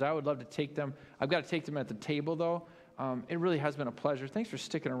questions, I would love to take them. I've got to take them at the table, though. It really has been a pleasure. Thanks for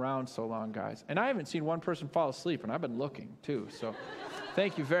sticking around so long, guys. And I haven't seen one person fall asleep, and I've been looking, too. So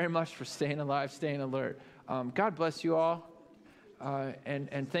thank you very much for staying alive, staying alert. God bless you all.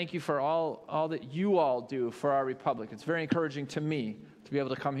 And thank you for all that you all do for our republic. It's very encouraging to me to be able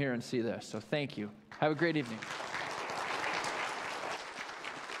to come here and see this. So thank you. Have a great evening.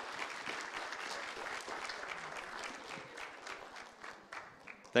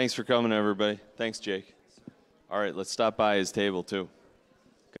 Thanks for coming, everybody. Thanks, Jake. All right, let's stop by his table, too.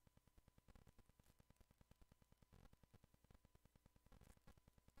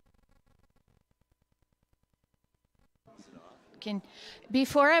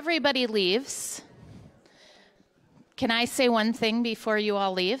 Before everybody leaves, can I say one thing before you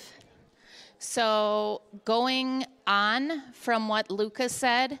all leave? So going on from what Lucas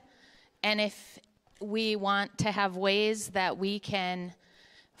said, and if we want to have ways that we can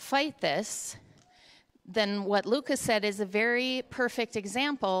fight this, then what Lucas said is a very perfect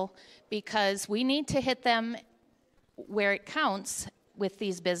example, because we need to hit them where it counts with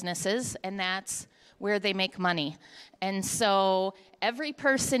these businesses, and that's where they make money. And so every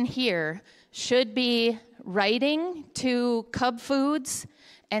person here should be writing to Cub Foods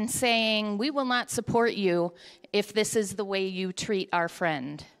and saying, we will not support you if this is the way you treat our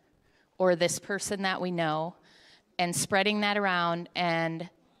friend or this person that we know, and spreading that around, and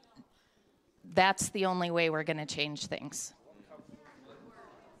that's the only way we're going to change things.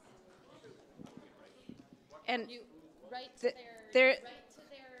 And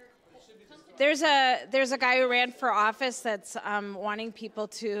there's a guy who ran for office that's wanting people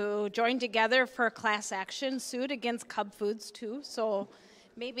to join together for a class action suit against Cub Foods too. So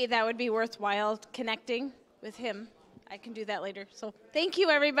maybe that would be worthwhile connecting with him. I can do that later. So thank you,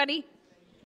 everybody.